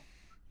 you know?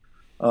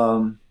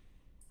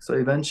 So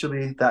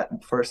eventually,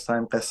 that first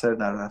time, I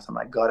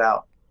got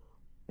out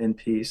in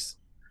peace.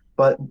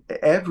 But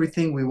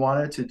everything we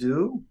wanted to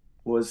do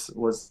was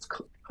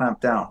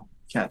clamped down.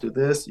 You can't do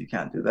this, you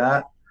can't do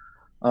that.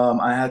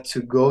 I had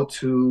to go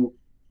to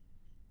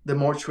the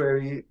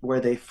mortuary where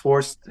they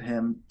forced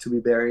him to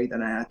be buried,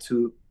 and I had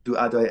to do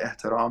adai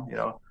ihtaram, you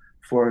know,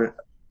 for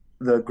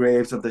the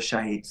graves of the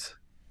shaheeds,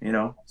 you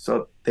know,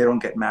 so they don't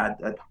get mad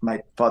at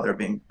my father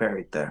being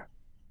buried there.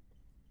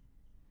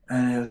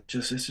 And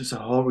it's just a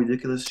whole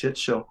ridiculous shit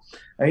show.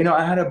 And, you know,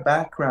 I had a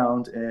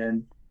background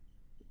in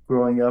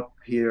growing up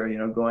here, you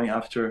know, going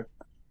after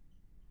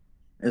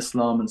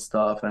Islam and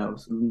stuff, and I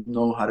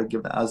know how to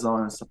give the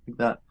azan and stuff like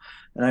that.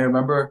 And I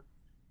remember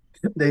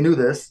they knew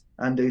this,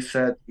 and they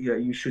said, yeah,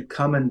 you should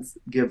come and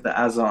give the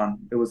azan.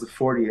 It was the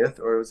 40th,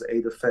 or it was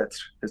Eid al-Fitr.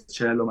 It's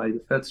Chelom Eid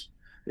al-Fitr.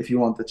 If you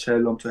want the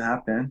Chelom to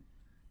happen,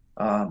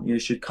 you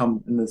should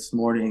come in this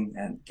morning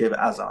and give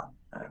azan.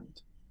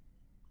 And,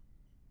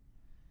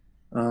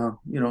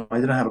 you know, I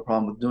didn't have a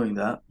problem with doing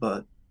that,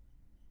 but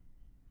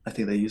I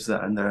think they use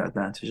that in their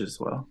advantage as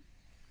well.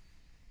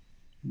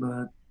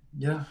 But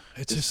yeah,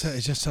 it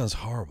just sounds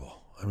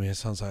horrible. I mean, it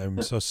sounds like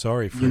I'm so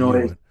sorry for you. Know,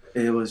 you.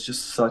 It was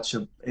just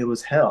it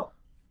was hell.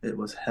 It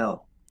was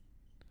hell.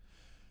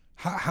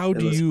 How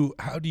do you,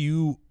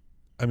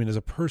 I mean, as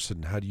a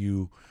person, how do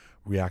you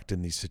react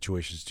in these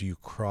situations? Do you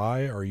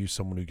cry? Or are you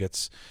someone who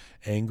gets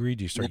angry?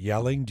 Do you start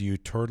yelling? Do you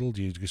turtle?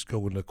 Do you just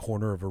go in the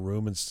corner of a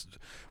room? And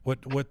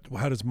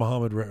how does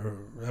Mohamad,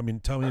 I mean,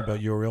 tell me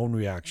about your own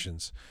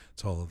reactions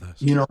to all of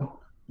this. You know,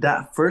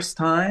 that first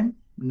time,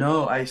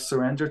 no, I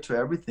surrendered to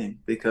everything,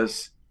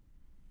 because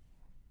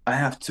I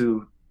have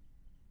to,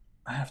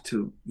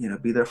 you know,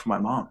 be there for my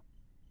mom.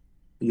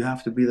 You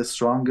have to be the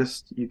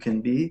strongest you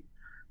can be.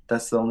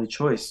 That's the only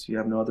choice. You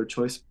have no other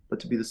choice but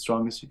to be the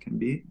strongest you can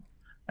be,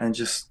 and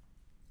just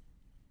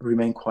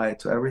remain quiet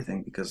to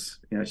everything, because,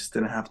 you know, I just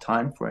didn't have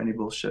time for any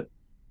bullshit.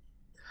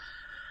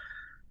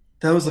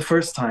 That was the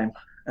first time.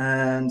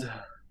 And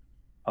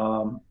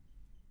the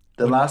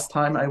last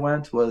time I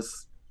went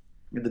was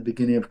at the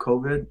beginning of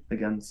COVID.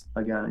 Again,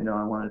 you know,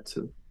 I wanted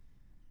to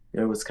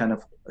it was kind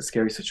of a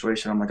scary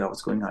situation. Oh my God,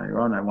 what's going on in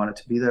Iran? I wanted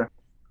to be there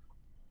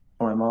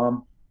for my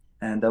mom.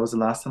 And that was the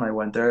last time I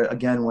went there.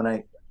 Again, when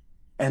I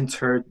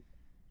entered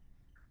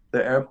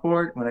the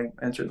airport, when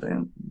I entered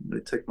in, they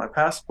took my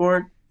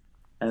passport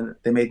and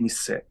they made me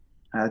sit.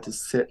 I had to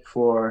sit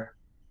for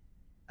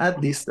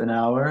at least an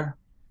hour,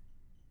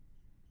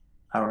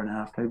 hour and a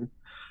half maybe,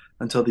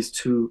 until these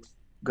two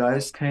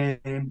guys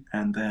came,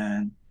 and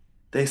then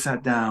they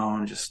sat down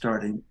and just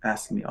started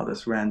asking me all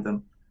this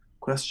random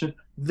question.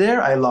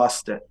 There I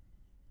lost it.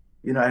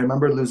 I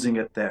remember losing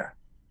it there.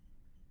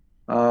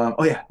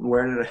 Oh yeah,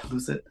 where did I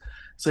lose it?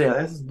 So yeah,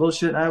 this is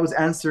bullshit. I was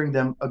answering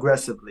them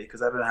aggressively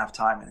because I didn't have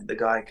time, and the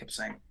guy kept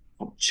saying,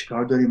 "Oh,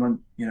 Chicar Doriman,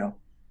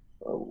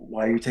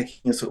 why are you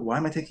taking it so? Why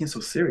am I taking it so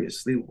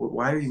seriously?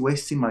 Why are you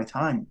wasting my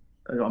time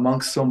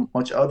amongst so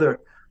much other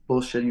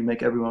bullshit you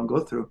make everyone go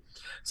through?"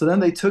 So then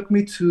they took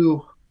me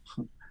to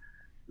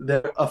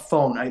a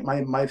phone.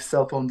 My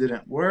cell phone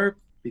didn't work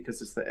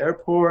because it's the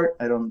airport.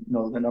 I don't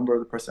know the number of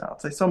the person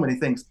outside. So many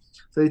things.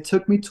 So they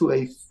took me to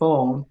a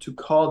phone to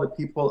call the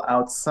people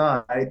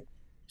outside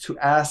to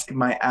ask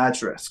my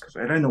address because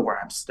I don't know where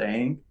I'm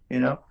staying,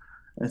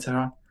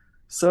 etc.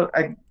 So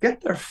I get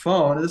their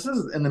phone. This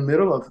is in the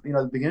middle of,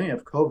 the beginning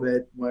of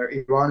COVID, where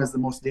Iran is the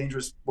most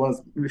dangerous,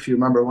 if you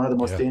remember, one of the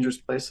most Yeah. dangerous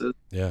places.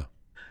 Yeah.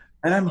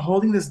 And I'm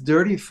holding this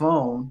dirty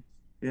phone,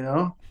 you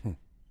know, Hmm.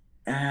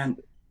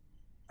 and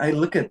I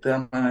look at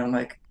them and I'm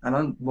like,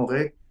 الان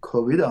موقع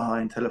کووید ها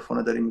این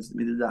تلفن داری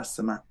میده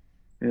دست من.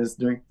 Is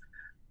doing,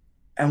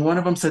 and one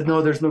of them said,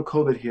 "No, there's no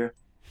COVID here."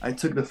 I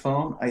took the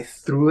phone, I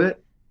threw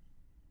it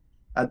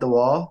at the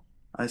wall.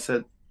 I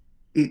said,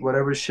 "Eat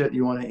whatever shit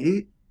you want to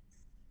eat."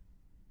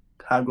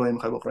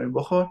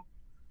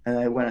 And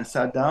I went and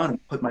sat down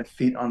and put my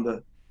feet on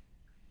the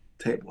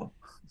table.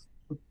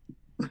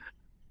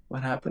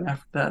 What happened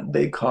after that?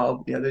 They called.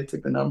 Yeah, they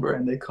took the number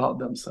and they called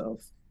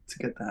themselves to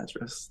get the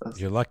address.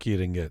 You're lucky you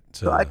didn't get.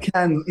 So I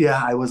can. Yeah,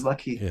 I was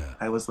lucky. Yeah.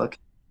 I was lucky.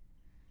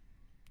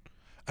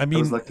 I I was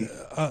mean, lucky.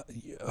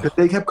 But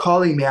they kept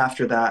calling me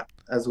after that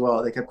as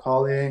well. They kept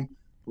calling.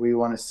 We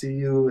want to see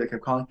you. They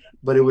kept calling,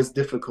 but it was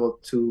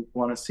difficult to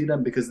want to see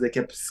them because they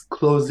kept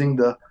closing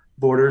the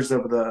borders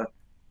of the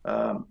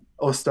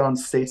Ostan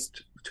states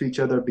to each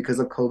other because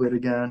of COVID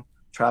again.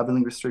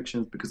 Traveling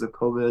restrictions because of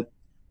COVID.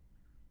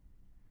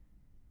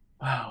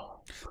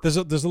 Wow.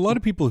 there's a lot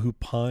of people who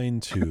pine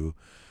to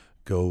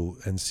go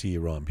and see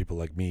Iran. People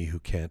like me who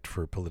can't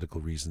for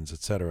political reasons,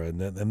 etc. And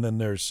then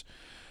there's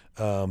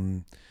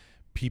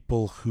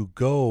people who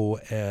go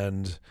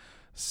and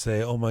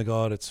say, "Oh my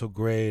God, it's so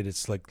great!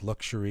 It's like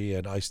luxury,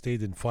 and I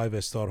stayed in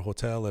 5-star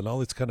hotel and all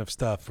this kind of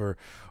stuff, or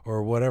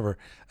whatever."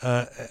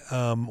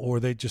 Or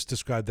they just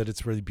describe that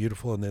it's really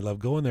beautiful and they love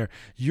going there.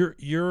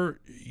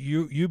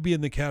 You'd be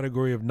in the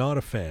category of not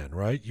a fan,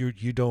 right?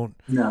 You don't.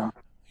 No.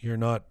 You're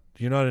not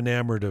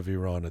enamored of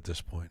Iran at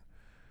this point.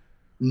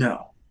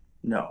 No.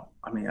 No.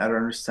 I mean, I don't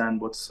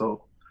understand what's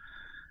so.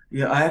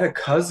 Yeah, I had a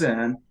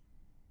cousin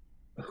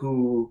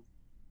who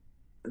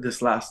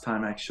this last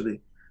time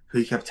actually, who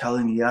he kept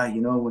telling me, yeah,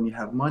 when you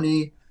have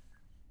money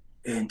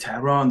in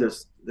Tehran,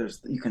 there's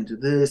you can do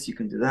this, you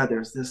can do that,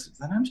 there's this.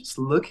 And I'm just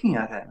looking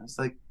at him. It's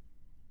like,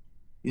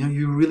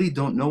 you really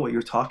don't know what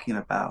you're talking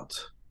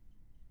about.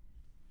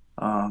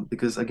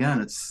 Because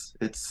again,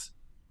 it's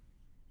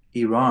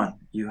Iran.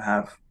 You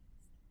have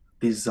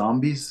these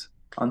zombies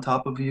on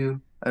top of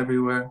you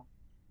everywhere.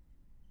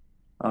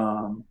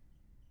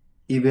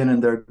 Even in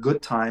their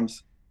good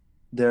times,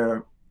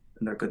 they're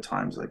in their good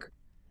times, like,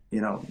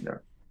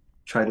 they're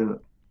try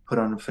to put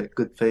on a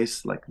good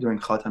face, like during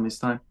Khatami's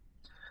time.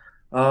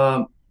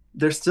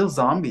 They're still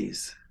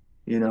zombies,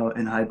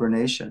 in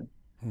hibernation,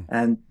 Hmm.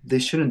 and they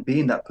shouldn't be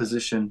in that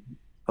position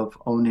of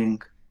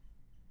owning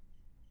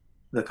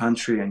the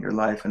country and your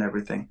life and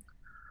everything.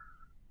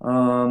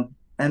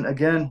 And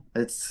again,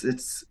 it's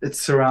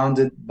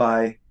surrounded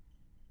by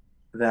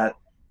that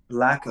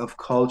lack of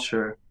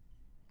culture,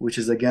 which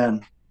is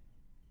again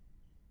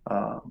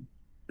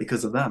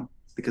because of them,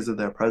 because of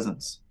their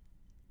presence.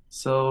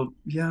 So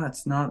yeah,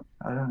 it's not.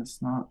 I don't.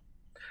 It's not.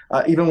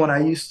 Even when I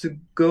used to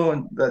go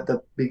in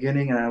the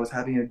beginning and I was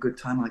having a good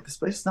time, I'm like, this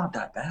place is not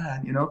that bad.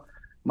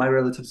 My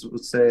relatives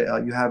would say,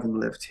 "You haven't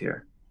lived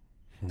here.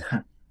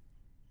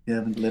 You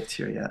haven't lived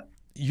here yet."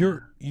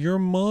 Your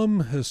mom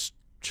has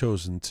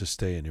chosen to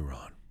stay in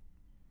Iran.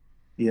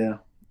 Yeah.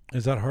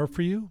 Is that hard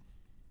for you?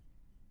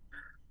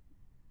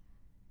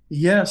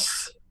 Yes.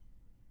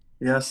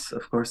 Yes,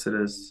 of course it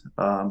is.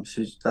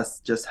 That's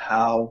just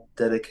how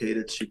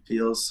dedicated she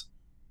feels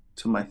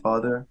to my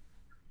father.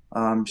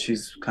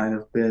 She's kind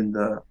of been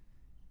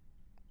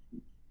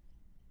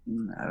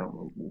I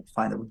don't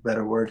find a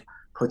better word,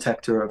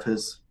 protector of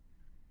his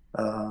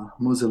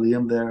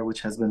mausoleum there,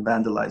 which has been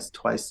vandalized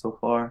twice so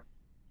far.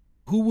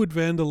 Who would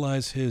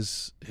vandalize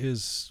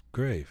his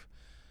grave?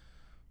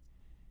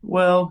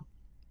 Well,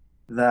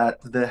 that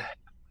the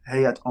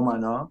Hayat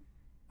Omana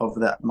of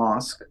that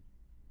mosque,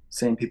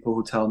 same people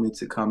who tell me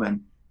to come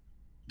and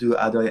do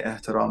adai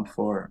ihtiram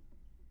for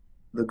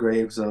the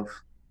graves of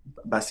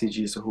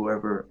Basijis or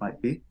whoever it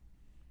might be.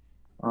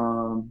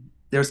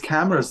 there's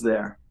cameras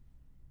there.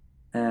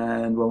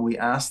 And when we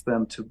asked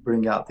them to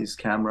bring out these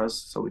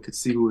cameras so we could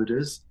see who it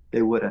is,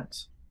 they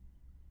wouldn't.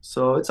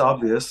 So it's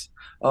obvious.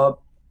 Uh,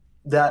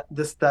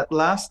 that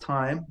last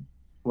time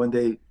when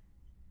they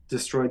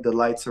destroyed the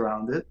lights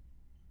around it,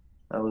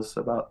 that was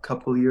about a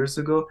couple of years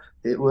ago.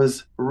 It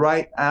was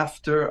right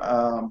after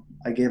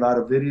I gave out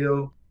a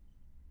video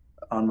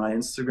on my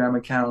Instagram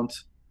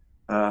account.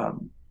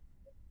 Um,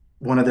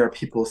 One of their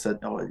people said,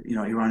 "Oh,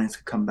 Iranians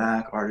could come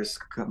back, artists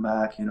could come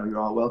back. You're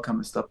all welcome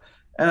and stuff."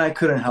 And I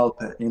couldn't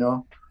help it.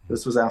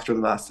 This was after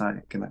the last time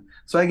I came back.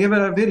 So I gave it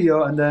a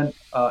video, and then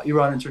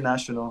Iran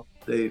International,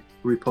 they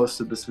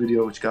reposted this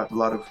video, which got a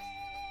lot of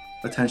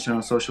attention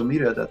on social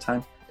media at that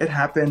time. It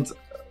happened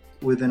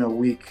within a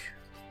week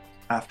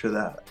after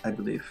that, I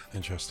believe.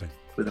 Interesting.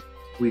 Within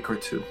a week or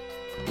two.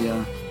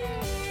 Yeah.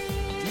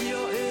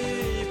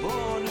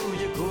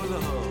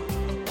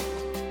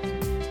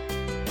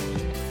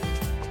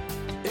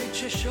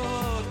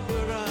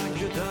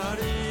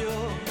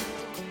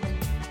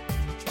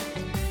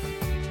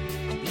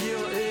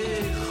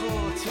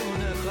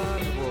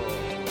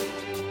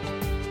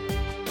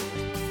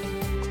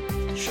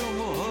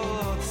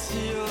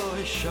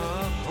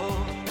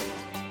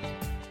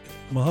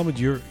 Mohamad,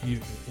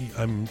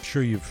 I'm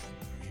sure you've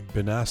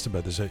been asked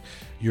about this.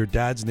 Your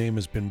dad's name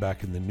has been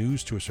back in the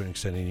news to a certain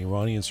extent in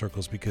Iranian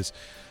circles because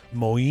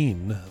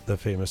Moeen, the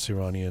famous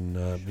Iranian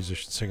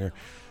musician singer,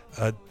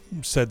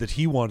 said that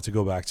he wanted to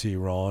go back to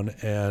Iran,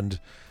 and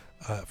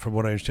from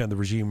what I understand, the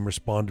regime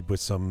responded with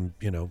some,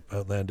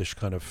 outlandish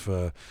kind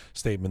of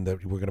statement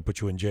that we're going to put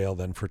you in jail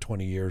then for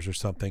 20 years or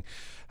something.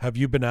 Have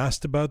you been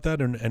asked about that,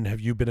 and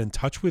have you been in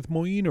touch with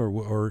Moeen,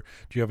 or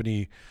do you have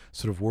any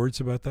sort of words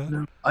about that?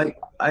 No,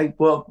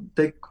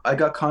 I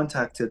got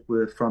contacted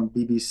from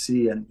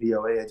BBC and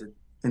VOA. I did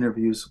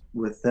interviews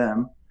with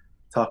them,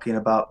 talking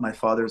about my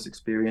father's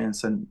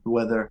experience and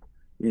whether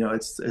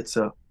it's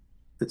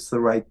the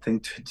right thing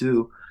to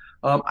do.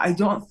 I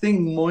don't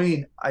think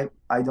Moeen, I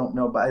don't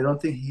know, but I don't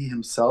think he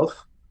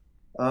himself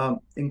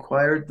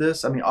inquired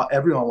this. I mean,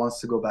 everyone wants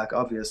to go back,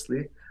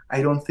 obviously.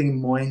 I don't think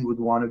Moeen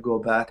would want to go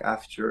back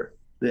after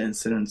the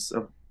incidents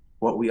of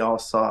what we all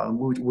saw. And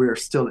we're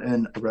still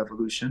in a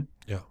revolution.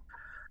 Yeah.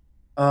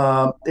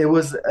 It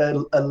was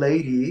a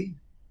lady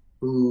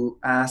who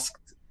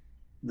asked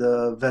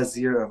the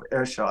Vizier of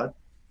Ershad,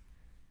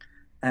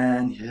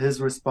 and his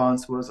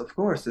response was, of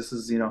course, this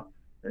is,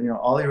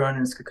 all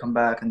Iranians could come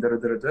back and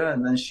da-da-da-da-da.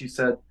 And then she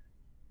said,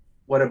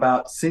 what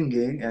about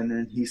singing? And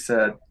then he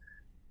said,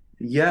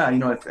 yeah,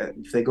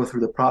 if they go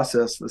through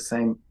the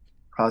same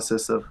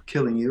process of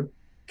killing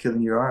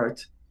your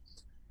art.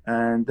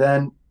 And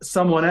then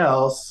someone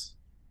else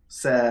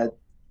said,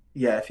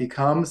 yeah, if he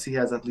comes, he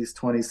has at least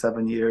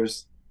 27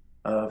 years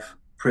of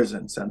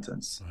prison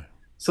sentence. Right.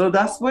 So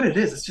that's what it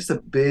is. It's just a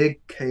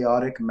big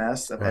chaotic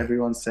mess of Right.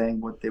 everyone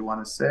saying what they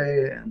want to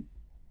say. And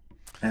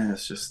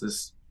it's just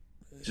this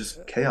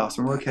chaos,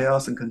 more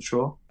chaos and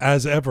control.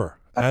 As ever.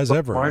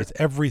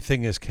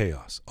 Everything is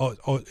chaos.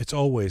 It's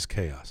always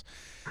chaos.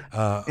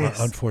 Yes.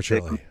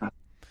 Unfortunately.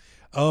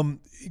 And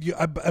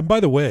by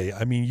the way,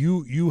 I mean,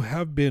 you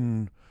have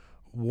been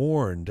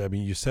warned. I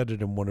mean, you said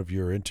it in one of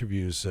your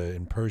interviews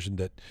in Persian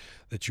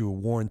that you were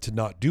warned to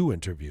not do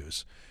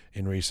interviews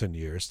in recent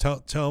years.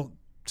 Tell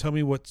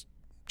me what's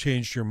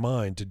changed your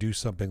mind to do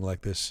something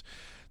like this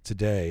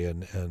today,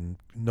 and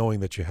knowing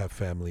that you have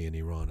family in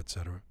Iran,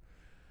 etc.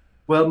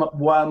 Well,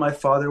 while my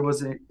father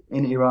was in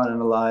Iran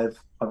and alive,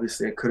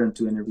 obviously I couldn't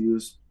do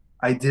interviews.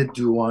 I did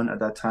do one at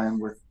that time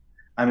with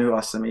Amir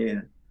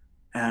Wasami,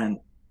 and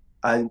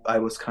I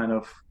was kind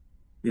of,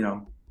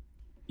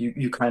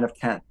 you kind of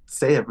can't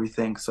say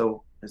everything.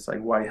 So it's like,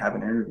 why have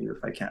an interview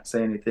if I can't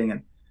say anything?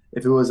 And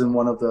if it was in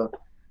one of the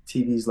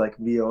TVs like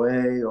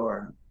VOA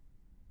or,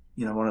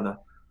 one of the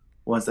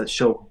ones that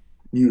show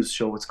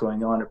what's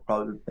going on, it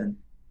probably would have been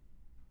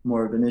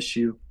more of an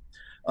issue.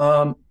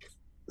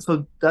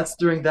 So that's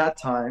during that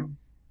time.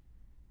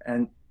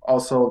 And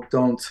also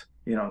don't,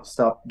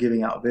 stop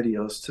giving out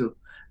videos too.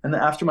 And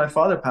then after my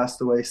father passed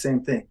away,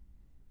 same thing,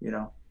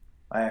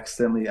 I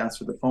accidentally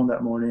answered the phone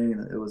that morning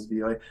and it was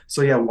VOA.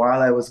 So yeah,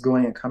 while I was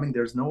going and coming,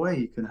 there's no way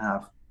you can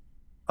have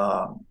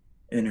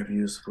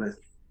interviews with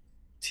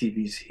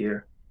TVs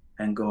here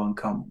and go and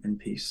come in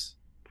peace.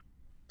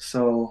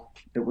 So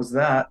it was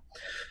that.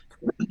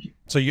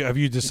 So have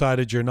you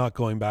decided you're not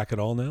going back at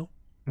all now?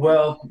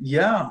 Well,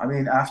 yeah. I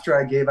mean, after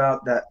I gave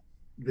out that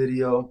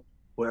video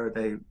where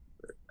they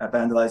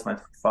vandalized my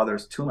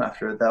father's tomb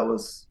after it, that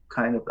was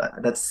kind of,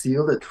 that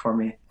sealed it for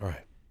me.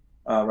 Right.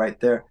 Right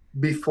there.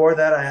 Before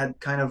that, I had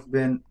kind of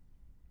been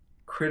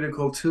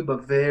critical too,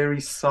 but very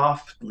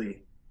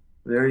softly.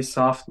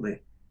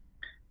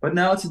 But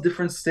now it's a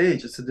different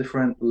stage. It's a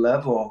different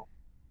level.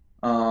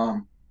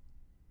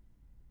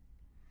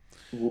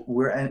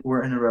 We're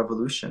in a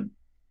revolution.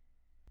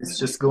 It's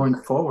just going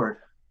forward.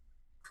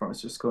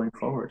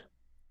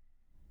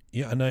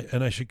 Yeah,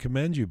 and I should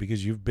commend you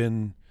because you've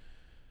been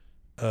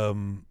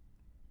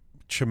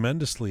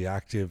tremendously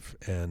active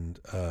and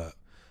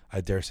I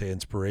dare say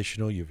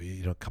inspirational. You've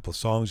a couple of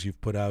songs you've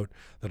put out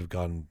that have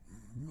gone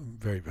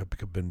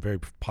have been very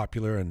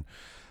popular and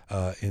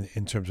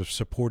in terms of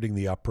supporting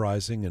the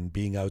uprising and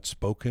being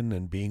outspoken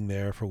and being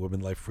there for women,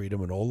 life,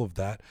 freedom, and all of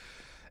that.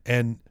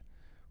 And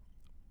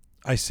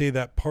I say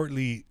that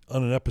partly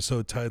on an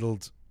episode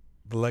titled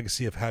 "The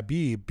Legacy of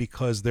Habib"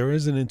 because there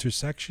is an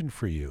intersection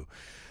for you,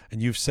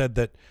 and you've said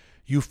that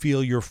you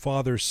feel your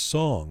father's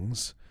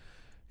songs,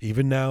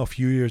 even now a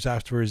few years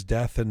after his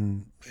death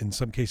and in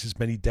some cases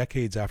many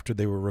decades after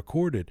they were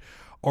recorded,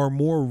 are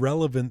more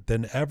relevant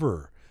than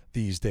ever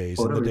these days,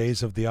 in the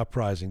days of the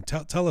uprising.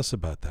 Tell us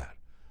about that.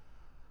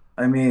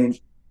 I mean,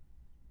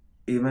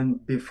 even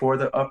before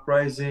the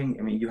uprising,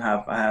 I mean,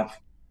 I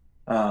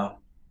have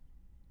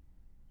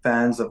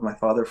fans of my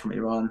father from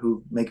Iran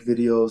who make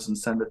videos and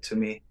send it to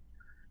me.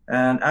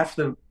 And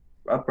after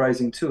the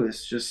uprising too,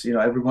 it's just,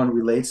 everyone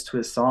relates to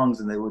his songs,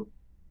 and they would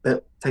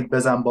take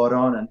Bezan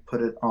Baran and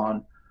put it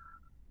on,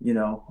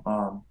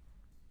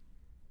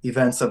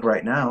 events of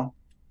right now.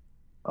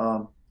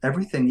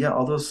 Everything, yeah,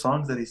 all those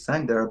songs that he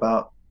sang, they're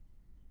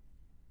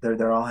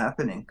all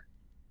happening.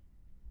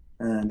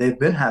 And they've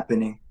been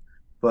happening,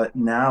 but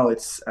now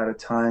it's at a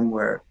time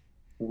where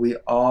we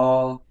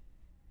all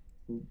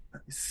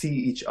see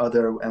each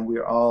other, and we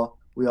all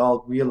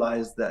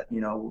realize that,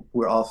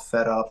 we're all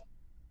fed up,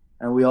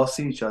 and we all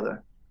see each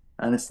other.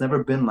 And it's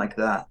never been like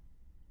that.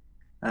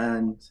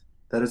 And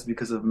that is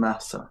because of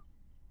Mahsa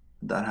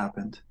that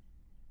happened.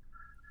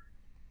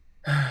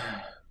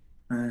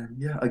 And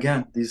yeah,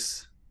 again,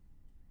 these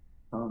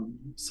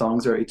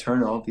songs are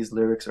eternal. These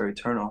lyrics are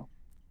eternal.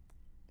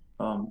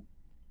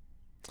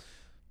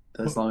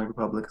 The Islamic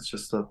Republic is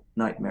just a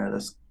nightmare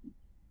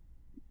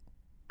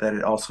that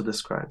it also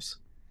describes.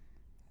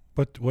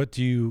 But what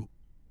do you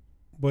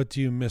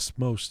miss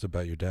most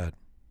about your dad?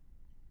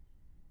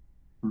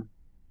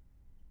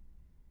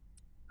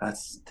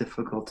 That's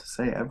difficult to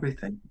say.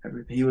 Everything.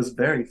 He was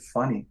very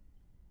funny.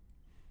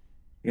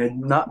 He had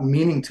not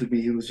meaning to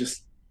be. He was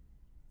just,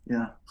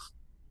 yeah.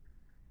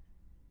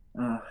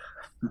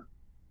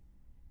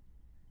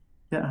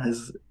 Yeah,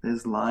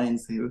 his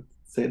lines, he would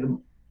say the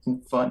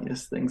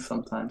funniest things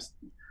sometimes.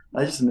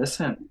 I just miss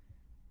him.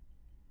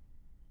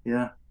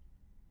 Yeah.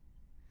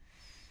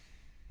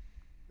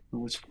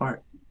 Which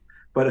part?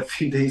 But a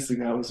few days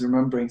ago, I was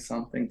remembering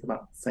something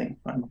about saying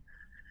funny.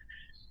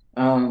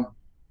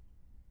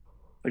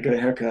 I get a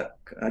haircut.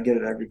 I get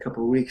it every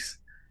couple of weeks.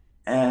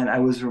 And I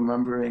was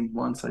remembering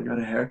once I got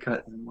a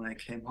haircut, and when I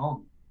came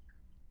home,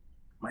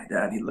 my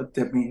dad, he looked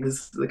at me.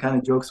 This is the kind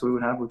of jokes we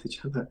would have with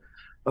each other.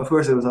 Of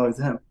course, it was always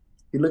him.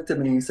 He looked at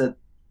me and he said,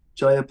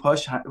 "Jaya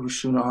Pash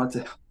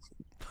Rushunahate."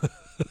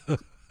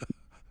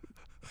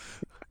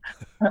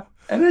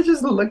 And I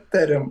just looked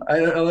at him.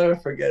 I'll never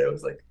forget. It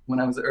was like when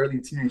I was an early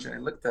teenager. I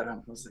looked at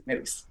him. I was like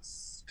maybe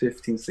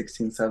 15,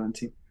 16,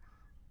 17.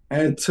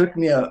 And it took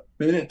me a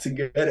minute to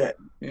get it,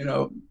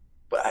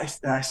 But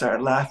I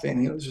started laughing.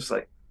 He was just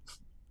like,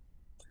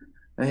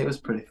 and he was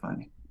pretty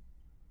funny.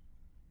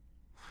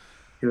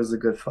 He was a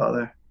good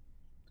father.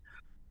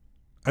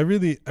 I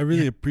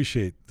really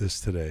appreciate this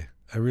today.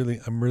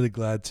 I'm really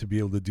glad to be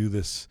able to do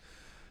this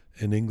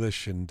in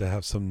English and to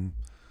have some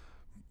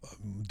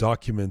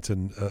document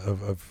and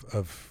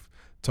of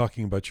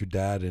talking about your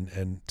dad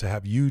and to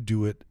have you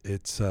do it.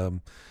 It's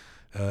been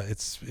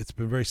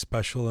very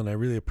special, and I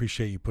really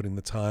appreciate you putting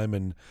the time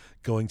and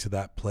going to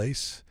that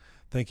place.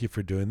 Thank you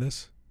for doing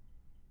this.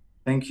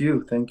 Thank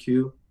you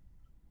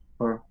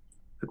for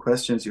the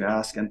questions you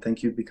ask, and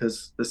thank you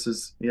because this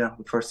is the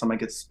first time I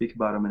get to speak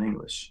about him in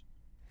English.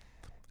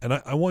 And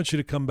I want you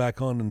to come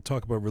back on and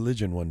talk about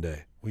religion one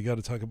day. We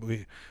have to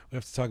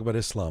talk about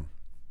Islam.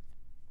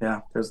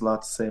 Yeah, there's a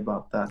lot to say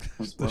about that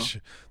as well.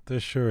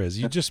 There sure is.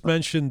 You just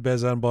mentioned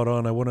Bezan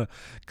Baran. I want to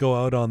go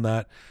out on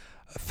that.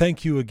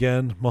 Thank you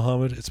again,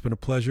 Mohamad. It's been a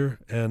pleasure,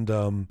 and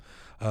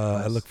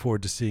I look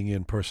forward to seeing you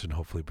in person,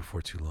 hopefully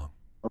before too long.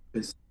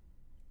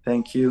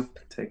 Thank you.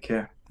 Take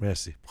care.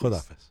 Merci.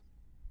 Khodafez.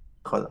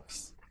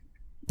 Khodafez.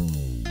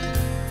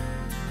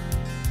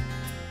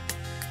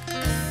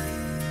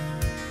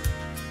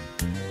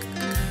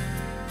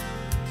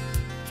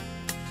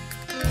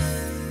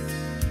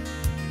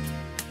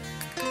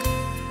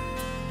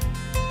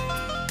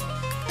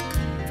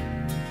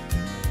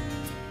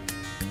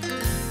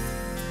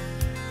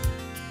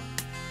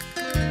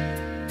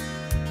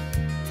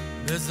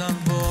 بزن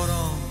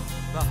باران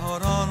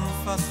بهاران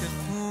فصل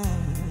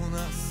خون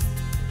است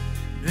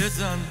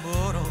بزن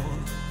باران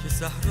که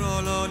صحرا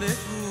لاله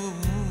گون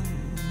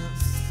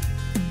است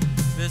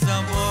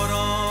بزن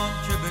باران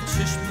که به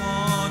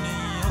چشمان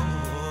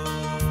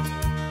یار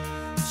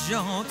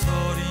جهان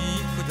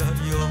تاریک و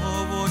دریا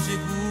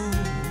واژگون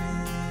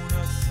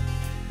است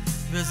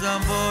بزن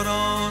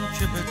باران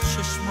که به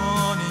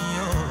چشمان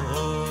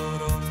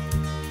یار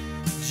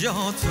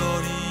جهان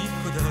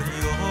تاریک و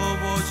دریا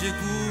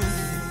واژگون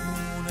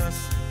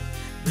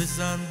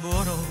بزن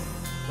باران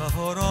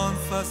بهاران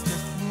فصل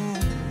خون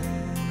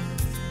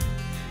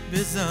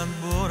بزن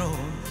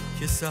باران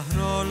که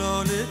صحرا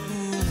لاله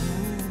گون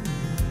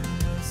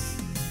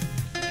است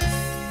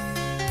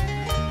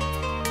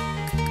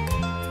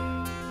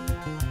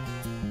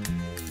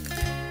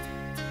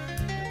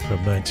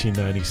from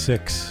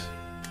 1996.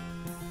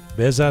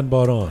 Bezan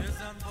Baron.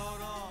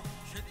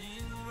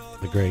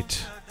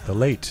 The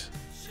late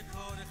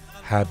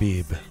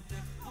Habib.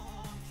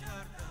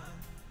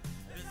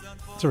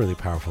 It's a really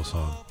powerful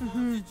song.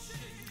 Mm-hmm.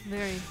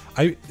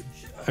 Very.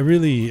 I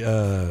really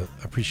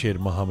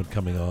appreciated Mohamad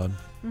coming on.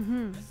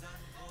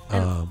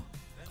 Mm-hmm.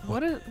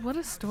 What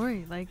a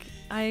story. Like,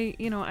 I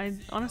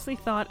honestly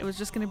thought it was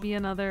just going to be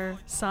another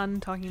son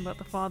talking about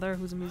the father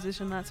who's a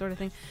musician, that sort of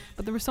thing.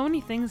 But there were so many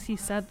things he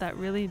said that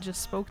really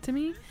just spoke to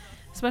me,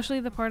 especially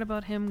the part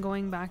about him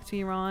going back to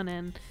Iran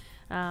and,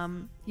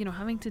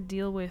 having to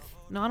deal with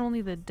not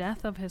only the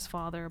death of his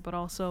father, but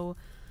also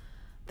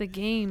the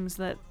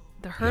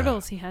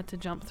hurdles he had to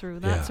jump through,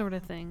 that sort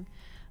of thing.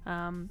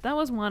 That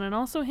was one. And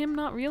also him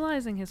not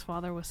realizing his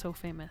father was so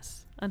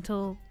famous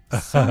until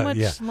so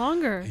much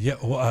longer. Yeah.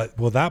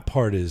 Well, that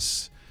part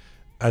is,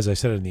 as I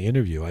said in the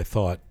interview, I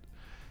thought,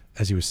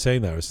 as he was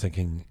saying that, I was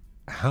thinking,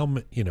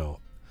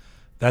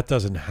 that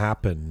doesn't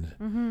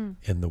happen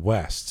in the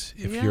West.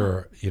 If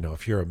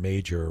you're a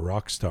major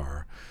rock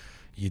star,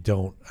 you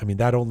don't,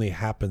 that only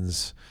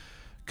happens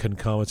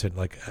concomitant,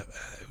 like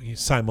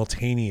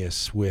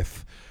simultaneous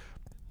with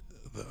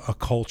a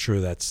culture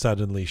that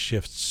suddenly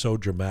shifts so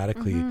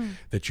dramatically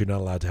that you're not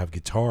allowed to have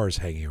guitars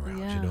hanging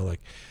around,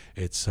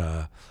 it's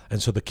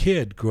and so the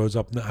kid grows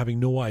up having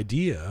no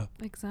idea.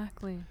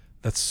 Exactly.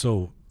 That's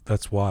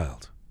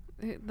wild.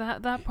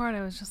 That part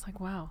I was just like,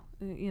 wow.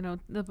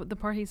 The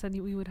part he said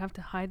we would have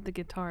to hide the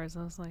guitars,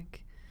 I was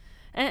like,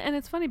 and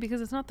it's funny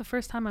because it's not the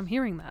first time I'm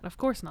hearing that. Of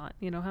course not.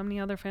 How many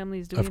other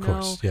families do we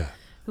know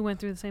who went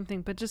through the same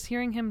thing? But just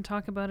hearing him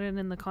talk about it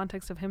in the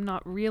context of him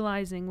not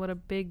realizing what a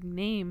big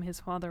name his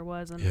father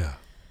was. And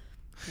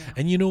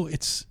and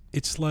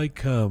it's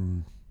like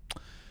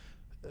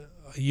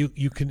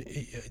you can,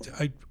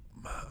 I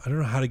don't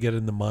know how to get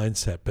in the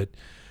mindset, but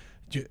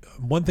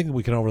one thing that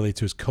we can all relate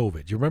to is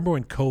COVID. You remember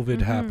when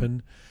COVID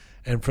happened,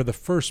 and for the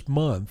first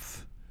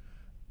month,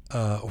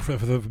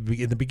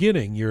 in the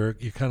beginning, you're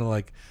kind of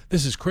like,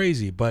 this is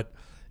crazy, but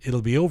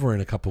it'll be over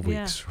in a couple of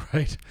weeks,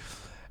 right?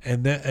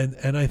 And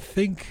I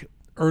think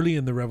early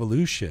in the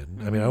revolution,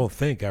 I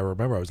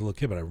remember I was a little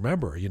kid, but I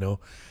remember,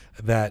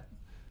 that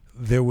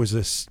there was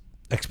this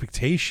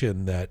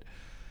expectation that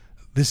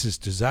this is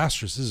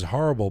disastrous, this is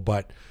horrible,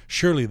 but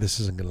surely this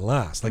isn't going to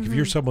last. Like if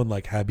you're someone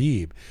like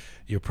Habib,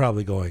 you're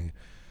probably going,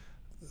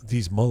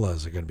 these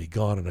mullahs are going to be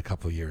gone in a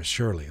couple of years,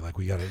 surely. Like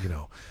we got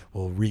to,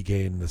 we'll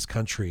regain this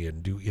country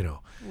and do,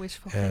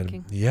 wishful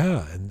thinking.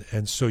 Yeah,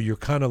 and so you're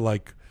kind of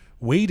like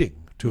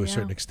waiting to a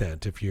certain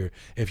extent if you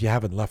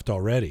haven't left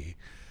already,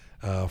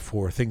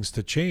 for things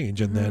to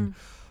change, and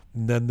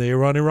then the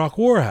Iran-Iraq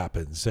war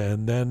happens,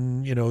 and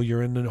then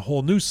you're in a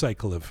whole new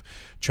cycle of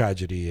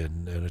tragedy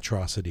and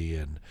atrocity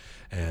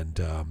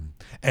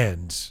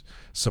and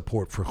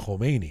support for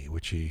Khomeini,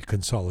 which he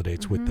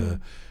consolidates with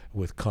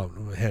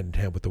hand in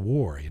hand with the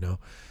war.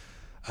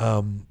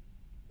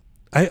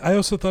 I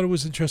also thought it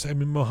was interesting.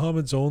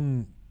 Mohammed's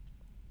own,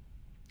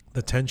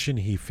 the tension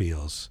he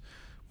feels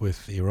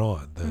with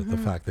Iran, the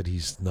fact that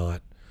he's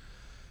not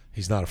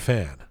a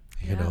fan,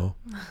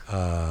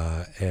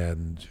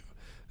 and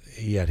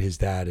yet his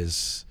dad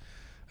is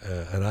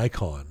an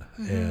icon,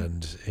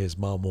 and his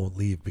mom won't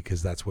leave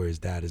because that's where his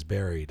dad is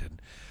buried,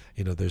 and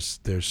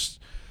there's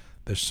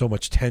so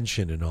much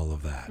tension in all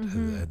of that,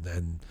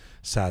 and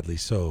sadly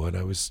so. And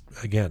I was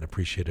again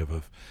appreciative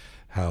of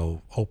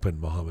how open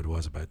Mohamad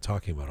was about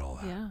talking about all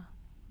that. Yeah,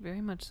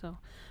 very much so.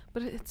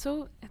 But it's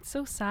so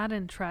sad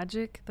and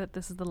tragic that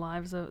this is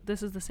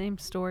the same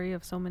story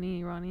of so many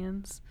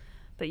Iranians,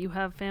 that you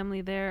have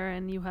family there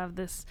and you have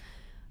this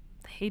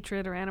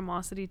hatred or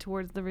animosity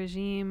towards the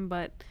regime,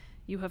 but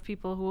you have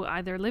people who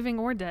either living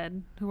or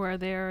dead who are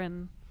there,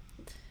 and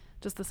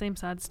just the same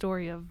sad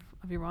story of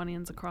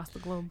Iranians across the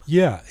globe.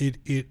 Yeah,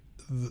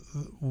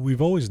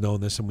 we've always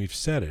known this, and we've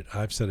said it.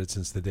 I've said it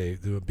since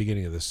the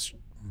beginning of this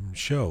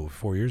show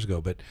 4 years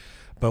ago, but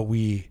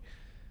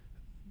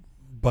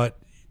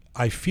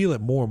I feel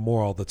it more and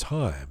more all the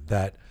time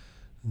that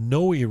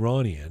no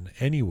Iranian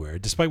anywhere,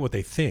 despite what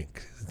they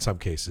think in some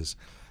cases,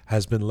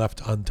 has been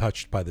left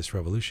untouched by this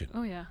revolution.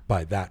 Oh yeah.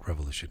 By that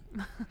revolution.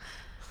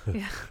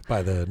 Yeah.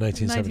 By the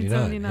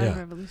 1979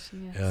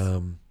 revolution, yes.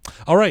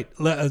 All right.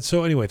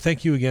 So anyway,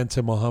 thank you again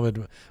to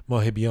Mohebian,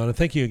 and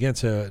thank you again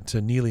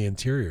to Neely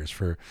Interiors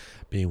for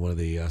being one of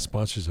the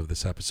sponsors of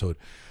this episode.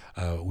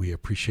 We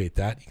appreciate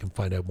that. You can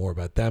find out more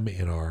about them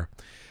in our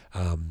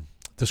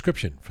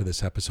description for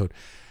this episode,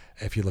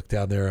 if you look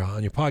down there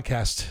on your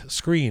podcast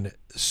screen.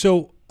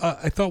 So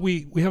I thought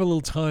we have a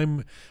little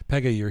time.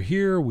 Pega, you're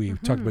here. We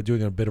talked about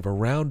doing a bit of a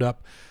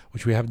roundup,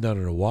 which we haven't done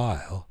in a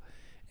while.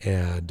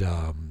 And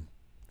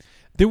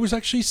there was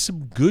actually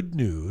some good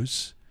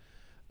news,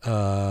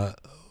 not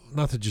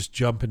to just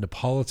jump into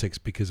politics,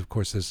 because, of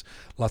course, there's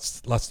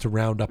lots to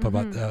round up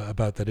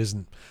about that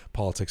isn't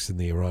politics in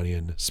the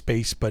Iranian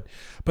space. But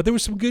there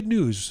was some good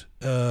news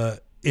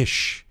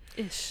ish.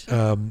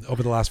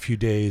 Over the last few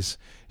days.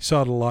 You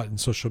saw it a lot in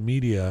social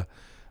media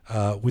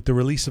with the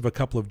release of a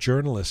couple of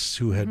journalists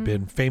who had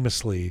been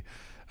famously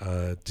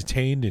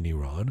detained in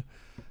Iran.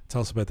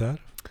 Tell us about that.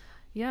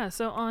 Yeah,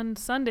 so on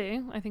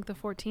Sunday, I think the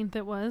 14th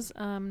it was,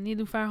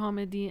 Nilufar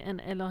Hamidi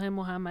and Elohe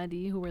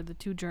Mohammadi, who were the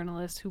two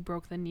journalists who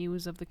broke the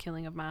news of the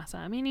killing of Mahsa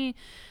Amini,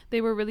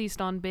 they were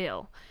released on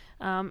bail.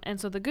 And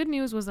so the good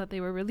news was that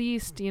they were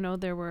released. You know,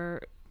 there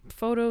were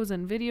photos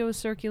and videos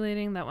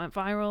circulating that went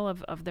viral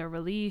of their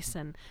release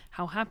and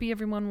how happy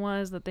everyone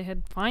was that they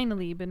had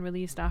finally been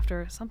released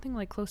after something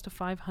like close to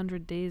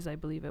 500 days, I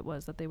believe it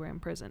was, that they were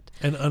imprisoned.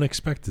 And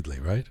unexpectedly,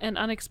 right? And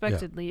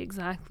unexpectedly,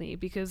 exactly,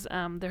 because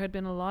there had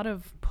been a lot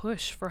of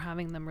push for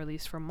having them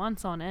released for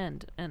months on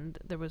end, and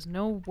there was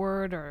no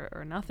word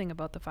or nothing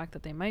about the fact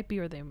that they might be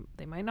or they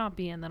might not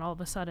be, and then all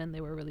of a sudden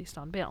they were released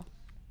on bail.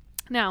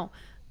 Now,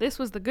 this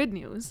was the good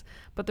news,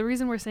 but the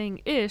reason we're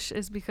saying ish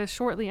is because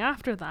shortly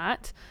after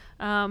that,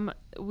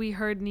 we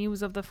heard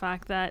news of the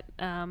fact that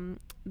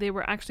they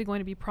were actually going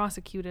to be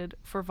prosecuted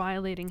for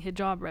violating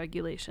hijab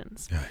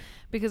regulations. Yeah.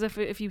 Because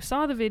if you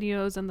saw the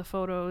videos and the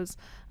photos,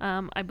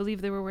 I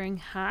believe they were wearing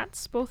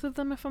hats, both of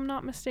them, if I'm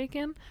not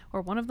mistaken,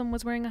 or one of them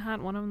was wearing a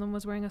hat, one of them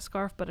was wearing a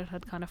scarf, but it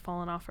had kind of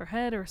fallen off her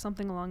head or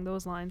something along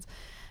those lines.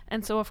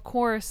 And so, of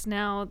course,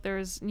 now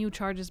there's new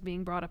charges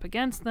being brought up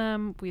against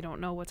them. We don't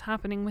know what's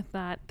happening with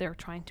that. They're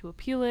trying to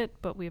appeal it,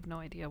 but we have no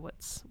idea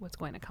what's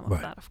going to come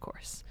of that, of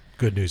course.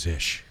 Good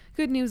news-ish.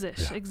 Good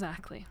news-ish, Yeah.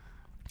 exactly.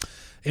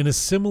 In a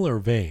similar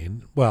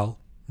vein, well,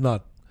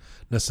 not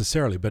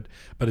necessarily, but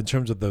in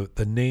terms of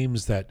the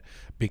names that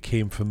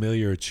became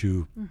familiar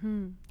to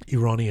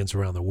Iranians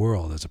around the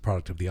world as a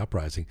product of the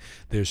uprising,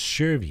 there's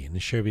Shervin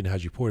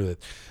Hajipour,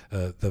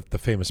 the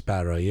famous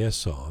Baraye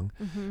song,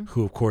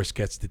 who of course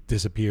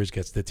disappears,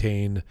 gets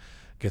detained,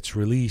 gets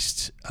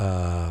released,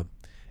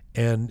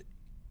 and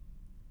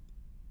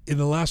in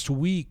the last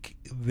week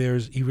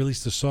he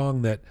released a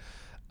song that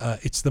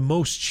it's the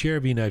most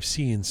Shervin I've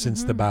seen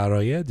since the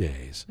Baraye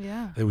days.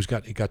 Yeah.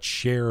 It got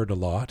shared a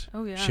lot.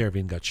 Oh, yeah.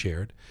 Shervin got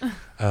shared.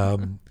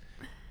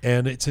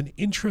 And it's an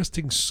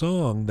interesting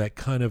song that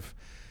kind of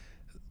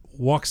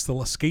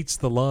skates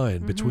the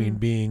line between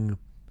being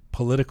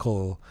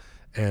political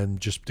and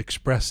just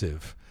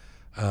expressive,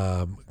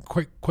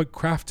 quite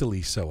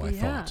craftily so, I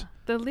thought.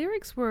 The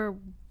lyrics were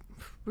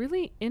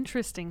really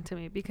interesting to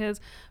me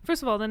because,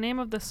 first of all, the name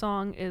of the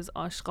song is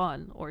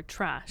Ashghal, or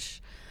trash.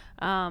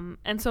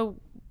 And so,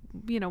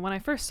 you know, when I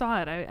first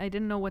saw it, I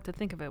didn't know what to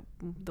think of it.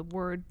 The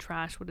word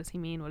trash, what does he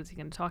mean? What is he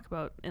going to talk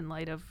about in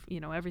light of, you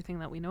know, everything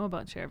that we know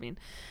about Shervin?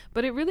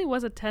 But it really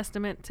was a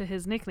testament to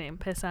his nickname,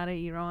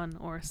 Pesare Iran,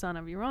 or Son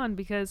of Iran,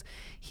 because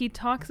he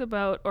talks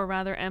about, or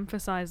rather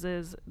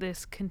emphasizes,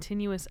 this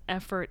continuous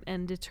effort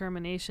and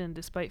determination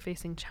despite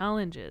facing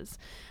challenges.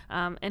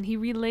 And he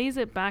relays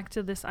it back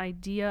to this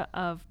idea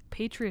of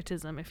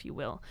patriotism, if you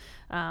will.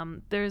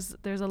 There's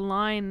a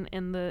line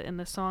in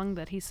the song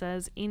that he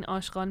says, "In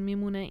ashghal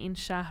mimune in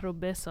shahr ro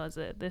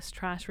besaze." This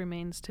trash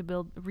remains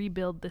to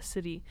rebuild the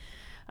city.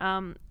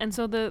 And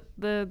so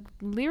the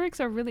lyrics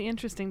are really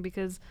interesting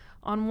because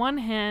on one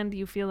hand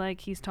you feel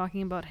like he's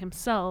talking about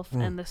himself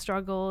and the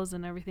struggles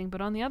and everything,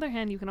 but on the other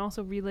hand you can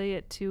also relay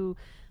it to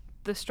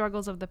the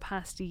struggles of the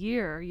past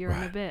year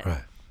and a bit.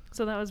 Right.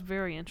 So that was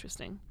very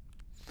interesting.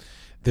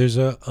 There's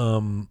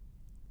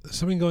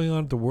something going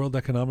on at the World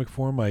Economic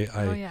Forum.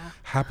 I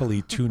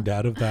happily tuned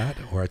out of that,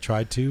 or I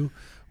tried to.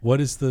 What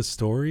is the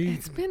story?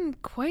 It's been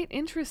quite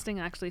interesting,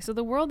 actually. So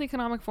the World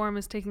Economic Forum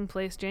is taking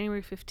place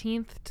January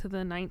 15th to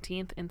the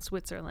 19th in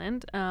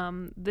Switzerland.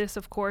 This,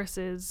 of course,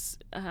 is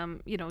a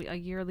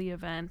yearly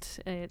event.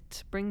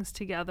 It brings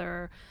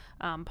together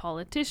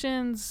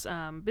politicians,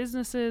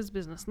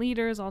 business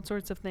leaders, all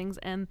sorts of things,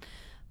 and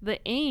the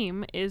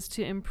aim is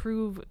to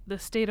improve the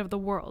state of the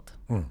world,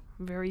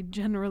 very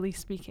generally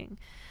speaking.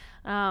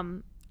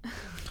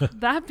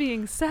 That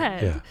being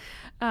said,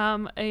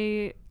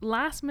 a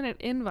last-minute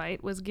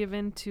invite was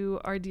given to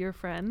our dear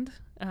friend,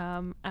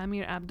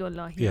 Amir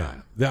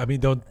Abdullahian. Yeah, I mean,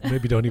 don't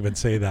even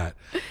say that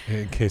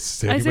in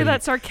case I say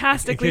that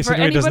sarcastically for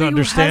anybody anybody who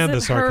understand hasn't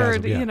the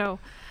sarcasm, heard, you know.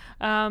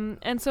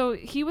 And so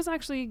he was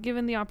actually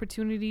given the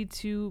opportunity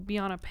to be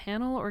on a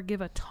panel or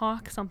give a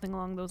talk, something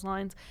along those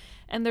lines.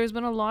 And there's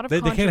been a lot of They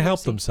can't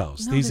help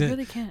themselves. No, they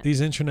really can't. These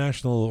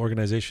international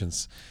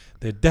organizations,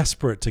 they're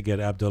desperate to get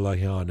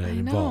Abdullahian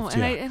involved.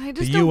 And I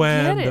just the don't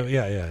UN, get it.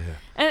 Yeah.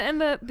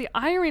 And the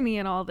irony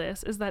in all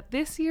this is that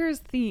this year's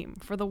theme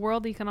for the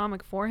World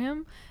Economic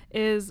Forum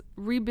is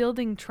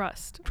rebuilding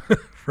trust.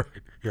 Right.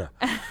 Yeah.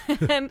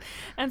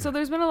 and so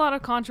there's been a lot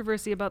of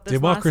controversy about this.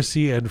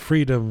 Democracy and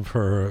freedom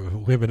for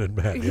women and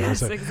men.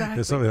 Yes,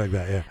 exactly. Something like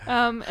that.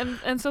 Yeah.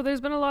 And so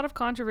there's been a lot of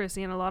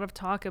controversy and a lot of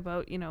talk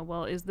about,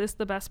 well, is this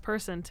the best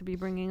person to be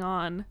bringing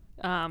on?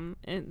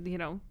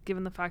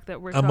 Given the fact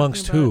that we're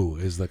amongst talking about, who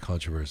is the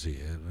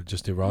controversy?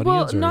 Just Iranians?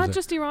 Well, or not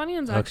just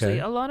Iranians, actually. Okay.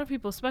 A lot of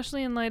people,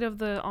 especially in light of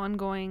the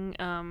ongoing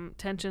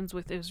tensions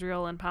with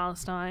Israel and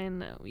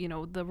Palestine,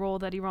 the role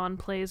that Iran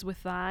plays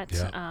with that,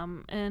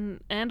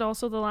 and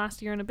also the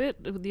last year and a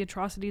bit, the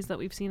atrocities that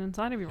we've seen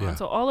inside of Iran. Yeah.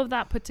 So all of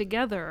that put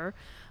together,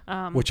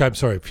 Which I'm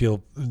sorry,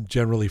 feel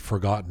generally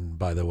forgotten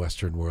by the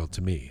Western world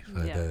to me.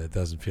 Yeah. It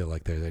doesn't feel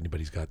like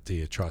anybody's got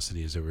the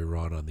atrocities of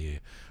Iran on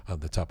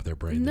the top of their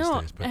brain these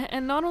days. But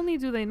And not only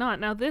do they not.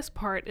 Now, this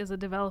part is a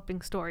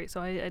developing story,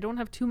 so I don't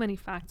have too many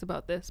facts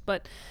about this,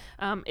 but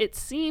it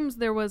seems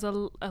there was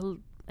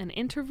an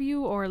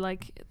interview or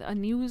like a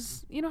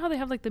news, you know how they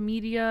have like the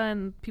media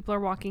and people are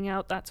walking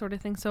out, that sort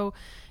of thing. So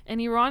an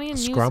Iranian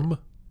scrum?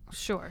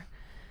 Sure.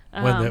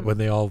 When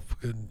they all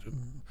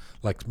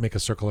like make a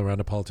circle around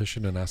a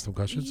politician and ask them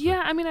questions?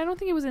 Yeah, I mean, I don't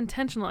think it was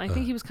intentional. I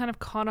think he was kind of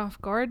caught off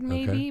guard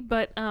maybe, Okay.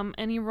 but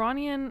an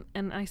Iranian,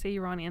 and I say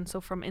Iranian,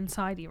 so from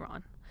inside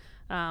Iran,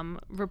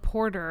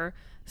 reporter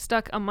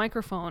stuck a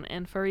microphone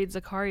in Fareed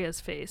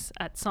Zakaria's face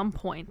at some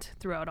point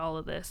throughout all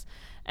of this,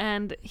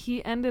 and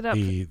he ended up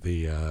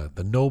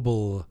The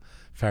noble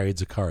Fareed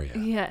Zakaria.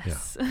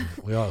 Yes.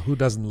 Yeah. Who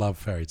doesn't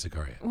love Fareed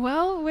Zakaria?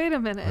 Well, wait a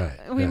minute.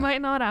 Right, We yeah.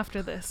 might not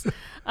after this.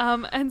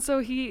 And so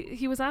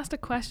he was asked a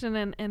question,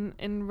 and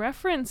in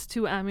reference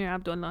to Amir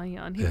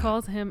Abdullahian, he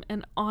calls him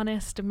an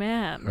honest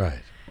man. Right.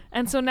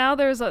 And so now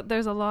there's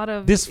a lot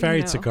of This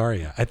Fareed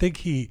Zakaria, I think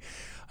he's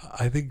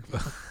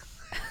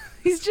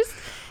just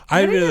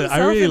I getting really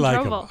himself in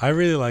like trouble. him. I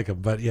really like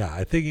him. But yeah,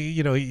 I think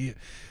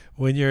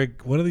when you're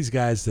one of these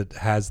guys that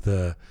has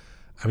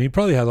he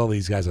probably has all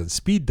these guys on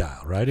speed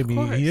dial, right? I mean,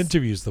 course. he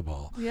interviews them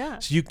all. Yeah.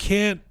 So you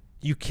can't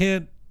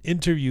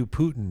interview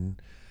Putin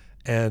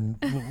and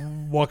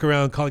walk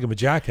around calling him a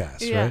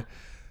jackass, Yeah. right?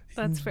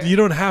 That's fair. You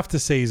don't have to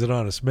say he's an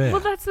honest man. Well,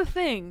 that's the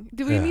thing.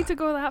 Do we Yeah. need to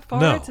go that far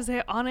No. to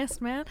say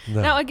honest man?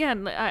 No. Now,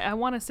 again, I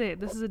want to say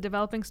this is a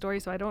developing story,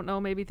 so I don't know.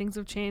 Maybe things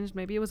have changed.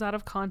 Maybe it was out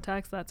of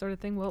context, that sort of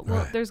thing. Well,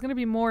 Right. there's going to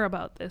be more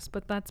about this,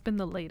 but that's been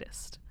the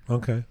latest.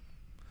 Okay.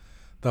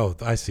 Oh,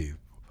 I see.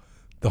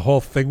 The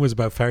whole thing was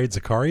about Fareed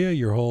Zakaria.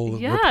 Your whole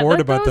Yeah, report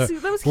that about was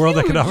the World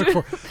huge. Economic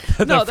Forum.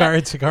 No,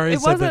 Fareed Zakaria It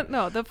said wasn't. that.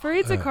 No, the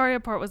Fareed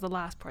Zakaria part was the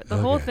last part. The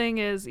whole Okay. thing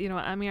is,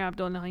 Amir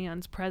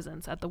Abdullahian's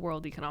presence at the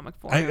World Economic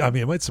Forum. I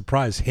mean, it might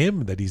surprise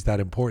him that he's that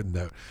important.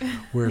 That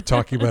we're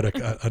talking about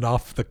an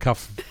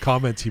off-the-cuff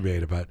comment he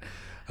made about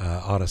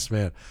honest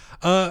man.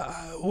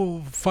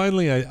 Well,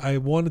 finally, I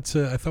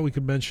thought we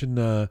could mention.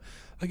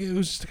 Like it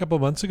was just a couple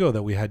of months ago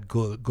that we had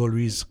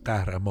Golriz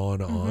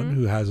Kahraman on,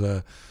 who has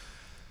an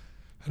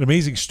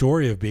amazing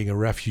story of being a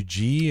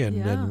refugee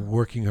and then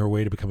working her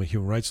way to become a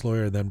human rights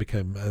lawyer, and then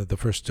become the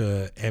first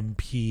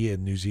MP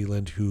in New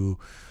Zealand who.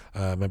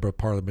 Member of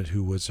Parliament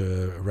who was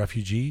a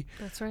refugee.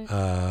 That's right.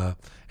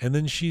 And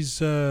then she's,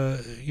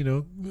 got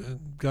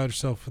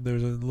herself,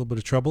 there's a little bit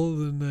of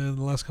trouble in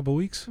the last couple of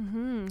weeks.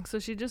 So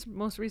she just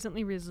most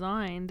recently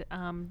resigned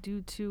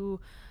due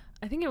to,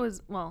 I think it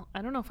was, well,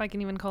 I don't know if I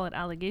can even call it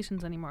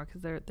allegations anymore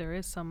because there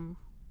is some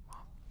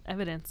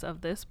evidence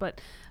of this,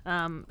 but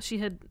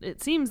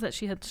it seems that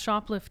she had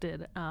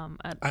shoplifted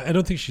at I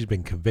don't think she's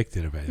been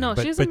convicted of anything. No,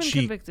 but, she hasn't but been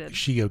convicted.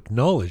 She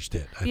acknowledged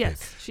it, I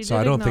yes, think. she so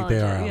did I don't think they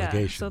acknowledge are it, yeah.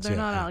 allegations. So they're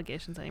not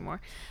allegations anymore.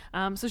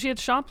 So she had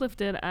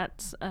shoplifted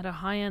at a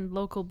high-end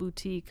local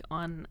boutique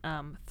on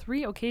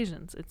 3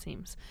 occasions, it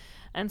seems.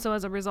 And so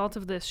as a result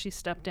of this, she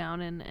stepped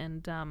down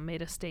and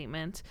made a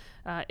statement.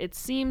 It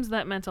seems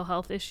that mental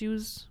health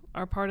issues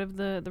are part of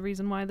the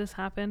reason why this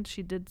happened.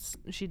 She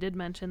did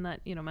mention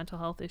that, mental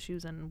health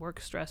issues and work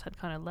stress had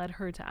kind of led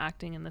her to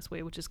acting in this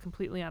way, which is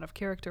completely out of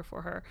character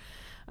for her.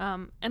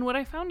 And what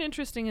I found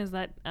interesting is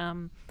that,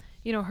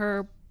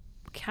 her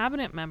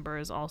cabinet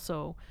members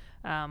also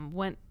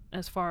went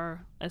as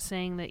far as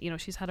saying that,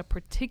 she's had a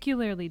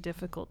particularly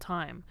difficult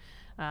time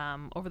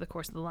over the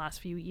course of the last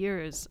few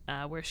years,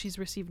 where she's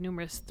received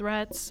numerous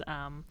threats,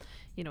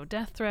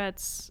 death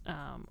threats,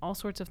 all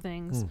sorts of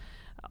things,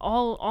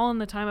 all in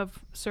the time of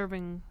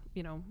serving,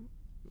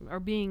 or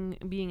being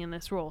in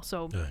this role.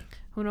 So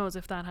who knows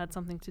if that had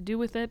something to do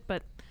with it,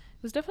 but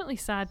it was definitely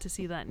sad to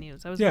see that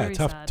news. I was very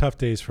sad. tough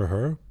days for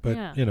her,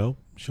 but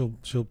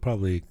she'll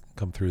probably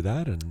come through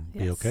that and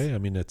be okay. I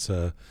mean, it's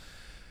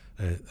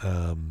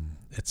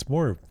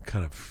more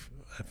kind of,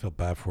 I feel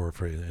bad for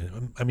her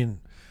I mean,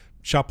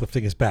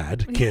 shoplifting is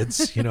bad,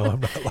 kids. I'm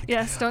not like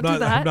yes, don't do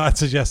that. I'm not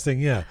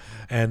suggesting,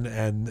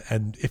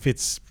 and if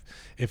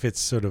it's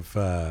sort of,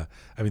 I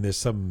mean, there's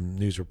some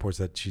news reports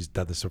that she's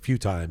done this a few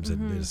times,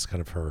 and it's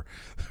kind of her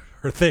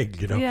thing,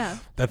 Yeah.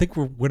 I think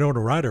Winona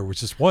Ryder was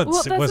just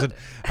once. Well, it wasn't.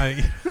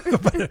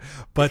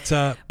 But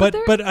the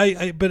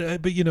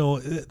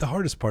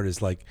hardest part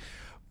is like,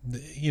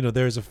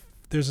 there's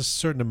a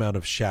certain amount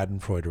of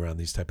Schadenfreude around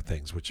these type of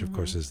things, which of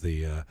course is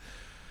the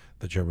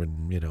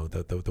German,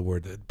 the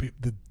word,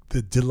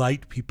 the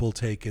delight people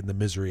take in the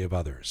misery of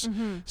others.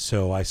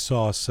 So I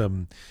saw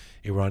some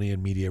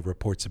Iranian media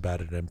reports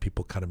about it, and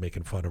people kind of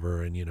making fun of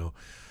her, and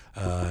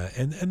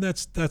and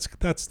that's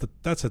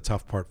a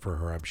tough part for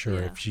her. I'm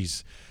sure if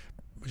she's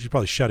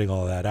probably shutting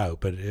all that out,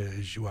 but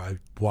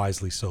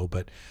wisely so.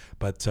 But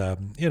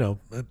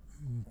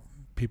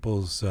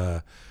people's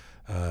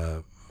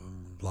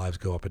lives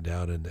go up and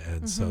down,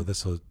 and so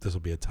this will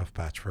be a tough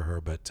patch for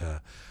her, but.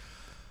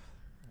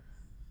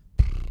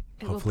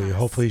 It will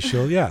Hopefully pass.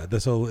 she'll. Yeah,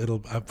 it'll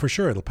for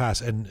sure it'll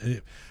pass.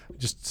 And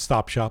just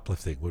stop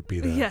shoplifting would be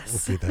the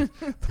Yes. the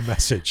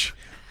message.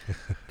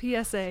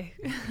 PSA.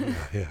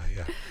 Yeah.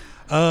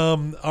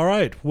 All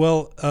right.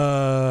 Well,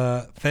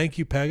 thank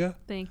you, Pega.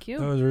 Thank That you.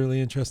 was a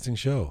really interesting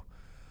show.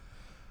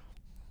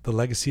 The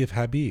Legacy of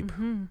Habib.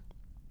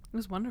 It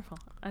was wonderful.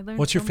 I learned.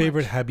 What's your so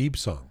favorite much. Habib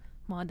song?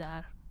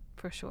 Madar,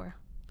 for sure.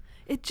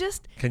 It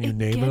just. Can you it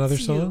name another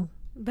gets song? you.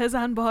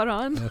 Bezan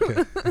Baran.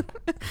 Okay.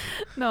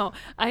 No,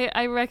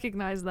 I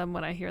recognize them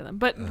when I hear them.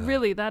 But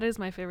really, that is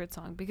my favorite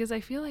song because I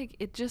feel like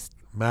it just.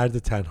 Mad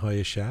the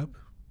Tanhoya Shab.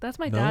 That's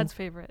my No? dad's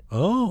favorite.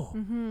 Oh,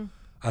 Mm-hmm.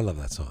 I love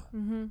that song.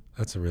 Mm-hmm.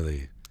 That's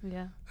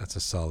Yeah. a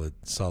solid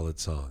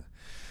song.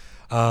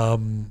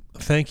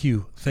 Thank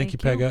you, Thank you.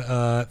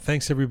 Pega.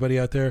 Thanks everybody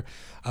out there.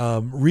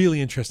 Really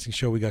interesting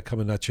show we got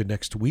coming at you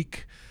next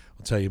week.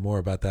 We'll tell you more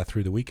about that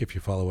through the week if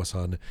you follow us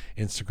on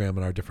Instagram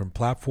and our different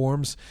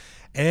platforms.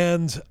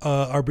 And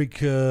our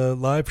big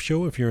live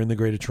show, if you're in the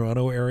Greater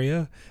Toronto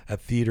area,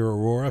 at Theatre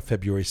Aurora,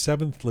 February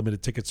 7th.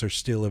 Limited tickets are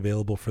still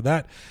available for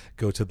that.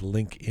 Go to the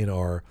link in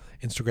our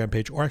Instagram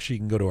page, or actually you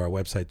can go to our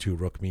website too,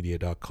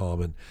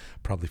 roqemedia.com, and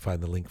probably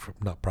find the link from,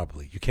 not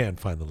probably, you can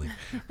find the link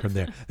from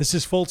there. This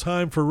is Full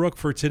Time for Roqe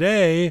for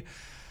today.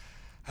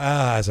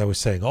 As I was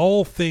saying,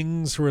 all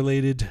things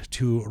related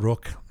to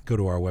Roqe, go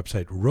to our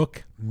website,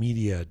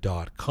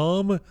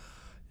 roqemedia.com.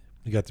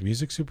 You got the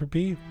music, Super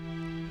P?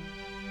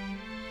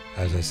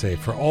 As I say,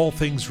 for all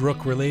things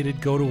Roqe related,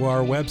 go to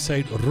our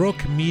website,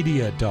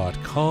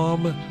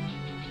 roqemedia.com.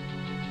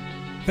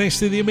 Thanks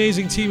to the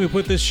amazing team who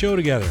put this show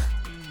together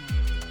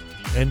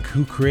and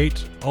who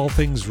create all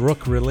things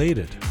Roqe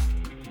related.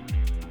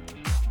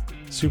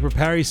 Super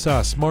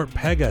Parisa, Smart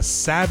Pega,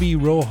 Savvy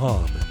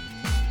Roham,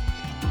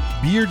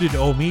 Bearded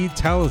Omid,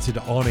 Talented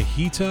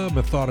Anahita,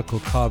 Methodical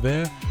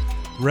Kaveh,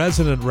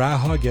 Resonant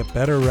Raha, Get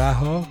Better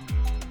Raha.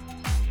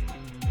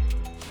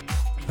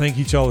 Thank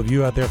you to all of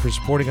you out there for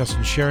supporting us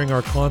and sharing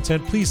our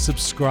content. Please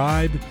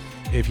subscribe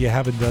if you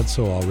haven't done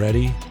so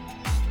already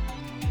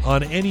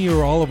on any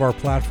or all of our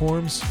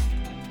platforms.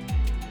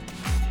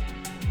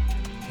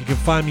 You can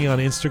find me on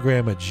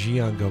Instagram at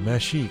Gian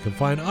Gomeshi. You can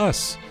find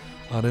us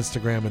on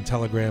Instagram and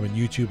Telegram and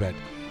YouTube at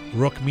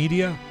Roqe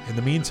Media. In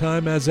the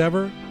meantime, as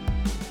ever,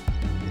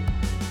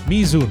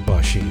 Mizun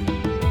Bashi.